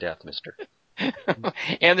Love and Death, mister.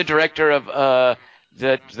 And the director of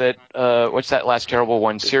what's that last terrible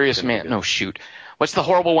one? Serious gonna be Man. good. No, shoot. What's the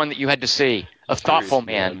horrible one that you had to see? A Thoughtful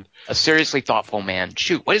Man. Man. A Seriously Thoughtful Man.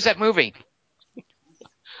 Shoot, what is that movie?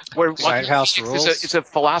 Where House Rules? It's a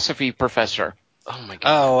philosophy professor. Oh my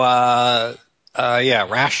god. Yeah,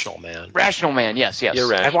 Rational Man. Rational Man. Yes.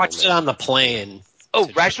 Irrational. I watched Man. it on the plane. Oh,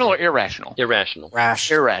 rational or irrational? Irrational.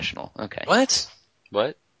 Irrational. Okay. What?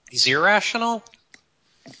 What? He's irrational?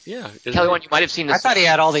 Yeah. isn't Kelly, it? one you might have seen I this. thought he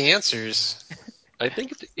had all the answers. I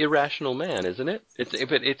think it's Irrational Man, isn't it?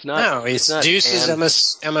 It's not. No, it's not Deuce is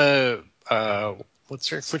Anne- Emma.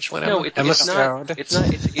 Which one? No, Emma? it's Stone. not. It's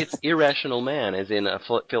not. It's Irrational Man, as in a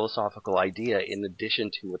philosophical idea, in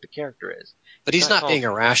addition to what the character is. But he's It's not not being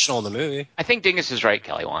called- irrational in the movie. I think Dingus is right,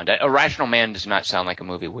 Kelly Wand. A Rational Man does not sound like a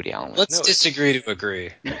movie Woody Allen would. Let's No, disagree to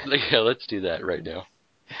agree. Yeah, let's do that right now.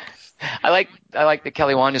 I like that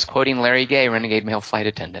Kelly Wand is quoting Larry Gay, Renegade Male Flight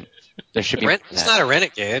Attendant. There should be more of He's that. not a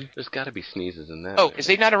renegade. There's got to be sneezes in that. Oh, is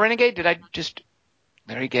he not a renegade? Did I just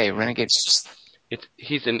Larry Gay, Renegade? It's just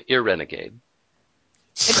He's an irrenegade.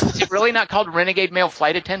 Is it really not called Renegade Male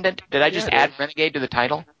Flight Attendant? Did I just it add is. Renegade to the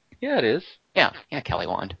title? Yeah, it is. Yeah, Kelly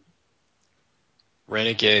Wand.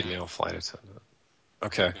 renegade male flight attendant.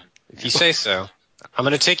 Okay, if you say so. I'm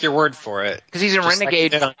going to take your word for it. Because he's a Just like renegade.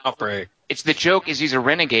 you did on Outbreak. It's the joke is he's a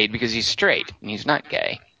renegade because he's straight and he's not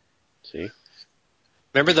gay. See?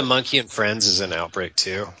 Remember the monkey and Friends is in Outbreak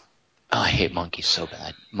too? Oh, I hate monkeys so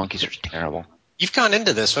bad. Monkeys are terrible. You've gone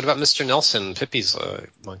into this. What about Mr. Nelson, Pippi's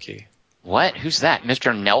monkey? What? Who's that?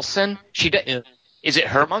 Mr. Nelson? Yeah. Is it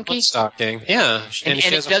her monkey? Stalking. Yeah. And she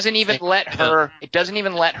it has a- doesn't even let her. It doesn't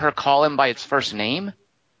even let her call him by its first name.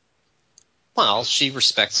 Well, she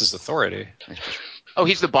respects his authority. Oh,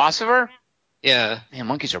 he's the boss of her. Yeah. Man,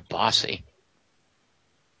 monkeys are bossy.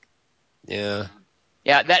 Yeah.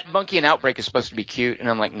 Yeah, that monkey in Outbreak is supposed to be cute, and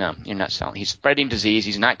I'm like, no, you're not selling. He's spreading disease.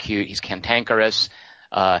 He's not cute. He's cantankerous.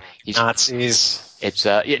 He's Nazis. It's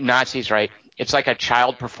Nazis, right? It's like a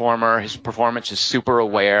child performer. His performance is super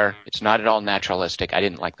aware. It's not at all naturalistic. I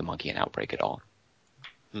didn't like the monkey in Outbreak at all.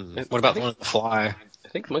 What about the one with the fly? I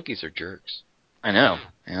think monkeys are jerks. I know.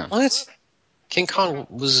 Yeah. What? King Kong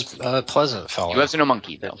was a pleasant fellow. He wasn't a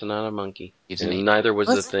monkey though. That's not a monkey. He's And an neither was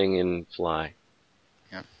What? the thing in Fly.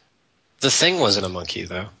 The Thing wasn't a monkey,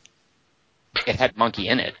 though. It had monkey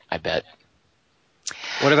in it, I bet.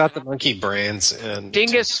 What about the monkey brains? And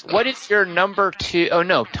Dingus, what is your number 2? Oh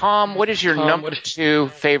no, Tom, what is your Tom, number 2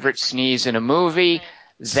 favorite sneeze in a movie?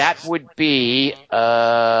 That would be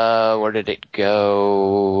where did it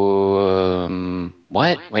go?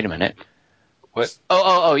 What? Wait a minute. What?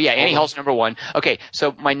 Oh, yeah, Annie Hall's number 1. Okay,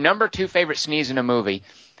 so my number 2 favorite sneeze in a movie.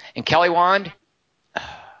 And Kelly Wand,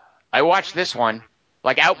 I watched this one.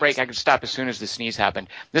 Like Outbreak, I could stop as soon as the sneeze happened.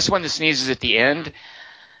 This one, the sneeze is at the end.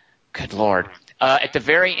 Good Lord. At the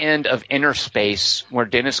very end of Inner Space, where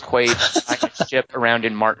Dennis Quaid is flying a ship around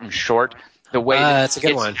in Martin Short, the way that that's a he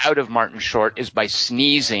good gets one. out of Martin Short is by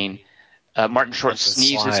sneezing. Martin Short That's a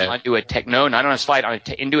sneezes slide. onto not on a slide,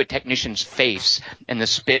 into a technician's face, and the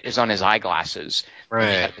spit is on his eyeglasses. And they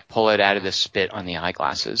Right. have to pull it out of the spit on the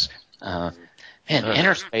eyeglasses.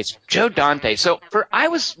 Inner Space, Joe Dante. So for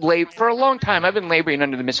a long time, I've been laboring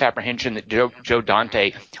under the misapprehension that Joe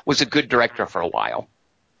Dante was a good director for a while.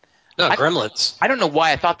 No, Gremlins. I don't know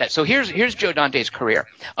why I thought that. So here's Joe Dante's career.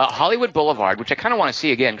 Hollywood Boulevard, which I kind of want to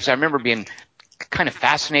see again because I remember being kind of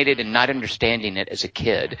fascinated and not understanding it as a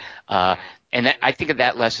kid. And I think of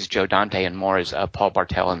that less as Joe Dante and more as Paul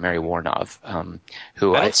Bartel and Mary Warnov,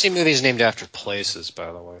 who I don't see movies named after places,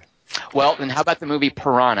 by the way. Well, then how about the movie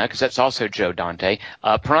Piranha? Because that's also Joe Dante.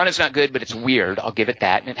 Piranha's not good, but it's weird. I'll give it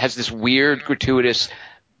that. And it has this weird, gratuitous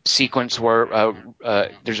sequence where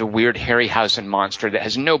there's a weird Harryhausen monster that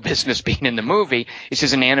has no business being in the movie. It's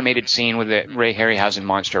just an animated scene with a Ray Harryhausen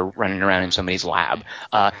monster running around in somebody's lab.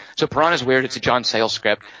 So Piranha's weird. It's a John Sayles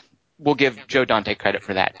script. We'll give Joe Dante credit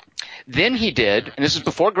for that. Then he did, and this is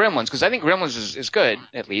before Gremlins, because I think Gremlins is good,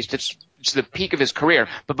 at least. It's the peak of his career.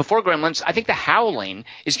 But before Gremlins, I think The Howling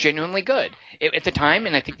is genuinely good. At the time,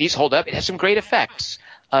 and I think these hold up, it has some great effects.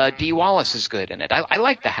 Dee Wallace is good in it. I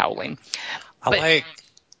like The Howling.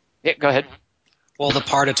 Yeah, go ahead. Well, the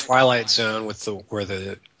part of Twilight Zone where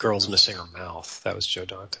the girl's missing her mouth, that was Joe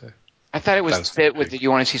Dante. I thought it was the bit with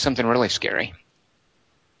you want to see something really scary.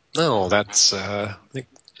 No, that's I think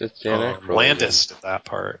Landis did that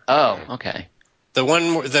part. Oh, okay. The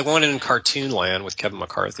one in Cartoon Land with Kevin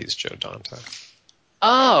McCarthy's Joe Dante.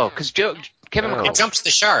 Oh, because Kevin McCarthy jumps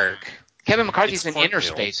the shark. Kevin McCarthy's in Inner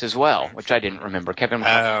Space as well, which I didn't remember. Kevin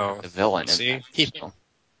McCarthy's the villain. See,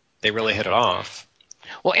 they really hit it off.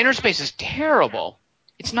 Well, Inner Space is terrible.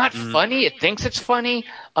 It's not funny. It thinks it's funny.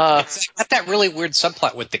 It's got that really weird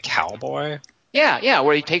subplot with the cowboy. Yeah,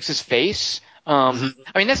 where he takes his face. I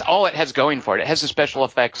mean, that's all it has going for it. It has the special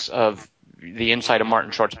effects of the inside of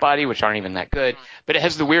Martin Short's body, which aren't even that good. But it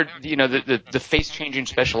has the weird, the face-changing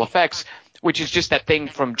special effects, which is just that thing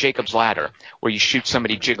from Jacob's Ladder, where you shoot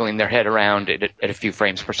somebody jiggling their head around at a few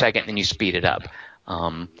frames per second, and then you speed it up.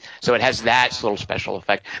 So it has that little special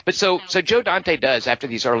effect. But so Joe Dante does, after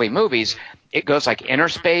these early movies, it goes like Inner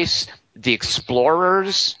Space, The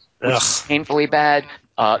Explorers, which is painfully bad,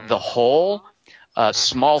 The Hole,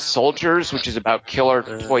 Small Soldiers, which is about killer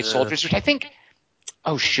toy soldiers, which I think,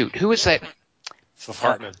 oh shoot, who was that? Phil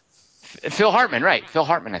Hartman. Phil Hartman, right. Phil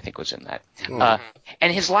Hartman, I think, was in that.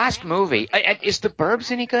 And his last movie, is The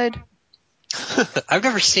Burbs any good? I've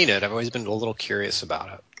never seen it. I've always been a little curious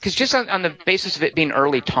about it. Because just on the basis of it being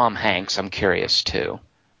early Tom Hanks, I'm curious too.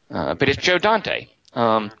 But it's Joe Dante.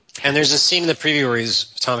 And there's a scene in the preview where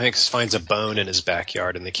Tom Hanks finds a bone in his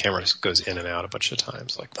backyard, and the camera just goes in and out a bunch of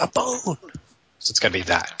times, like, a bone! So it's got to be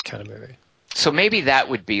that kind of movie. So maybe that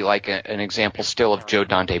would be like an example still of Joe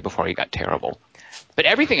Dante before he got terrible. But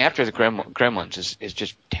everything after the Gremlins is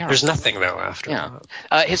just terrible. There's nothing, though, after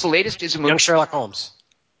that. His latest is a movie. Young Sherlock Holmes.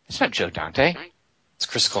 It's not Joe Dante. It's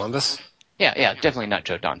Chris Columbus? Yeah, definitely not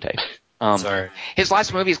Joe Dante. Sorry. His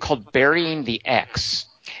last movie is called Burying the Ex,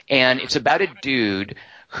 and it's about a dude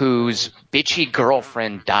whose bitchy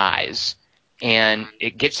girlfriend dies, and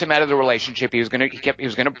it gets him out of the relationship. He was gonna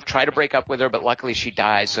try to break up with her, but luckily she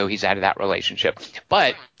dies, so he's out of that relationship.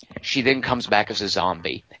 But she then comes back as a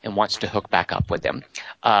zombie and wants to hook back up with him.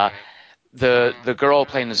 The girl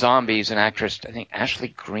playing the zombie is an actress, I think Ashley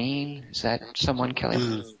Greene. Is that someone, Kelly?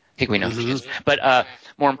 I think we know who she is. But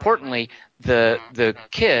more importantly, the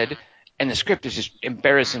kid, and the script is just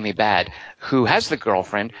embarrassingly bad, who has the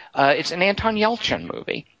girlfriend, it's an Anton Yelchin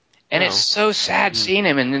movie. And it's so sad seeing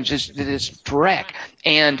him and then just this wreck.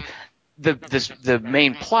 And the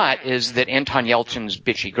main plot is that Anton Yelchin's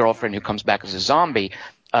bitchy girlfriend, who comes back as a zombie,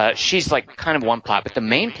 she's like kind of one plot. But the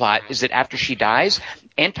main plot is that after she dies,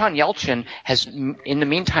 Anton Yelchin has, in the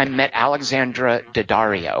meantime, met Alexandra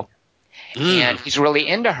Daddario. And he's really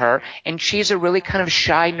into her, and she's a really kind of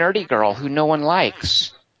shy, nerdy girl who no one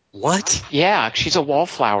likes. What? Yeah, she's a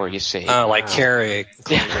wallflower, you see. Oh, like Carrie.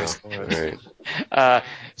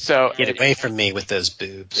 So get away from me with those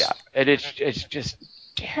boobs. Yeah, and it's just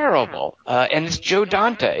terrible. And it's Joe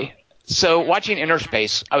Dante. So watching Inner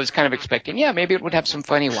Space, I was kind of expecting, maybe it would have some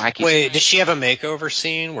funny, wacky. Wait, does she have a makeover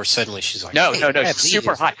scene where suddenly she's like, no, she's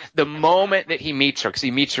super hot. The moment that he meets her, because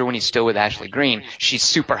he meets her when he's still with Ashley Greene, she's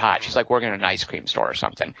super hot. She's like working in an ice cream store or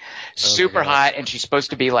something. Super hot, and she's supposed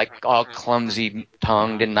to be like all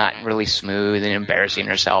clumsy-tongued and not really smooth and embarrassing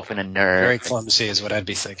herself and a nerd. Very clumsy is what I'd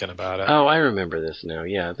be thinking about it. Oh, I remember this now.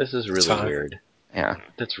 Yeah, this is really weird. Yeah.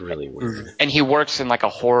 That's really weird. And he works in like a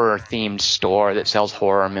horror-themed store that sells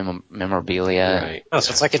horror memorabilia. Right. Oh,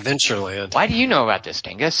 so it's like Adventureland. Why do you know about this,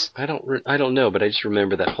 Dingus? I don't know, but I just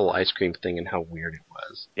remember that whole ice cream thing and how weird it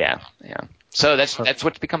was. Yeah. So that's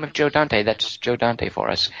what's become of Joe Dante. That's Joe Dante for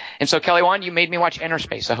us. And so, Kelly Wand, you made me watch Inner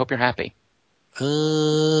Space. I hope you're happy.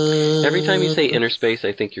 Every time you say Inner Space,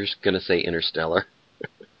 I think you're going to say Interstellar.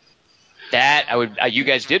 That I would. You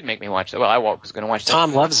guys did make me watch that. Well, I was going to watch that.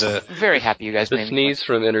 Tom loves it. I'm very happy you guys the made me sneeze watch.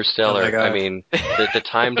 From Interstellar. Oh, I mean, the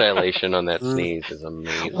time dilation on that sneeze is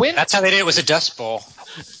amazing. That's how they did it. Was a Dust Bowl.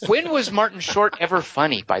 When was Martin Short ever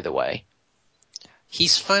funny, by the way?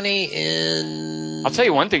 He's funny in... I'll tell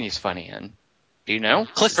you one thing he's funny in. Do you know?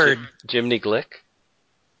 Clifford. Jiminy Glick.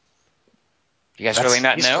 You guys really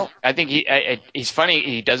not know? I think he's funny.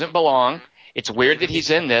 He doesn't belong. It's weird that he's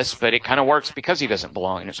in this, but it kind of works because he doesn't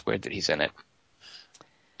belong, and it's weird that he's in it.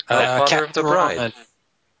 Father of the Bride.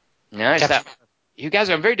 No, it's that. You guys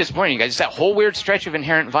are very disappointed. You guys, it's that whole weird stretch of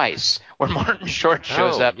Inherent Vice where Martin Short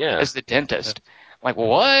shows up as the dentist. Like,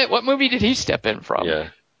 what? What movie did he step in from? Yeah.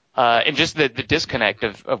 And just the disconnect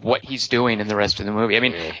of what he's doing in the rest of the movie. I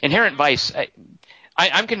mean, Inherent Vice.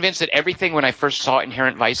 I'm convinced that everything when I first saw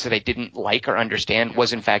Inherent Vice that I didn't like or understand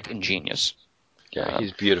was in fact ingenious. Yeah,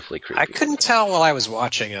 he's beautifully creepy. I couldn't tell while I was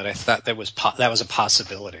watching it. I thought that was a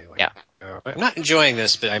possibility. Like, yeah. I'm not enjoying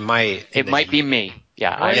this, but I might. It might be me.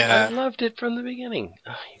 Yeah. I loved it from the beginning.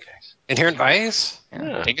 Oh, you guys. Inherent Vice?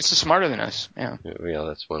 Yeah. I think it's smarter than us. Yeah. Yeah,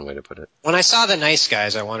 that's one way to put it. When I saw The Nice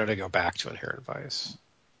Guys, I wanted to go back to Inherent Vice.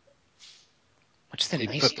 What's The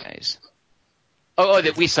Nice Guys? Oh,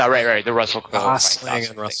 that we saw, right, the Russell Crowe. Gosling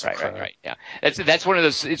and Russell Crowe. Right, yeah. That's one of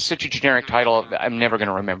those, it's such a generic title, I'm never going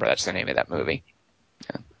to remember that's the name of that movie.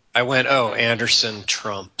 Yeah. I went, Anderson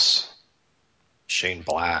trumps Shane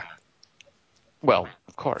Black. Well,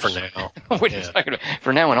 of course. For now. What are you talking about?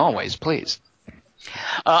 For now and always, please.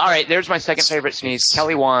 All right, there's my second favorite sneeze.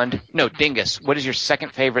 Kelly Wand. No, Dingus. What is your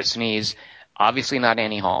second favorite sneeze? Obviously not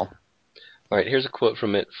Annie Hall. All right, here's a quote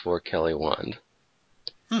from it for Kelly Wand.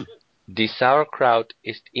 Die Sauerkraut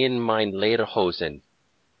ist in mein Lederhosen.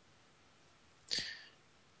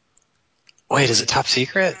 Wait, is it Top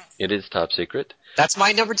Secret? It is Top Secret. That's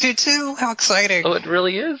my number 2 too. How exciting! Oh, it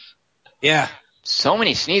really is? Yeah. So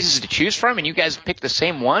many sneezes to choose from, and you guys picked the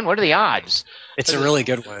same one? What are the odds? It's a really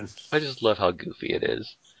good one. I just love how goofy it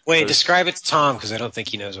is. Wait, describe it to Tom, because I don't think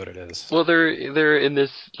he knows what it is. Well, they're in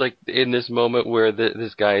this moment where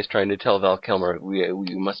this guy is trying to tell Val Kilmer,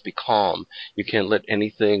 you must be calm. You can't let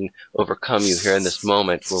anything overcome you here in this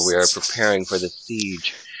moment where we are preparing for the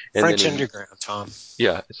siege. And French Underground, Tom.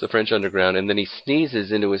 Yeah, it's the French Underground. And then he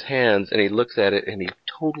sneezes into his hands, and he looks at it, and he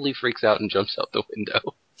totally freaks out and jumps out the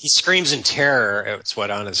window. He screams in terror at what's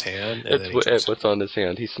on his hand. That's what's on his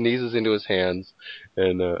hand. He sneezes into his hands,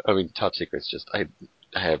 and Top Secret's just I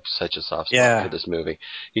have such a soft spot for this movie.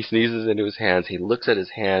 He sneezes into his hands. He looks at his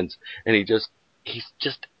hands, and he's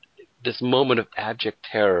just this moment of abject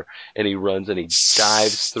terror, and he runs and he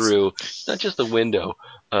dives through not just the window,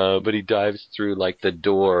 but he dives through like the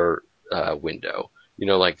door window. You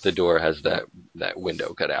know, like the door has that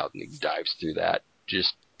window cut out, and he dives through that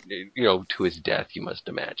just to his death. You must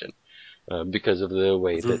imagine, because of the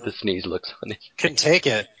way that the sneeze looks on his. Couldn't take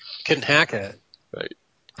it. Couldn't hack it. Right.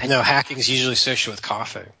 I know hacking is usually associated with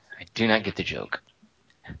coughing. I do not get the joke.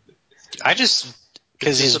 I just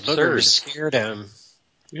because his booger scared him.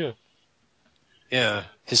 Yeah. Yeah,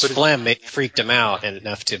 his phlegm freaked him out and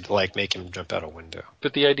enough to make him jump out a window.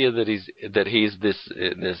 But the idea that he's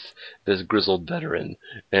this grizzled veteran,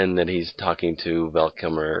 and that he's talking to Val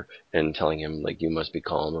Kilmer and telling him you must be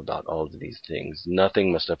calm about all of these things.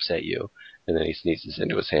 Nothing must upset you. And then he sneezes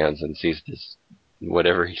into his hands and sees this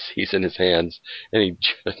whatever he sees in his hands, and he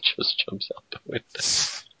just jumps out the window.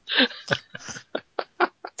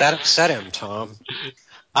 That upset him, Tom.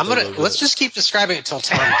 Let's just keep describing it till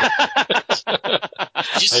Tom.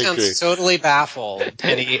 He just sounds totally baffled,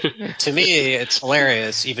 and to me, it's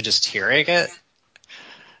hilarious, even just hearing it.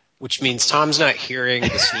 Which means Tom's not hearing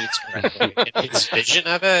the sneeze correctly in his vision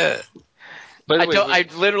of it. I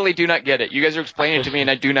literally do not get it. You guys are explaining it to me, and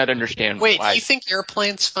I do not understand. Wait, do you think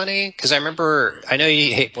Airplane's funny? Because I know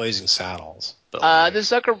you hate Blazing Saddles. But the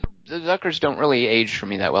Zuckers don't really age for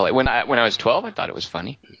me that well. When I was 12, I thought it was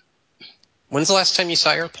funny. When's the last time you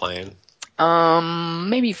saw Airplane?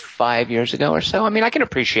 Maybe 5 years ago or so. I mean, I can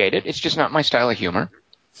appreciate it. It's just not my style of humor.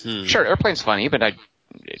 Sure, Airplane's funny, but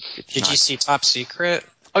Did you see Top Secret?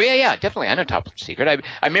 Oh, yeah, definitely. I know Top Secret.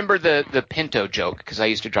 I remember the Pinto joke, because I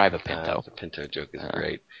used to drive a Pinto. The Pinto joke is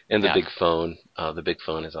great. And the big phone. The big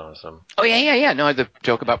phone is awesome. Oh, yeah. No, the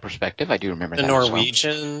joke about perspective, I do remember that. The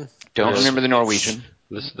Norwegian? Don't remember the Norwegian.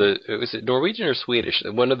 Was it Norwegian or Swedish?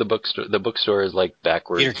 One of the bookstore is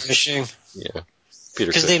backwards. Peter Cushing. Yeah.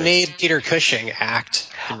 Because they made Peter Cushing act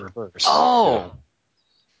in reverse. Oh.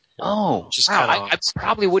 Yeah. Oh. Just wow. I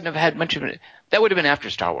probably wouldn't have had much of it. That would have been after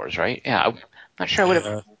Star Wars, right? Yeah. I'm not sure I would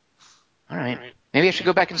have. All right. Maybe I should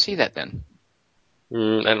go back and see that then.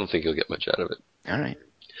 I don't think you'll get much out of it. All right.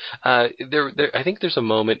 I think there's a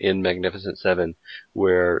moment in Magnificent Seven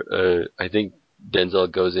where I think Denzel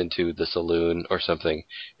goes into the saloon or something,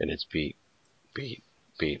 and it's beat,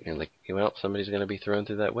 and somebody's going to be thrown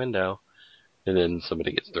through that window, and then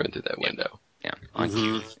somebody gets thrown through that window. Yeah.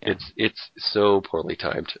 It's so poorly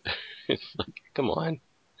timed. It's Come on.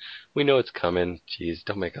 We know it's coming. Jeez,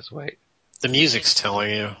 don't make us wait. The music's telling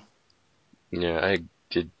you. Yeah,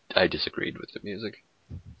 I disagreed with the music.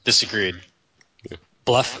 Disagreed.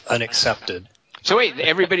 Bluff unaccepted. So wait,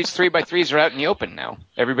 everybody's 3x3s are out in the open now.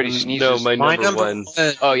 Everybody sneezes. No, my number one.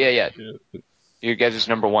 Oh, yeah. You guys is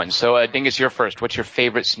number one. So, Dingus, you're first. What's your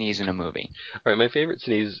favorite sneeze in a movie? All right, my favorite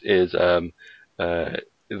sneeze is the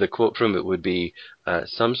quote from it would be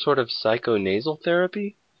some sort of psychonasal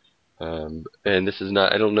therapy. And this is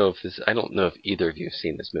not. I don't know if either of you have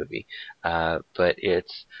seen this movie, but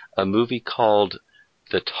it's a movie called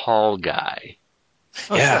The Tall Guy.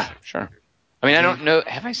 Oh, yeah, sure. I mean, I don't know.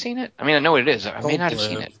 Have I seen it? I mean, I know what it is. I may not have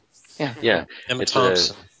seen it. Yeah. Emma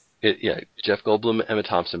Thompson. Jeff Goldblum, Emma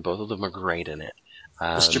Thompson, both of them are great in it.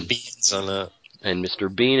 Mr. Bean's on it. And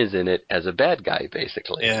Mr. Bean is in it as a bad guy,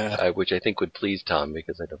 basically. Yeah. Which I think would please Tom,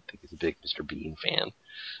 because I don't think he's a big Mr. Bean fan.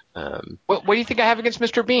 What do you think I have against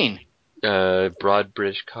Mr. Bean? Broad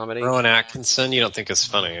British comedy. Rowan Atkinson, you don't think it's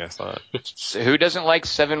funny, I thought. So who doesn't like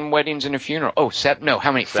 7 weddings and a funeral? Oh, no,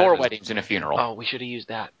 how many? 4 weddings and a funeral. Oh, we should have used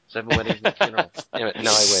that. 7 weddings and a funeral. Damn it,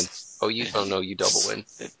 now I win. Oh no, you double win.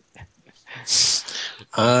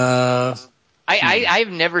 I've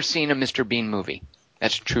never seen a Mr. Bean movie.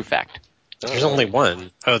 That's a true fact. There's only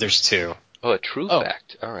one. Oh, there's 2. Oh, a true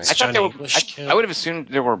fact. All right. I thought I would have assumed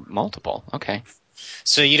there were multiple. Okay.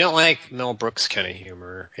 So you don't like Mel Brooks kind of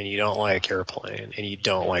humor, and you don't like Airplane, and you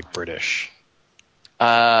don't like British.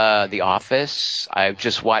 The Office. I've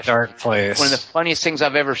just watched Dark Place. One of the funniest things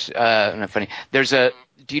I've ever. Not funny. There's a.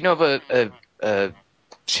 Do you know of a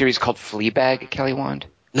series called Fleabag, Kelly Wand?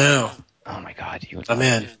 No. Oh my God, you. I'm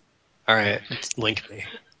in. All right, link me.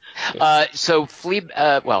 So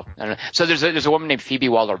well, I don't know. So there's a woman named Phoebe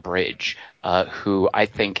Waller-Bridge, who I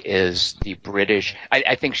think is the British.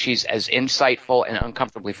 I think she's as insightful and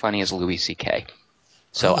uncomfortably funny as Louis C.K.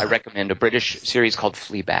 So I recommend a British series called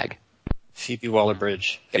Fleabag. Phoebe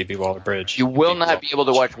Waller-Bridge. Yep. Phoebe Waller-Bridge. You will not be able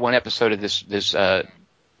to watch one episode of this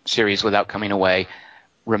series without coming away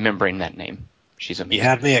remembering that name. She's amazing. You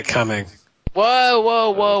had me at coming.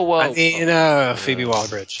 Whoa. I mean, Phoebe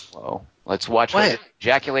Waller-Bridge. Whoa. Let's watch what?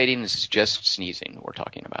 Ejaculating. This is just sneezing we're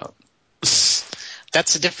talking about.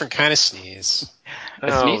 That's a different kind of sneeze.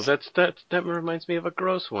 Oh, that reminds me of a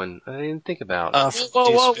gross one I didn't think about.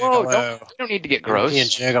 Whoa. You don't need to get gross. Ian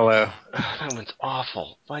Gigolo. That one's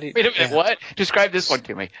awful. Wait a minute, what? Describe this one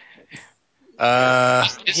to me.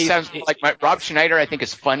 It sounds like Rob Schneider, I think,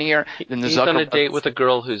 is funnier than the Zucker. He's on a date with a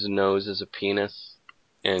girl whose nose is a penis,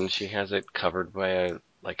 and she has it covered by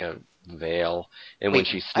a veil, and when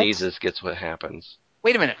she sneezes, guess what happens?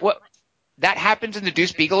 Wait a minute, what? That happens in the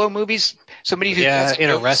Deuce Bigalow movies? Somebody who in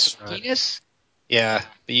a restaurant. Penis? Yeah,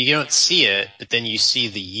 but you don't see it, but then you see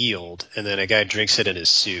the yield, and then a guy drinks it in his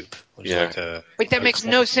soup. Wait, that makes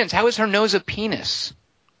no sense. How is her nose a penis?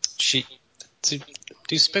 It's a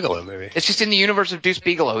Deuce Bigalow movie. It's just in the universe of Deuce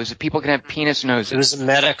Bigalow, is that people can have penis noses. It was a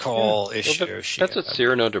medical issue. Well, that's what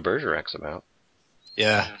Cyrano de Bergerac's about.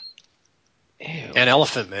 Yeah. Ew. And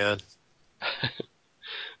Elephant Man.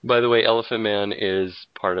 By the way, Elephant Man is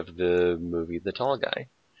part of the movie The Tall Guy.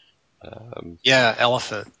 Yeah,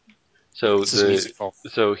 Elephant. So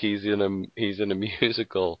he's in a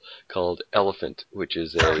musical called Elephant, which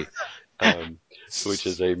is a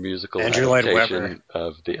musical adaptation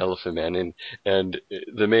of The Elephant Man, and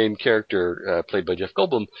the main character played by Jeff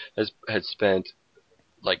Goldblum has spent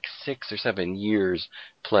like 6 or 7 years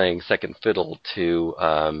playing second fiddle to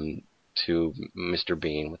Mr.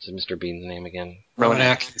 Bean. What's Mr. Bean's name again? Rowan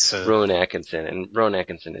Atkinson. Rowan Atkinson. And Rowan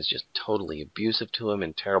Atkinson is just totally abusive to him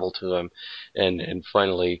and terrible to him. And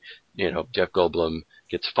finally, Jeff Goldblum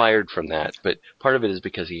gets fired from that. But part of it is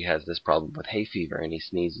because he has this problem with hay fever and he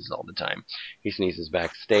sneezes all the time. He sneezes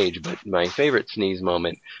backstage. But my favorite sneeze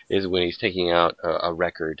moment is when he's taking out a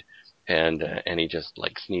record and he just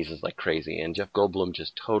sneezes like crazy, and Jeff Goldblum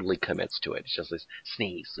just totally commits to it. It's just this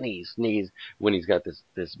sneeze when he's got this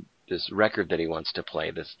record that he wants to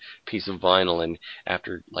play, this piece of vinyl, and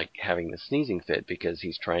after having the sneezing fit because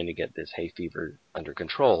he's trying to get this hay fever under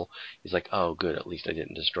control, he's like, oh good, at least I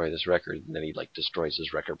didn't destroy this record. And then he destroys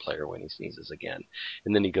his record player when he sneezes again,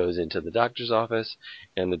 and then he goes into the doctor's office,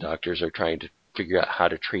 and the doctors are trying to figure out how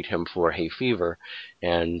to treat him for hay fever,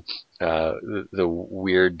 and the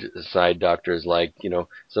weird side doctor is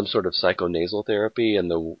some sort of psychonasal therapy, and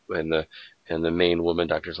the main woman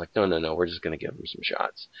doctor's like, no, we're just going to give him some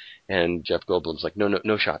shots. And Jeff Goldblum's like,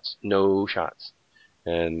 no shots.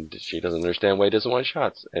 And she doesn't understand why he doesn't want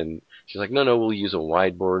shots. And she's like, no, we'll use a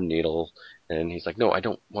wide bore needle. And he's like, no, I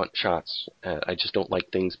don't want shots. I just don't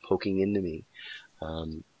like things poking into me.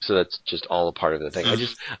 So that's just all a part of the thing.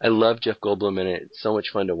 I love Jeff Goldblum in it. It's so much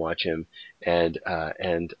fun to watch him, and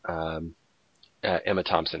Emma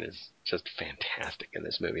Thompson is just fantastic in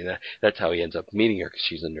this movie. That's how he ends up meeting her, because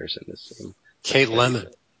she's a nurse in this. Kate Lemon.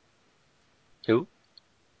 Who?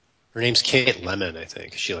 Her name's Kate Lemon, I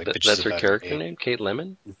think. She bitches that's her about character name, Kate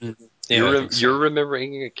Lemon. Mm-hmm. Yeah, You're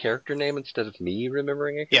remembering a character name instead of me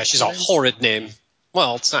remembering a character Yeah, she's a horrid name.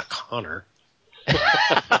 Well, it's not Connor.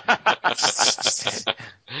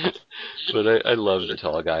 But I love the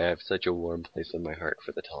tall guy. I have such a warm place in my heart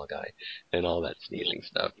for the tall guy and all that sneezing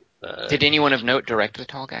stuff. Did anyone of note direct the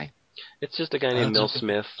tall guy? It's just a guy named Mel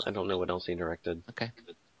Smith. I don't know what else he directed. Okay.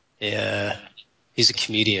 Yeah, he's a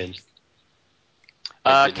comedian.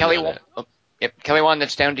 Kelly Wand,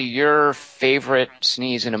 that's down to your favorite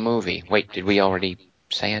sneeze in a movie. Wait, did we already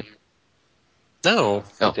say it? No.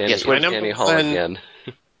 Oh, yes. It's Annie Hall again.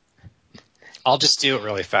 I'll just do it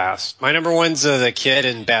really fast. My number one's the kid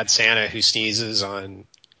in Bad Santa who sneezes on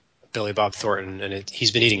Billy Bob Thornton, and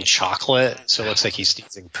he's been eating chocolate, so it looks like he's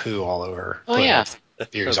sneezing poo all over. Oh, yeah.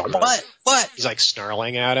 He's like, what? He's like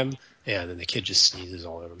snarling at him, and then the kid just sneezes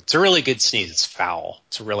all over him. It's a really good sneeze. It's foul.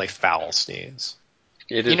 It's a really foul sneeze.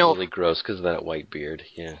 It is really gross because of that white beard.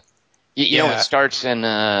 Yeah. You know, it starts in,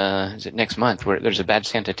 is it next month, where there's a Bad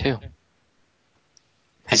Santa 2.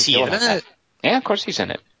 Is he in it? Yeah, of course he's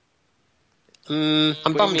in it. I'm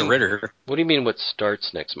bummed Ritter. What do you mean what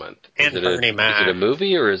starts next month? And Bernie Mac. Is it a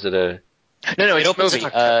movie or is it a... No, it's a movie.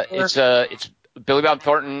 It's Billy Bob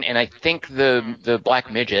Thornton and I think the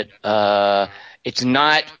black midget. It's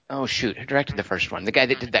not, who directed the first one? The guy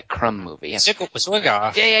that did that Crumb movie.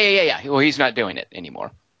 Zwigoff. Yeah. Well, he's not doing it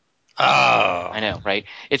anymore. Oh. I know, right?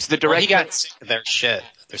 It's the director. He got sick of their shit,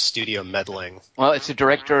 their studio meddling. Well, it's the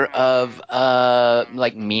director of,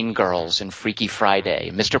 like Mean Girls and Freaky Friday,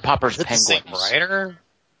 Mr. Popper's Penguins. The same writer?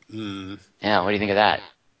 Yeah, what do you think of that?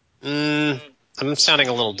 I'm sounding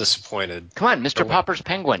a little disappointed. Come on, Mr. Popper's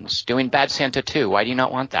Penguins, doing Bad Santa 2. Why do you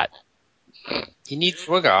not want that? You need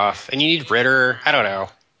Zwigoff, and you need Ritter. I don't know.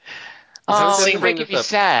 Oh, you're making me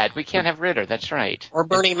sad. We can't have Ritter. That's right. Or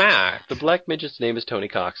Bernie Mac. The black midget's name is Tony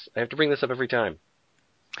Cox. I have to bring this up every time.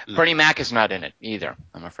 Bernie Mac is not in it either,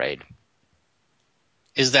 I'm afraid.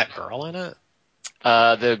 Is that girl in it?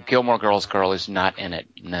 The Gilmore Girls girl is not in it,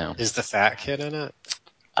 no. Is the fat kid in it?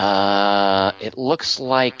 It looks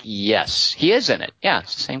like yes. He is in it. Yeah,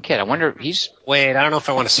 it's the same kid. I wonder, Wait, I don't know if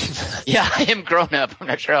I want to see that. Yeah, I am grown up. I'm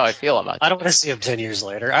not sure how I feel about that. I don't want to see him 10 years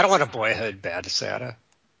later. I don't want a Boyhood Bad Santa.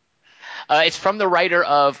 It's from the writer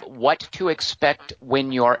of What to Expect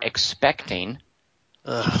When You're Expecting.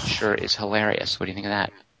 Sure is hilarious. What do you think of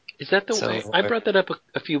that? Is that the one? I brought that up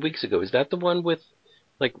a few weeks ago. Is that the one with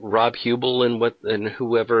like Rob Hubel and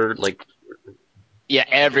whoever like? Yeah,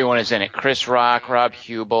 everyone is in it. Chris Rock, Rob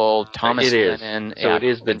Hubel, Thomas Lennon. So it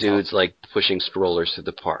is the dudes like pushing strollers through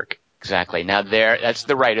the park. Exactly. Now that's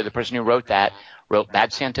the writer. The person who wrote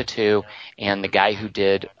Bad Santa 2, and the guy who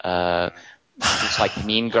did it's like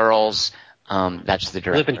Mean Girls. That's the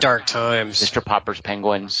director. Live in Dark Times. Mr. Popper's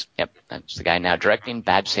Penguins. Yep, that's the guy now directing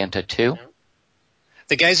Bad Santa 2.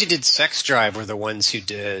 The guys who did Sex Drive were the ones who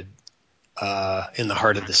did In the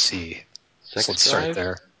Heart of the Sea. Sex Let's Drive? start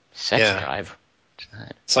there. Sex Drive.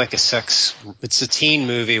 It's like it's a teen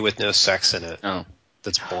movie with no sex in it. Oh.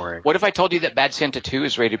 That's boring. What if I told you that Bad Santa 2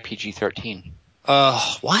 is rated PG-13?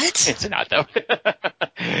 What? It's not, though.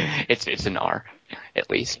 It's an R, at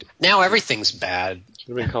least. Now everything's bad.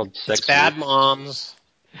 It would have been called Sex. It's bad moms.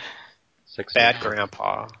 Sex bad neutral.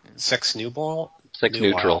 grandpa. Sex neutral. Sex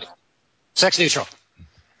neutral. Sex neutral.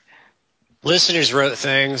 Listeners wrote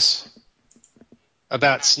things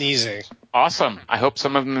about sneezing. Awesome. I hope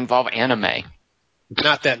some of them involve anime.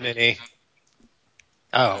 Not that many.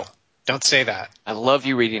 Oh, don't say that. I love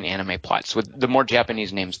you reading anime plots. With the more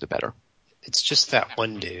Japanese names, the better. It's just that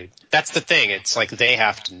one dude. That's the thing. It's like they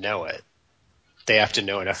have to know it. They have to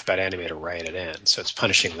know enough about anime to write it in, so it's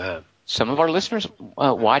punishing them. Some of our listeners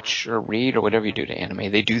watch or read or whatever you do to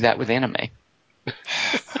anime. They do that with anime.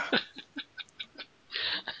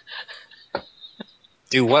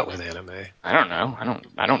 Do what with anime? I don't know.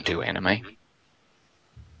 I don't do anime.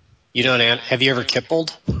 You don't? Have you ever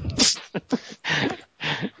kippled?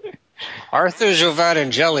 Arthur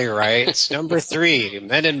Giovanangeli writes, number 3,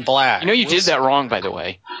 Men in Black. You know you did that wrong, by the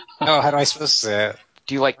way. Oh, how do I supposed to say it?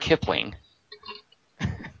 Do you like Kipling?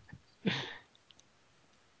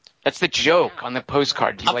 That's the joke on the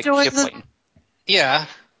postcard. Do you like Kipling? Yeah.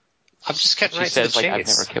 I'm just cutting right to the chase. She says, like, I've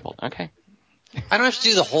never kibbled. Okay. I don't have to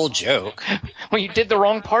do the whole joke. Well, you did the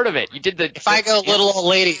wrong part of it. You did the. If I go little old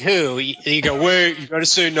lady who, you go, wait, you got to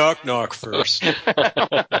say knock knock first. You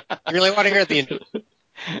really want to hear the.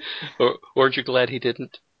 Aren't you glad he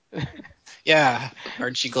didn't? Yeah.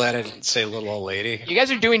 Aren't you glad I didn't say little old lady? You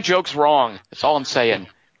guys are doing jokes wrong. That's all I'm saying.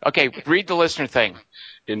 Okay, read the listener thing.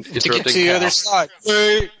 To get Interrupting to the Cal. other side.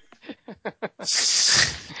 Wait.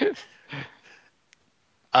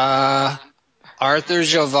 Arthur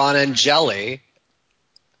Giovanangeli.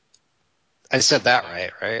 I said that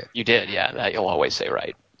right? You did, yeah. That you'll always say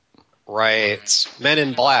right. Right. Men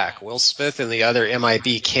in Black. Will Smith and the other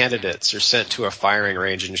MIB candidates are sent to a firing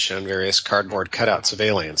range and shown various cardboard cutouts of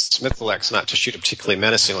aliens. Smith elects not to shoot a particularly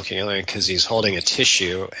menacing-looking alien because he's holding a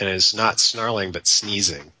tissue and is not snarling but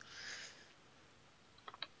sneezing.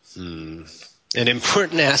 An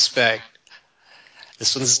important aspect.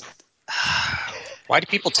 This one's... Why do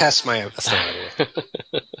people test my authority?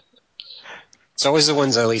 It's always the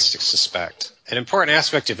ones I least suspect. An important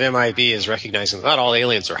aspect of MIB is recognizing that not all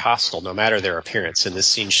aliens are hostile, no matter their appearance, and this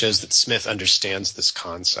scene shows that Smith understands this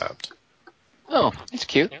concept. Oh, that's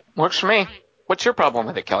cute. Works for me. What's your problem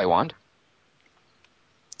with it, Kelly Wand?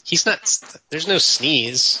 He's not... There's no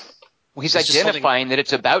sneeze. Well, he's just identifying that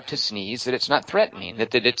it's about to sneeze, that it's not threatening,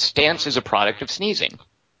 that its stance is a product of sneezing.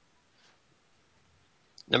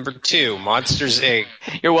 Number 2, Monsters, Inc.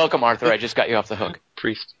 You're welcome, Arthur. I just got you off the hook.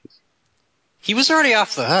 Priest. He was already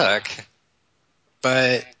off the hook,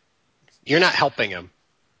 but you're not helping him.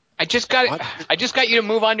 I just got you to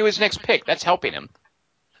move on to his next pick. That's helping him.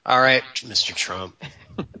 All right, Mr. Trump.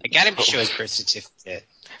 I got him to show his birth certificate.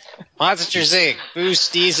 Monsters, Inc. Boo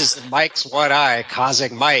sneezes in Mike's one eye,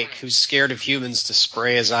 causing Mike, who's scared of humans, to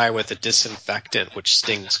spray his eye with a disinfectant, which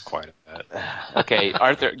stings quite a bit. Okay,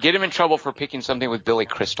 Arthur, get him in trouble for picking something with Billy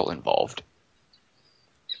Crystal involved.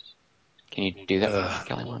 Can you do that,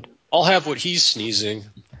 Kelly Wand? I'll have what he's sneezing.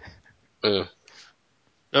 Number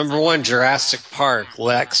 1, Jurassic Park.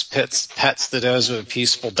 Lex pets the nose of a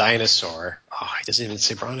peaceful dinosaur. Oh, he doesn't even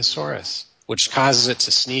say brontosaurus. Which causes it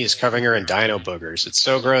to sneeze, covering her in dino boogers. It's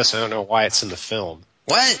so gross, I don't know why it's in the film.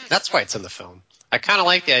 What? That's why it's in the film. I kind of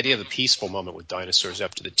like the idea of a peaceful moment with dinosaurs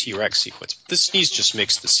after the T-Rex sequence. But this sneeze just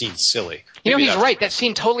makes the scene silly. You know, Maybe he's right. That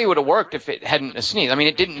scene totally would have worked if it hadn't a sneeze. I mean,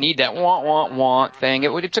 it didn't need that wah thing.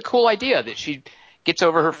 It's a cool idea that she gets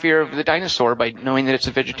over her fear of the dinosaur by knowing that it's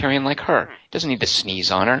a vegetarian like her. He doesn't need to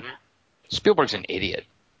sneeze on her. Spielberg's an idiot.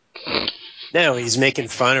 No, he's making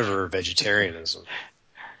fun of her vegetarianism.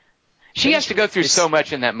 She has to go through so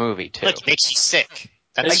much in that movie, too. Look, it makes you sick.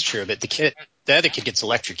 That's true, but the other kid gets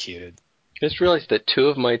electrocuted. I just realized that 2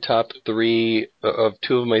 of my top 3 of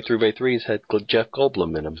 2 of my 3x3s had Jeff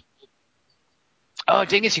Goldblum in them. Oh,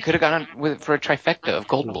 dingus, you could have gone on for a trifecta of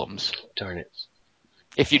Goldblums. Darn it.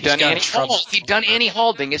 If you'd done Annie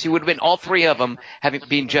Hall, dingus, you would have been all 3 of them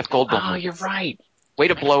being Jeff Goldblum. Oh, you're right. Way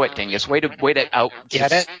to blow it, dingus. Way to out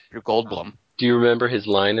Get it? your Goldblum. Do you remember his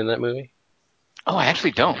line in that movie? Oh, I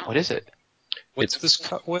actually don't. What is it? What's this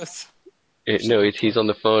cut with? He's on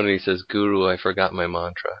the phone and he says, "Guru, I forgot my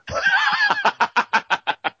mantra."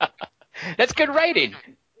 That's good writing.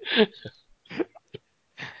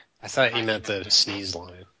 I thought you meant the sneeze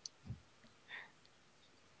line.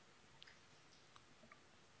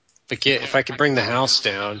 But if I could bring the house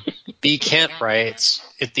down, B. Kent writes,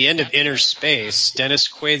 at the end of Inner Space, Dennis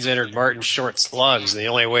Quaid's entered Martin Short's lungs, and the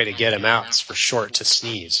only way to get him out is for Short to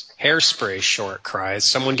sneeze. Hairspray, Short cries.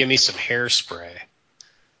 Someone give me some hairspray.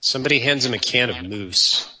 Somebody hands him a can of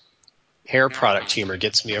mousse. Hair product humor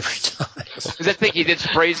gets me every time. Because I think he did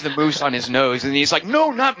sprays the mousse on his nose, and he's like,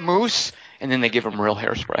 no, not mousse. And then they give him real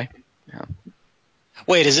hairspray. Yeah.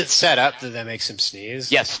 Wait, is it set up that makes him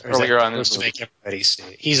sneeze? Yes, or is earlier that on in the supposed to movie. make everybody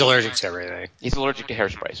sneeze? He's allergic to everything. He's allergic to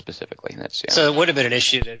hairspray specifically. That's yeah. So it would have been an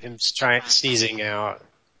issue that him sneezing out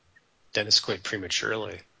Dennis Quaid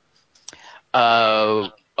prematurely. Oh,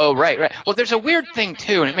 right. Well, there's a weird thing,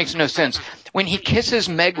 too, and it makes no sense. When he kisses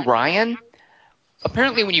Meg Ryan,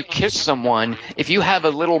 apparently when you kiss someone, if you have a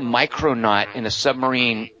little micronaut in a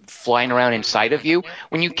submarine flying around inside of you,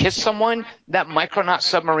 when you kiss someone, that micronaut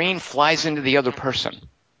submarine flies into the other person.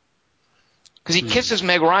 Because he kisses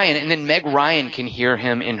Meg Ryan, and then Meg Ryan can hear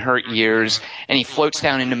him in her ears, and he floats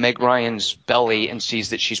down into Meg Ryan's belly and sees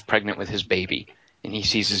that she's pregnant with his baby. And he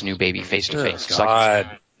sees his new baby face to face. It's like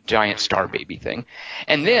a giant star baby thing.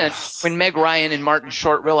 And then when Meg Ryan and Martin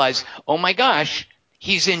Short realize, oh my gosh,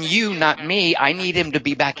 he's in you, not me. I need him to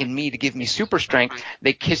be back in me to give me super strength.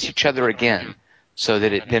 They kiss each other again so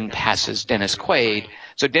that it then passes Dennis Quaid.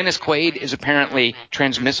 So Dennis Quaid is apparently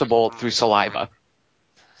transmissible through saliva.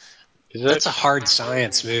 That's a hard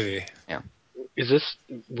science movie. Yeah.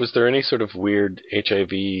 Was there any sort of weird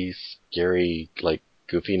HIV scary like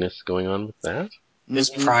goofiness going on with that? It was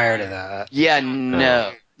prior to that. Yeah,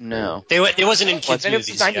 no. No. It wasn't in Well, kids' then it was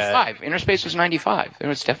movies 95. Interspace was 95. It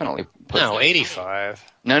was definitely. No, 85.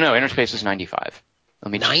 No, Interspace was 95.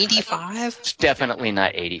 Let me check. 95? It's definitely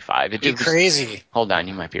not 85. You crazy. Hold on,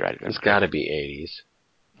 you might be right. It's got to be 80s.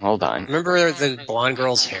 Hold on. Remember the blonde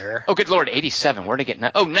girl's hair? Oh, good Lord, 87. Where'd I get?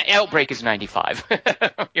 Outbreak is 95.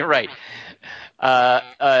 You're right.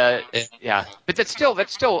 Yeah, but that's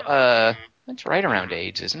right around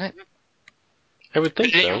AIDS, isn't it? I would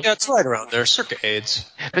think so. Yeah, it's right around there, circa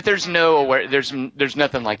AIDS. But there's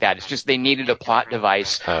nothing like that. It's just they needed a plot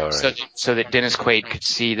device so that Dennis Quaid could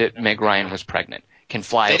see that Meg Ryan was pregnant, can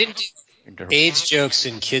fly. They didn't do AIDS jokes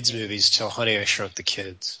in kids' movies till Honey, I Shrunk the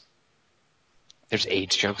Kids. There's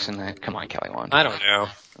AIDS jokes in that? Come on, Kelly Wand. I don't know.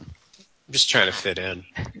 I'm just trying to fit in.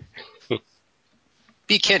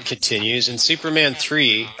 B. Kent continues, in Superman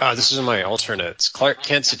 3, this is in my alternates, Clark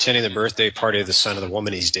Kent's attending the birthday party of the son of the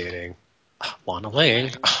woman he's dating. Lana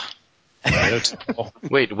Lang.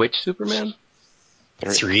 Wait, which Superman?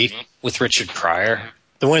 3, with Richard Pryor.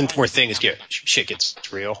 The one where shit gets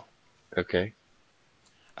real. Okay.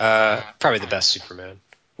 Probably the best Superman.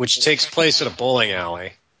 Which takes place at a bowling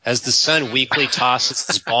alley. As the son weakly tosses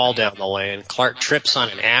his ball down the lane, Clark trips on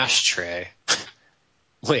an ashtray.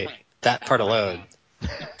 Wait, that part alone.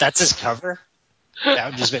 That's his cover? That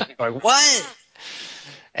would just make me going, what?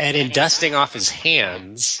 And in dusting off his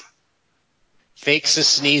hands, fakes a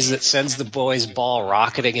sneeze that sends the boy's ball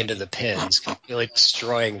rocketing into the pins, completely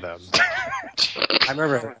destroying them. I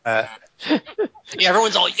remember yeah,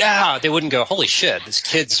 everyone's all, yeah. They wouldn't go, holy shit, this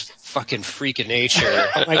kid's fucking freak of nature.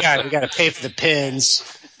 Oh my God, we got to pay for the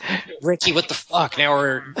pins. Ricky, what the fuck? Now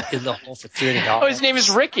we're in the hole for $300. Oh, his name is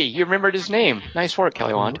Ricky. You remembered his name. Nice work,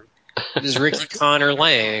 Kelly Wand. It is Ricky Connor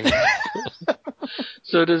Lang.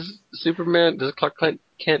 So does Clark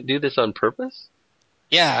Kent do this on purpose?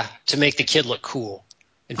 Yeah, to make the kid look cool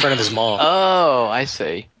in front of his mom. Oh, I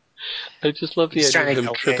see. I just love the idea of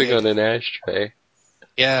him tripping on an ashtray.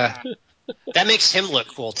 Yeah. That makes him look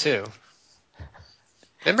cool, too.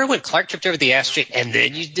 Remember when Clark tripped over the ashtray and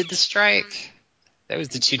then you did the strike? That was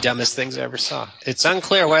the two dumbest things I ever saw. It's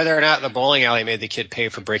unclear whether or not the bowling alley made the kid pay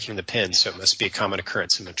for breaking the pin, so it must be a common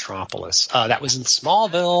occurrence in Metropolis. That was in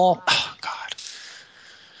Smallville. Oh, God.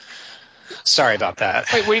 Sorry about that.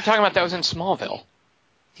 Wait, what are you talking about? That was in Smallville.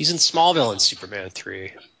 He's in Smallville in Superman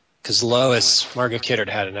 3. Because Lois, Margot Kidder,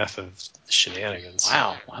 had enough of the shenanigans.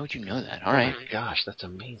 Wow, why would you know that? All right. Oh my gosh, that's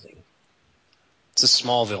amazing. It's a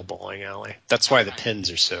Smallville bowling alley. That's why the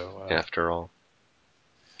pins are so... After all.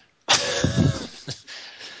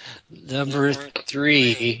 Number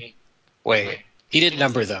 3. Wait, he didn't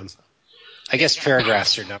number them. I guess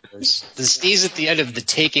paragraphs are numbers. The sneeze at the end of The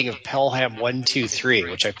Taking of Pelham 123,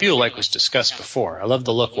 which I feel like was discussed before. I love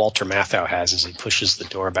the look Walter Matthau has as he pushes the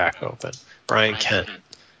door back open. Brian Kent.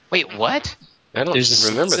 Wait, what? I don't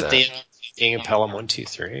remember that. The Taking of Pelham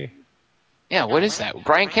 123. Yeah, what is that?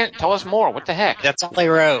 Brian Kent, tell us more. What the heck? That's all I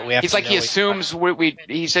wrote. He's like he assumes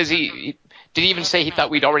he says he did he even say he thought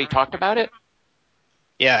we'd already talked about it?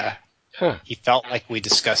 Yeah. Huh. He felt like we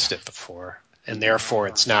discussed it before, and therefore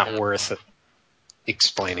it's not worth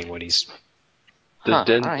explaining what he's... Does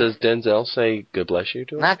Denzel say "God bless you"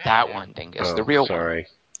 to him? Not that one, Dingus. The real one. Sorry.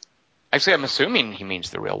 Actually, I'm assuming he means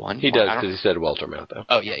the real one. He does, because he said Walter Matthau.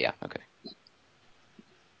 Oh, yeah, okay.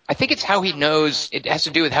 I think it's how he knows, it has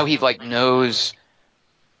to do with how he, knows,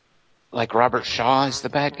 Robert Shaw is the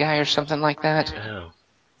bad guy or something like that. Oh.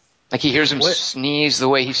 Like he hears him sneeze the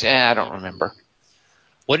way he said, I don't remember.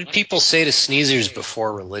 What did people say to sneezers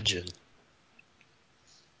before religion?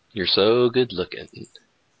 You're so good looking.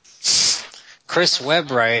 Chris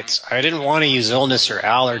Webb writes, I didn't want to use illness or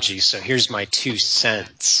allergy, so here's my 2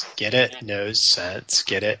 cents. Get it? No sense.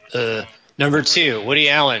 Get it? Number 2, Woody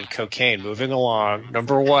Allen, cocaine, moving along.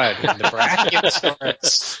 Number 1, the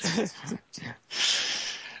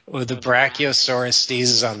Brachiosaurus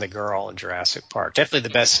sneezes on the girl in Jurassic Park. Definitely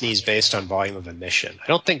the best sneeze based on volume of emission. I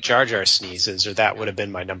don't think Jar Jar sneezes, or that would have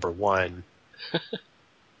been my number 1.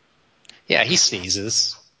 Yeah, he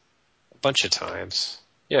sneezes. A bunch of times.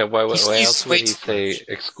 Yeah, why else would he say,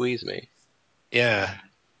 "Excuse me"? Yeah.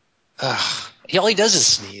 All he does is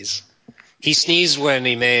sneeze. He sneezed when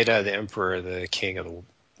he made the Emperor the king of the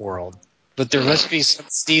world. But there must be some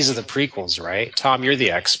sneeze of the prequels, right? Tom, you're the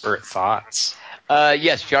expert. Thoughts?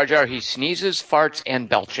 Yes, Jar Jar, he sneezes, farts, and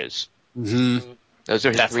belches. Mm-hmm. Those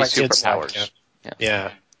are his 3 superpowers.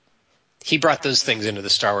 Yeah. He brought those things into the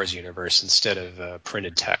Star Wars universe instead of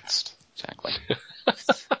printed text. Exactly.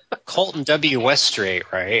 Colton W.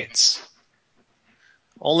 Weststraight writes,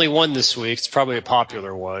 only one this week. It's probably a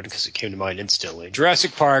popular one because it came to mind instantly.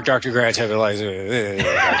 Jurassic Park, Dr. Grant,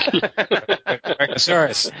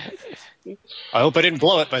 Brachiosaurus. I hope I didn't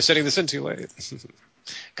blow it by setting this in too late.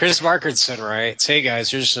 Chris Markinson writes, hey guys,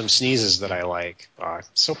 here's some sneezes that I like.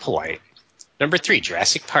 So polite. Number 3,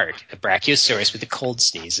 Jurassic Park. A brachiosaurus with a cold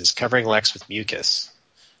sneeze is covering Lex with mucus.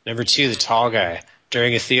 Number 2, the tall guy.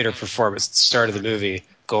 During a theater performance at the start of the movie,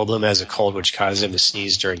 Goldblum has a cold which causes him to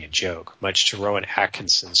sneeze during a joke, much to Rowan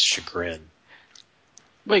Atkinson's chagrin.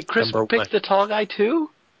 Wait, Chris Number picked 1. the tall guy too?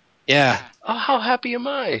 Yeah, Oh, how happy am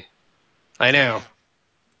I? I know.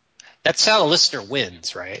 That's how the listener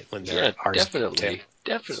wins, right? When they're Yeah, ours. definitely.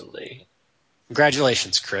 Definitely.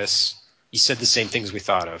 Congratulations, Chris. You said the same things we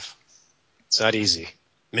thought of. It's not easy.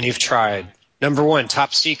 Many have tried. Number 1,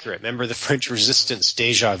 Top Secret. Member of the French Resistance,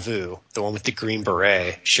 Deja Vu, the one with the green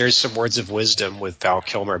beret, shares some words of wisdom with Val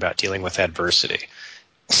Kilmer about dealing with adversity.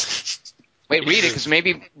 Wait, read it, because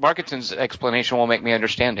maybe Markinson's explanation will make me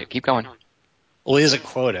understand it. Keep going. Well, he doesn't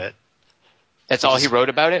quote it. That's all he wrote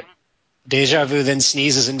about it? Deja Vu then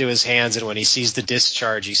sneezes into his hands, and when he sees the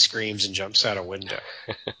discharge, he screams and jumps out a window.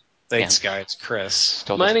 Thanks, guys. Chris.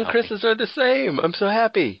 Still Mine doesn't and help me. Chris's are the same. I'm so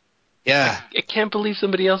happy. Yeah. I can't believe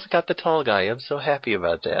somebody else got the tall guy. I'm so happy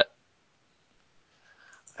about that.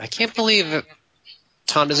 I can't believe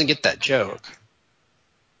Tom doesn't get that joke.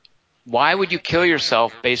 Why would you kill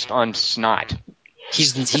yourself based on snot?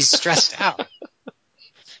 He's stressed out.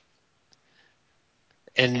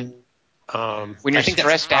 And When you're I think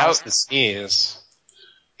stressed that's out- the sneeze.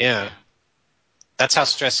 Yeah. That's how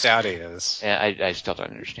stressed out he is. Yeah, I still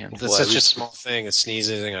don't understand. That's such a small thing as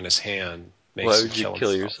sneezing on his hand makes Why him would you kill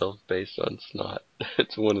himself. yourself based on snot?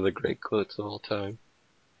 It's one of the great quotes of all time.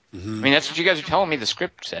 I mean, that's what you guys are telling me the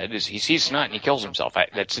script said, is he sees snot and he kills himself.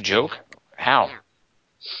 That's a joke? How?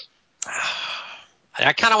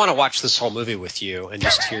 I kind of want to watch this whole movie with you and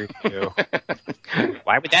just hear you.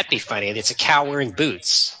 Why would that be funny? It's a cow wearing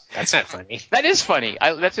boots. That's not funny. That is funny.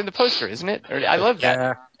 That's in the poster, isn't it? I love that.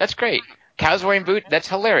 Yeah. That's great. Cows wearing boots, that's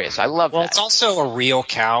hilarious. I love Well, that. it's also a real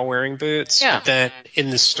cow wearing boots. Yeah. But then in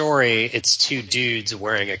the story, it's 2 dudes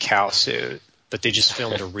wearing a cow suit, but they just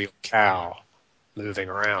filmed a real cow moving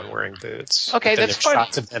around wearing boots. Okay, But then that's there's fun.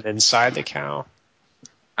 shots of them inside the cow.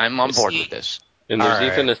 I'm on board See- with this. And there's All right.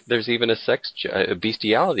 even a a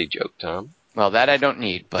bestiality joke, Tom. Well, that I don't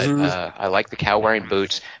need, but I like the cow wearing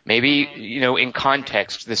boots. Maybe, in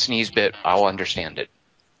context, the sneeze bit, I'll understand it.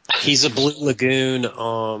 He's a Blue Lagoon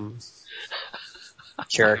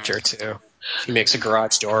character, too. He makes a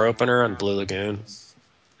garage door opener on Blue Lagoon. What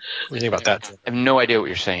do you think about that? I have no idea what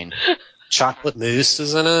you're saying. Chocolate mousse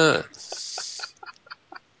is in it.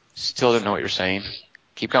 Still don't know what you're saying.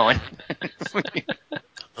 Keep going.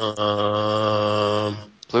 Blue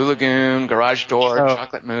Lagoon, garage door, Oh.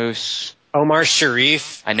 chocolate mousse. Omar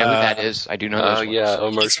Sharif. I know who that is. I do know those Oh, ones. yeah,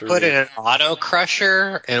 Omar He's Sharif. put in an auto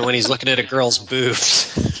crusher, and when he's looking at a girl's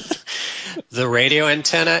boobs, his radio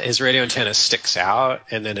antenna sticks out,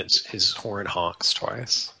 and then his horn honks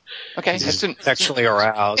twice. Okay, He's that's sexually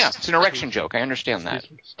aroused. yeah, it's an erection joke. I understand that.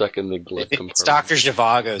 Stuck in the glove compartment. It's Dr.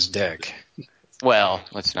 Zhivago's dick. Well,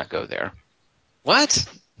 let's not go there. What?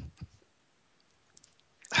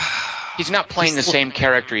 He's not playing the same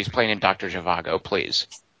character he's playing in Dr. Zhivago, please.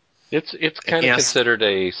 It's kind of Yes. considered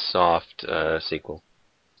a soft sequel.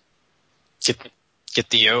 Get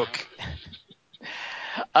the yolk.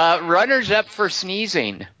 Runners up for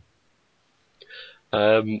sneezing.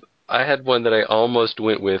 I had one that I almost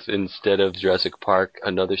went with instead of Jurassic Park,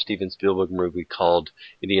 another Steven Spielberg movie called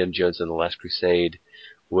Indiana Jones and the Last Crusade,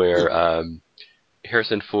 where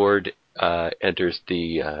Harrison Ford enters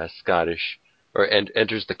the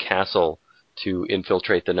enters the castle to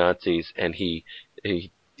infiltrate the Nazis, and he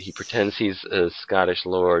pretends he's a Scottish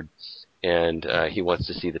lord, and he wants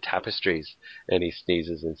to see the tapestries, and he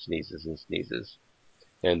sneezes and sneezes and sneezes.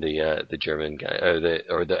 And the German guy,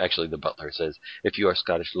 actually the butler says, "If you are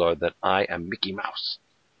Scottish lord, then I am Mickey Mouse."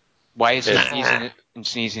 Why is he sneezing and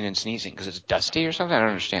sneezing and sneezing? Because it's dusty or something? I don't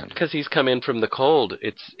understand. Because he's come in from the cold.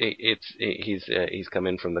 He's come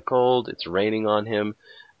in from the cold. It's raining on him,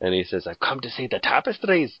 and he says, "I've come to see the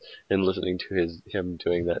tapestries." And listening to him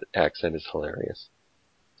doing that accent is hilarious.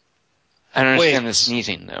 I don't understand Wait. the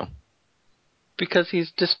sneezing, though. Because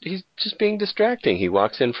he's just being distracting. He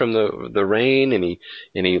walks in from the rain, and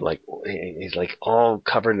he's like all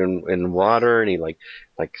covered in water, and he like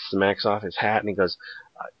smacks off his hat, and he goes,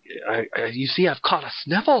 "You see, I've caught a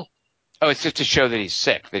sniffle." Oh, it's just to show that he's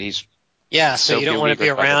sick, that he's... Yeah, so you don't want to be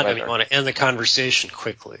beleaguered by the around him. weather. You want to end the conversation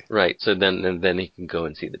quickly. Right. So then he can go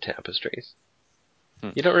and see the tapestries.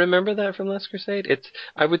 You don't remember that from Last Crusade?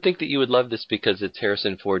 I would think that you would love this because it's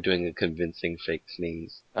Harrison Ford doing a convincing fake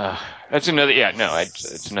sneeze. That's another... Yeah, no,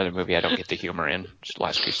 it's another movie I don't get the humor in. Just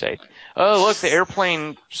Last Crusade. Oh, look, the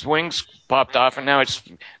airplane wings popped off, and now it's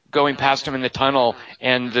going past him in the tunnel,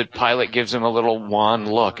 and the pilot gives him a little wan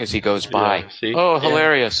look as he goes by. Yeah, see? Oh,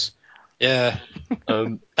 hilarious. Yeah.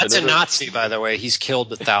 That's a Another- Nazi, by the way. He's killed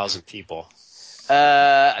 1,000 people.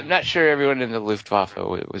 I'm not sure everyone in the Luftwaffe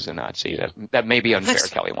was a Nazi. That may be unfair,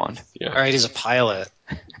 What? Kelly Wand. Yeah. All right, he's a pilot.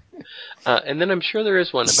 And then I'm sure there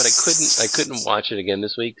is one, but I couldn't watch it again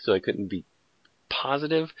this week, so I couldn't be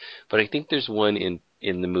positive. But I think there's one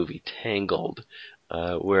in the movie Tangled,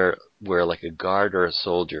 where like a guard or a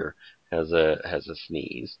soldier has a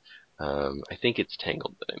sneeze. I think it's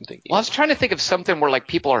Tangled that I'm thinking. Well, I was trying to think of something where like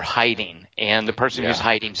people are hiding, and the person who's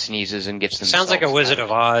hiding sneezes and gets themselves. Sounds like a Wizard out.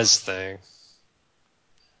 of Oz thing.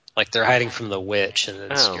 Like they're hiding from the witch, and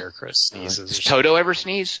then Oh. Scarecrow sneezes. Does Toto ever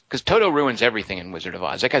sneeze? Because Toto ruins everything in Wizard of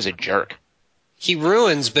Oz. That guy's a jerk. He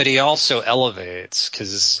ruins, but he also elevates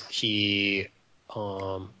because he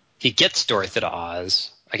gets Dorothy to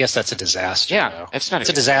Oz. I guess that's a disaster. Yeah, though. it's not It's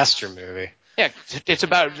a disaster movie. Yeah,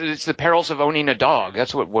 it's the perils of owning a dog.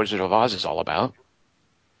 That's what Wizard of Oz is all about.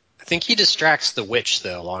 I think he distracts the witch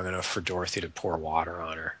though long enough for Dorothy to pour water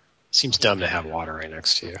on her. Seems dumb to have water right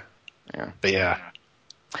next to you. Yeah. But yeah.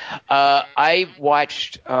 I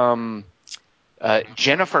watched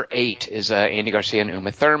Jennifer 8 is Andy Garcia and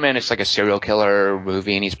Uma Thurman. It's like a serial killer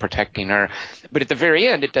movie, and he's protecting her. But at the very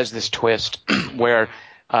end, it does this twist where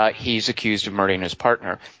he's accused of murdering his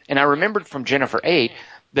partner. And I remembered from Jennifer 8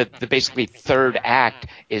 that the basically third act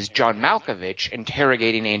is John Malkovich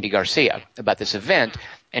interrogating Andy Garcia about this event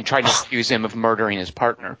and trying to accuse him of murdering his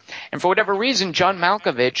partner. And for whatever reason, John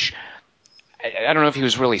Malkovich, I don't know if he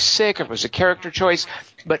was really sick or if it was a character choice,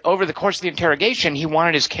 but over the course of the interrogation, he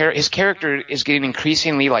wanted his character is getting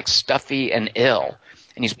increasingly like stuffy and ill,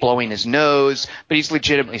 and he's blowing his nose, but he's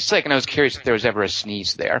legitimately sick. And I was curious if there was ever a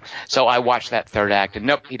sneeze there. So I watched that third act, and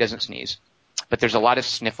nope, he doesn't sneeze. But there's a lot of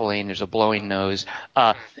sniffling, there's a blowing nose,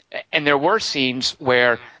 and there were scenes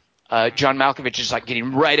where John Malkovich is like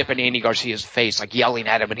getting right up in Andy Garcia's face, like yelling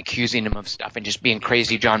at him and accusing him of stuff, and just being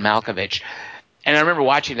crazy John Malkovich. And I remember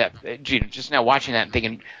watching that, just now watching that and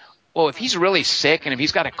thinking, well, if he's really sick and if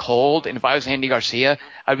he's got a cold, and if I was Andy Garcia,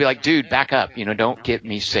 I'd be like, dude, back up. Don't get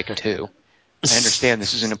me sick too. I understand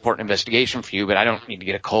this is an important investigation for you, but I don't need to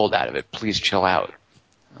get a cold out of it. Please chill out.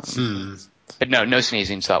 But no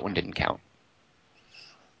sneezing, so that one didn't count.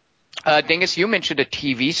 Dingus, you mentioned a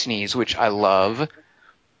TV sneeze, which I love.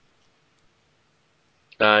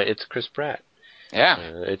 It's Chris Pratt. Yeah.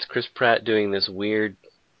 It's Chris Pratt doing this weird,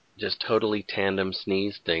 just totally tandem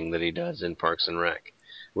sneeze thing that he does in Parks and Rec.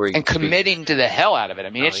 And committing to the hell out of it. I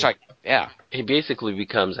mean, it's like, yeah. He basically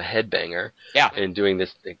becomes a headbanger. Yeah. And doing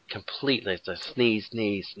this completely, it's a sneeze,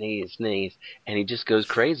 sneeze, sneeze, sneeze. And he just goes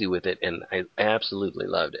crazy with it, and I absolutely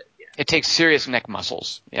loved it. Yeah. It takes serious neck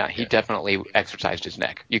muscles. Yeah, he definitely exercised his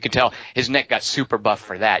neck. You could tell his neck got super buff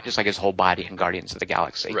for that, just like his whole body in Guardians of the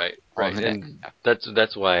Galaxy. Right. And Yeah.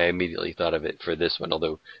 that's why I immediately thought of it for this one,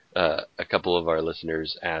 although a couple of our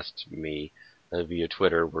listeners asked me via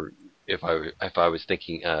Twitter if I was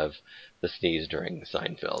thinking of the sneeze during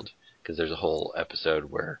Seinfeld, because there's a whole episode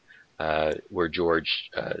where George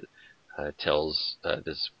tells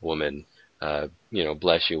this woman,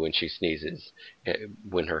 bless you when she sneezes,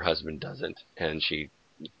 when her husband doesn't, and she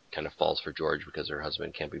kind of falls for George because her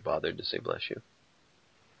husband can't be bothered to say bless you.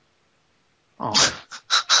 Oh.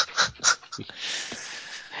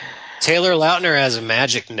 Taylor Lautner has a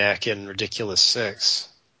magic neck in Ridiculous Six.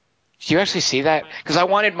 Do you actually see that? Because I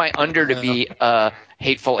wanted my under to be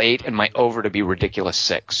Hateful Eight and my over to be Ridiculous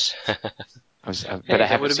Six. But I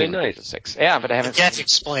haven't would've seen been nice. Ridiculous Six. Yeah, but I haven't. You have to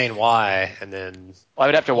explain why, and then Well, I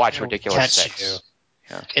would have to watch Ridiculous catch Six. you.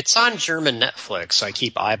 Yeah. It's on German Netflix, so I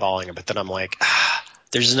keep eyeballing it, but then I'm like,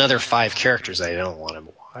 there's another 5 characters I don't want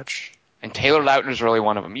to watch. And Taylor Lautner's really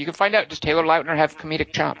one of them. You can find out, does Taylor Lautner have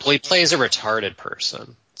comedic chops? Well, he plays a retarded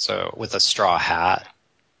person, so with a straw hat.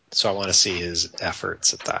 So I want to see his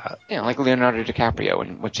efforts at that. Yeah, like Leonardo DiCaprio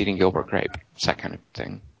and What's Eating Gilbert Grape. It's that kind of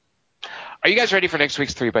thing. Are you guys ready for next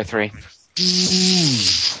week's 3x3?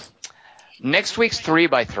 Next week's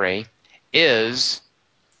 3x3 is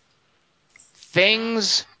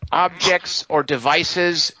things, objects, or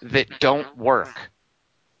devices that don't work.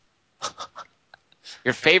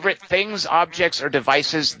 Your favorite things, objects, or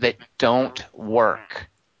devices that don't work.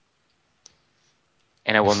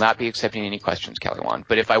 And I will not be accepting any questions, Kelly Wand.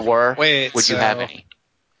 But if I were, would you have any?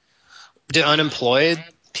 Do unemployed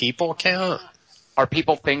people count? Are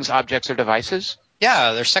people things, objects, or devices?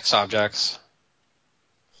 Yeah, they're sex objects.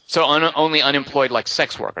 So only unemployed, like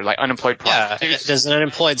sex workers, like unemployed Yeah, prostitutes? does an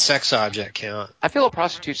unemployed sex object count? I feel a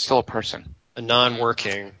prostitute's still a person. A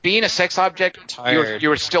non-working. Being a sex object, Tired.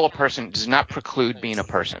 you're still a person. Does not preclude being a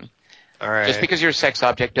person. All right. Just because you're a sex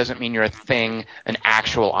object doesn't mean you're a thing, an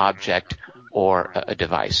actual object, or a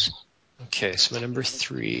device. Okay, so my number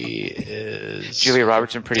 3 is Julia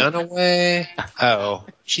Roberts in Pretty... Dunaway. Oh,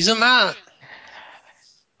 she's a man.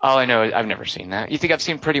 All I know is I've never seen that. You think I've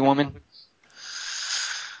seen Pretty Woman?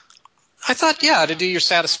 I thought, to do your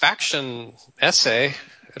satisfaction essay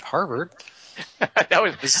at Harvard. That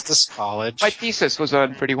was This college. my thesis was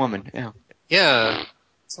on Pretty Woman. Yeah. Yeah.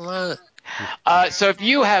 It's a lot. So if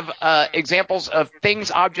you have examples of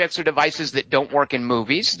things, objects, or devices that don't work in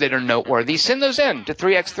movies that are noteworthy, send those in to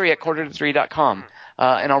 3x3 at quarter-to-3.com,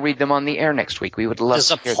 and I'll read them on the air next week. We would love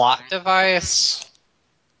Does a to hear plot device?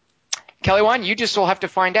 Kelly Wan, you just will have to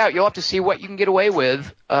find out. You'll have to see what you can get away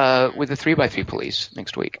with the 3x3 police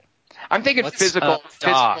next week. I'm thinking What's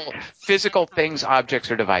physical things,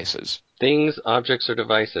 objects, or devices. Things, objects, or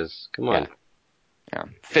devices. Come on. Yeah.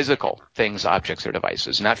 Physical things, objects, or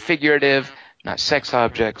devices. Not figurative, not sex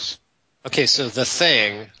objects. Okay, so the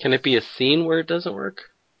thing. Can it be a scene where it doesn't work?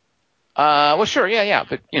 Well, sure, yeah.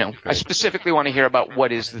 But, I specifically want to hear about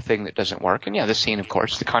what is the thing that doesn't work. And, the scene, of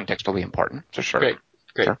course. The context will be important. So, sure. Great.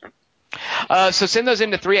 Sure. So send those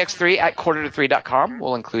in to 3x3 at quarter-to-3.com.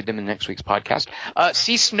 We'll include them in next week's podcast.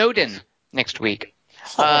 See Snowden next week.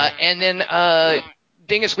 And then,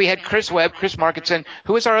 Dingus, we had Chris Markinson,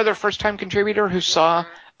 who is our other first-time contributor who saw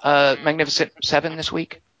Magnificent Seven this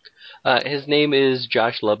week. His name is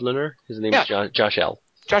Josh Lubliner. His name is Josh L.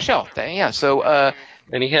 Josh L. Yeah. So,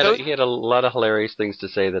 and he had a lot of hilarious things to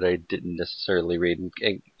say that I didn't necessarily read.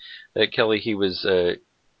 And Kelly, he was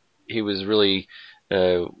really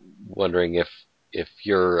wondering if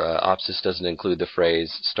your opsis doesn't include the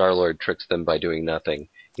phrase "Star-Lord tricks them by doing nothing."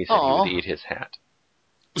 He said he would eat his hat.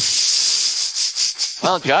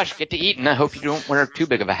 Well, Josh, get to eat, and I hope you don't wear too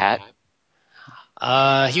big of a hat.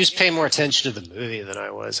 He was paying more attention to the movie than I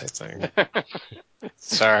was, I think.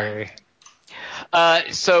 Sorry.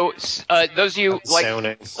 So those of you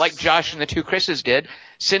like Josh and the two Chris's did,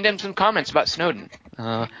 send him some comments about Snowden,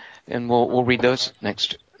 and we'll read those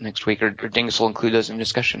next week, or Dingus will include those in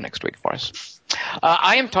discussion next week for us.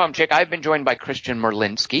 I am Tom Chick. I've been joined by Christian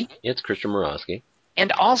Merlinski. It's Christian Morosky.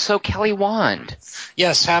 And also Kelly Wand.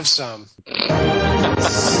 Yes, have some.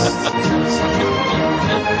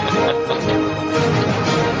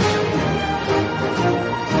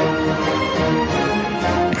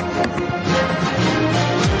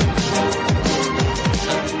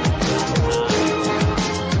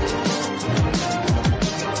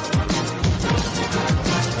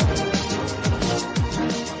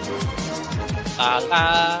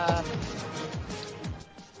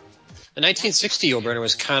 The 1960 Yul Brynner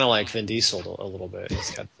was kind of like Vin Diesel a little bit.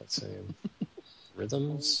 He's got that same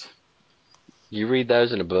rhythms. You read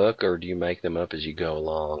those in a book, or do you make them up as you go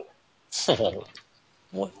along? Oh,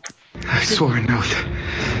 what? I swore an oath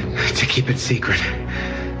to keep it secret.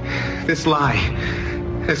 This lie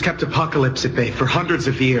has kept Apocalypse at bay for hundreds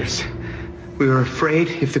of years. We were afraid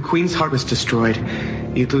if the Queen's heart was destroyed,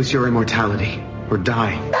 you'd lose your immortality or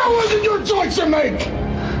die. That wasn't your choice to make!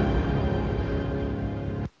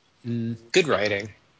 Good writing.